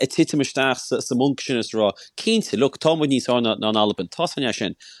bheith a titimisteach sa munksinnas rá cínte look tá mu níos ána ná Alban tásanne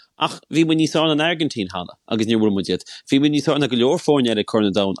sin ach bhí mu níos ána an Argentín hanna agus níor mu diet bhí mu níos ána go leor fórne a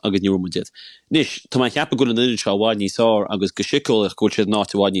corna down agus níor mu diet nis tá mai cheappa go an seo bháid níos á agus go sicil go siad ná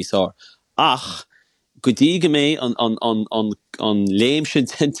bháid níos á ach go díige mé an léim sin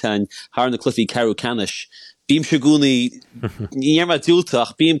tintain haar na cluffi Carol Canis bím se gúnaí níarma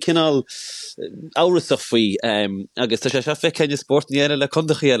dúltach bím cinál áras faoi agus tá sé fe cenne sport níile le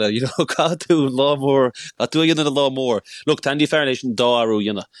condachiile catú lámór a tú dhéanana a lámór look tá dí fearnéis an dáú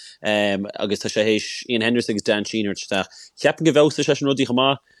dhéanana agus tá sé hééis Ian Henderson agus Dan Sheanerteach ceapan go bhesa sé nódí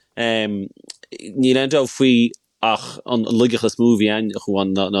chamá ní le faoi ach an ligachas múví ein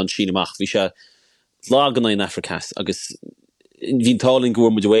chuáin ná an Síneach hí se lágan in Africas agus hín táling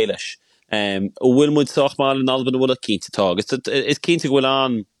goir muid bhfuileis. Bhfuil muid sochmáil in Alban bhfuil cínta tá. Is cínta bhfuil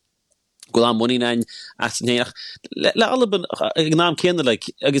an muínain as néach. Le Alban gnám céanna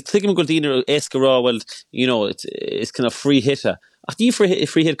agus tuigim go dtíanaar éasca rá bhfuil, it's kind of free hitter. Ach ní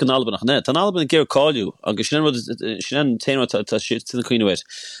free hit gan Albanach net. An Alban gur cáiliú agus sin téanra tá sinna cuioinehid.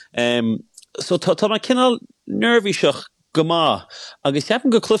 So tá mai cinál nervhí seach go má agus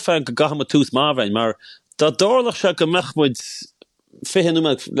ceapan go clufa go gahama tús mábhain, mar dá dárlach se go mechmuid fihe nu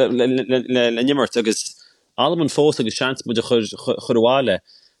le nimmert agus Alban fós agus seans muid a churháile.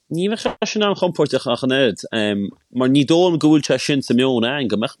 Ní me sin an chomportach a chaned, mar ní dóm gúil se sin sa mion ein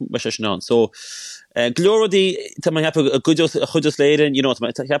go mech me sin an. So glóradí tá mai hepa a chudas léirin,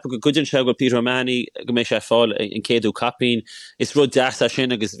 tá hepa go gudin se go Peter O'Mahony go mé sé fáil in céadú capín. Is rud deas a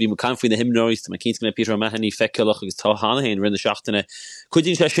sin agus bhí mo canfuí na himnoirs, tá cíns go Peter O'Mahony feceach agus tá hanahéin rinne seachtaine.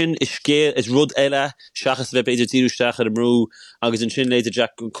 Cudín se sin is scéal is rud eile seachas bheith beidir tíústeach ar mrú agus an sin léidir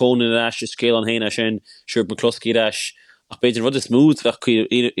Jack Conan leis is scéal an héin a sin, Siúr McCluskey leis. Ach beidir rud is smooth bheith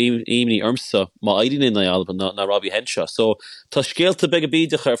imní armsa má airín in na Alban na Robbie Henshaw. So tá scéalta beag a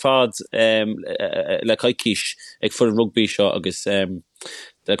bídeach ar fad le caiiciis ag fur an rugby seo agus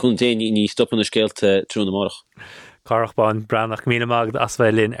de chun déine ní stopan na scéalta trú na mórach. Cárthach Bán Breathnach míle magad as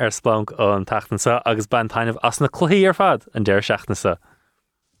bheith linn ar splánc an tachtansa agus ban tainmh as na cluthaí ar fad an deir seachtanasa.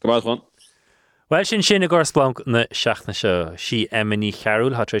 Go bad Juan. Well sin a ggur splánc na seachna seo si Emmet Ní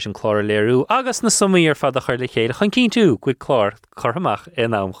Chearúil hat éis an chlár léirú agus na sumaí ar fad a chuir le chéile chun cín tú cuid chlár chorhamach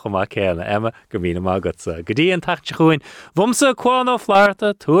in am chumá céile Emma go míle magad sa. Go dtí an tacht chuin bhumsa Cuán ó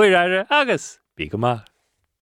Phláirte túir aire agus bí go maith.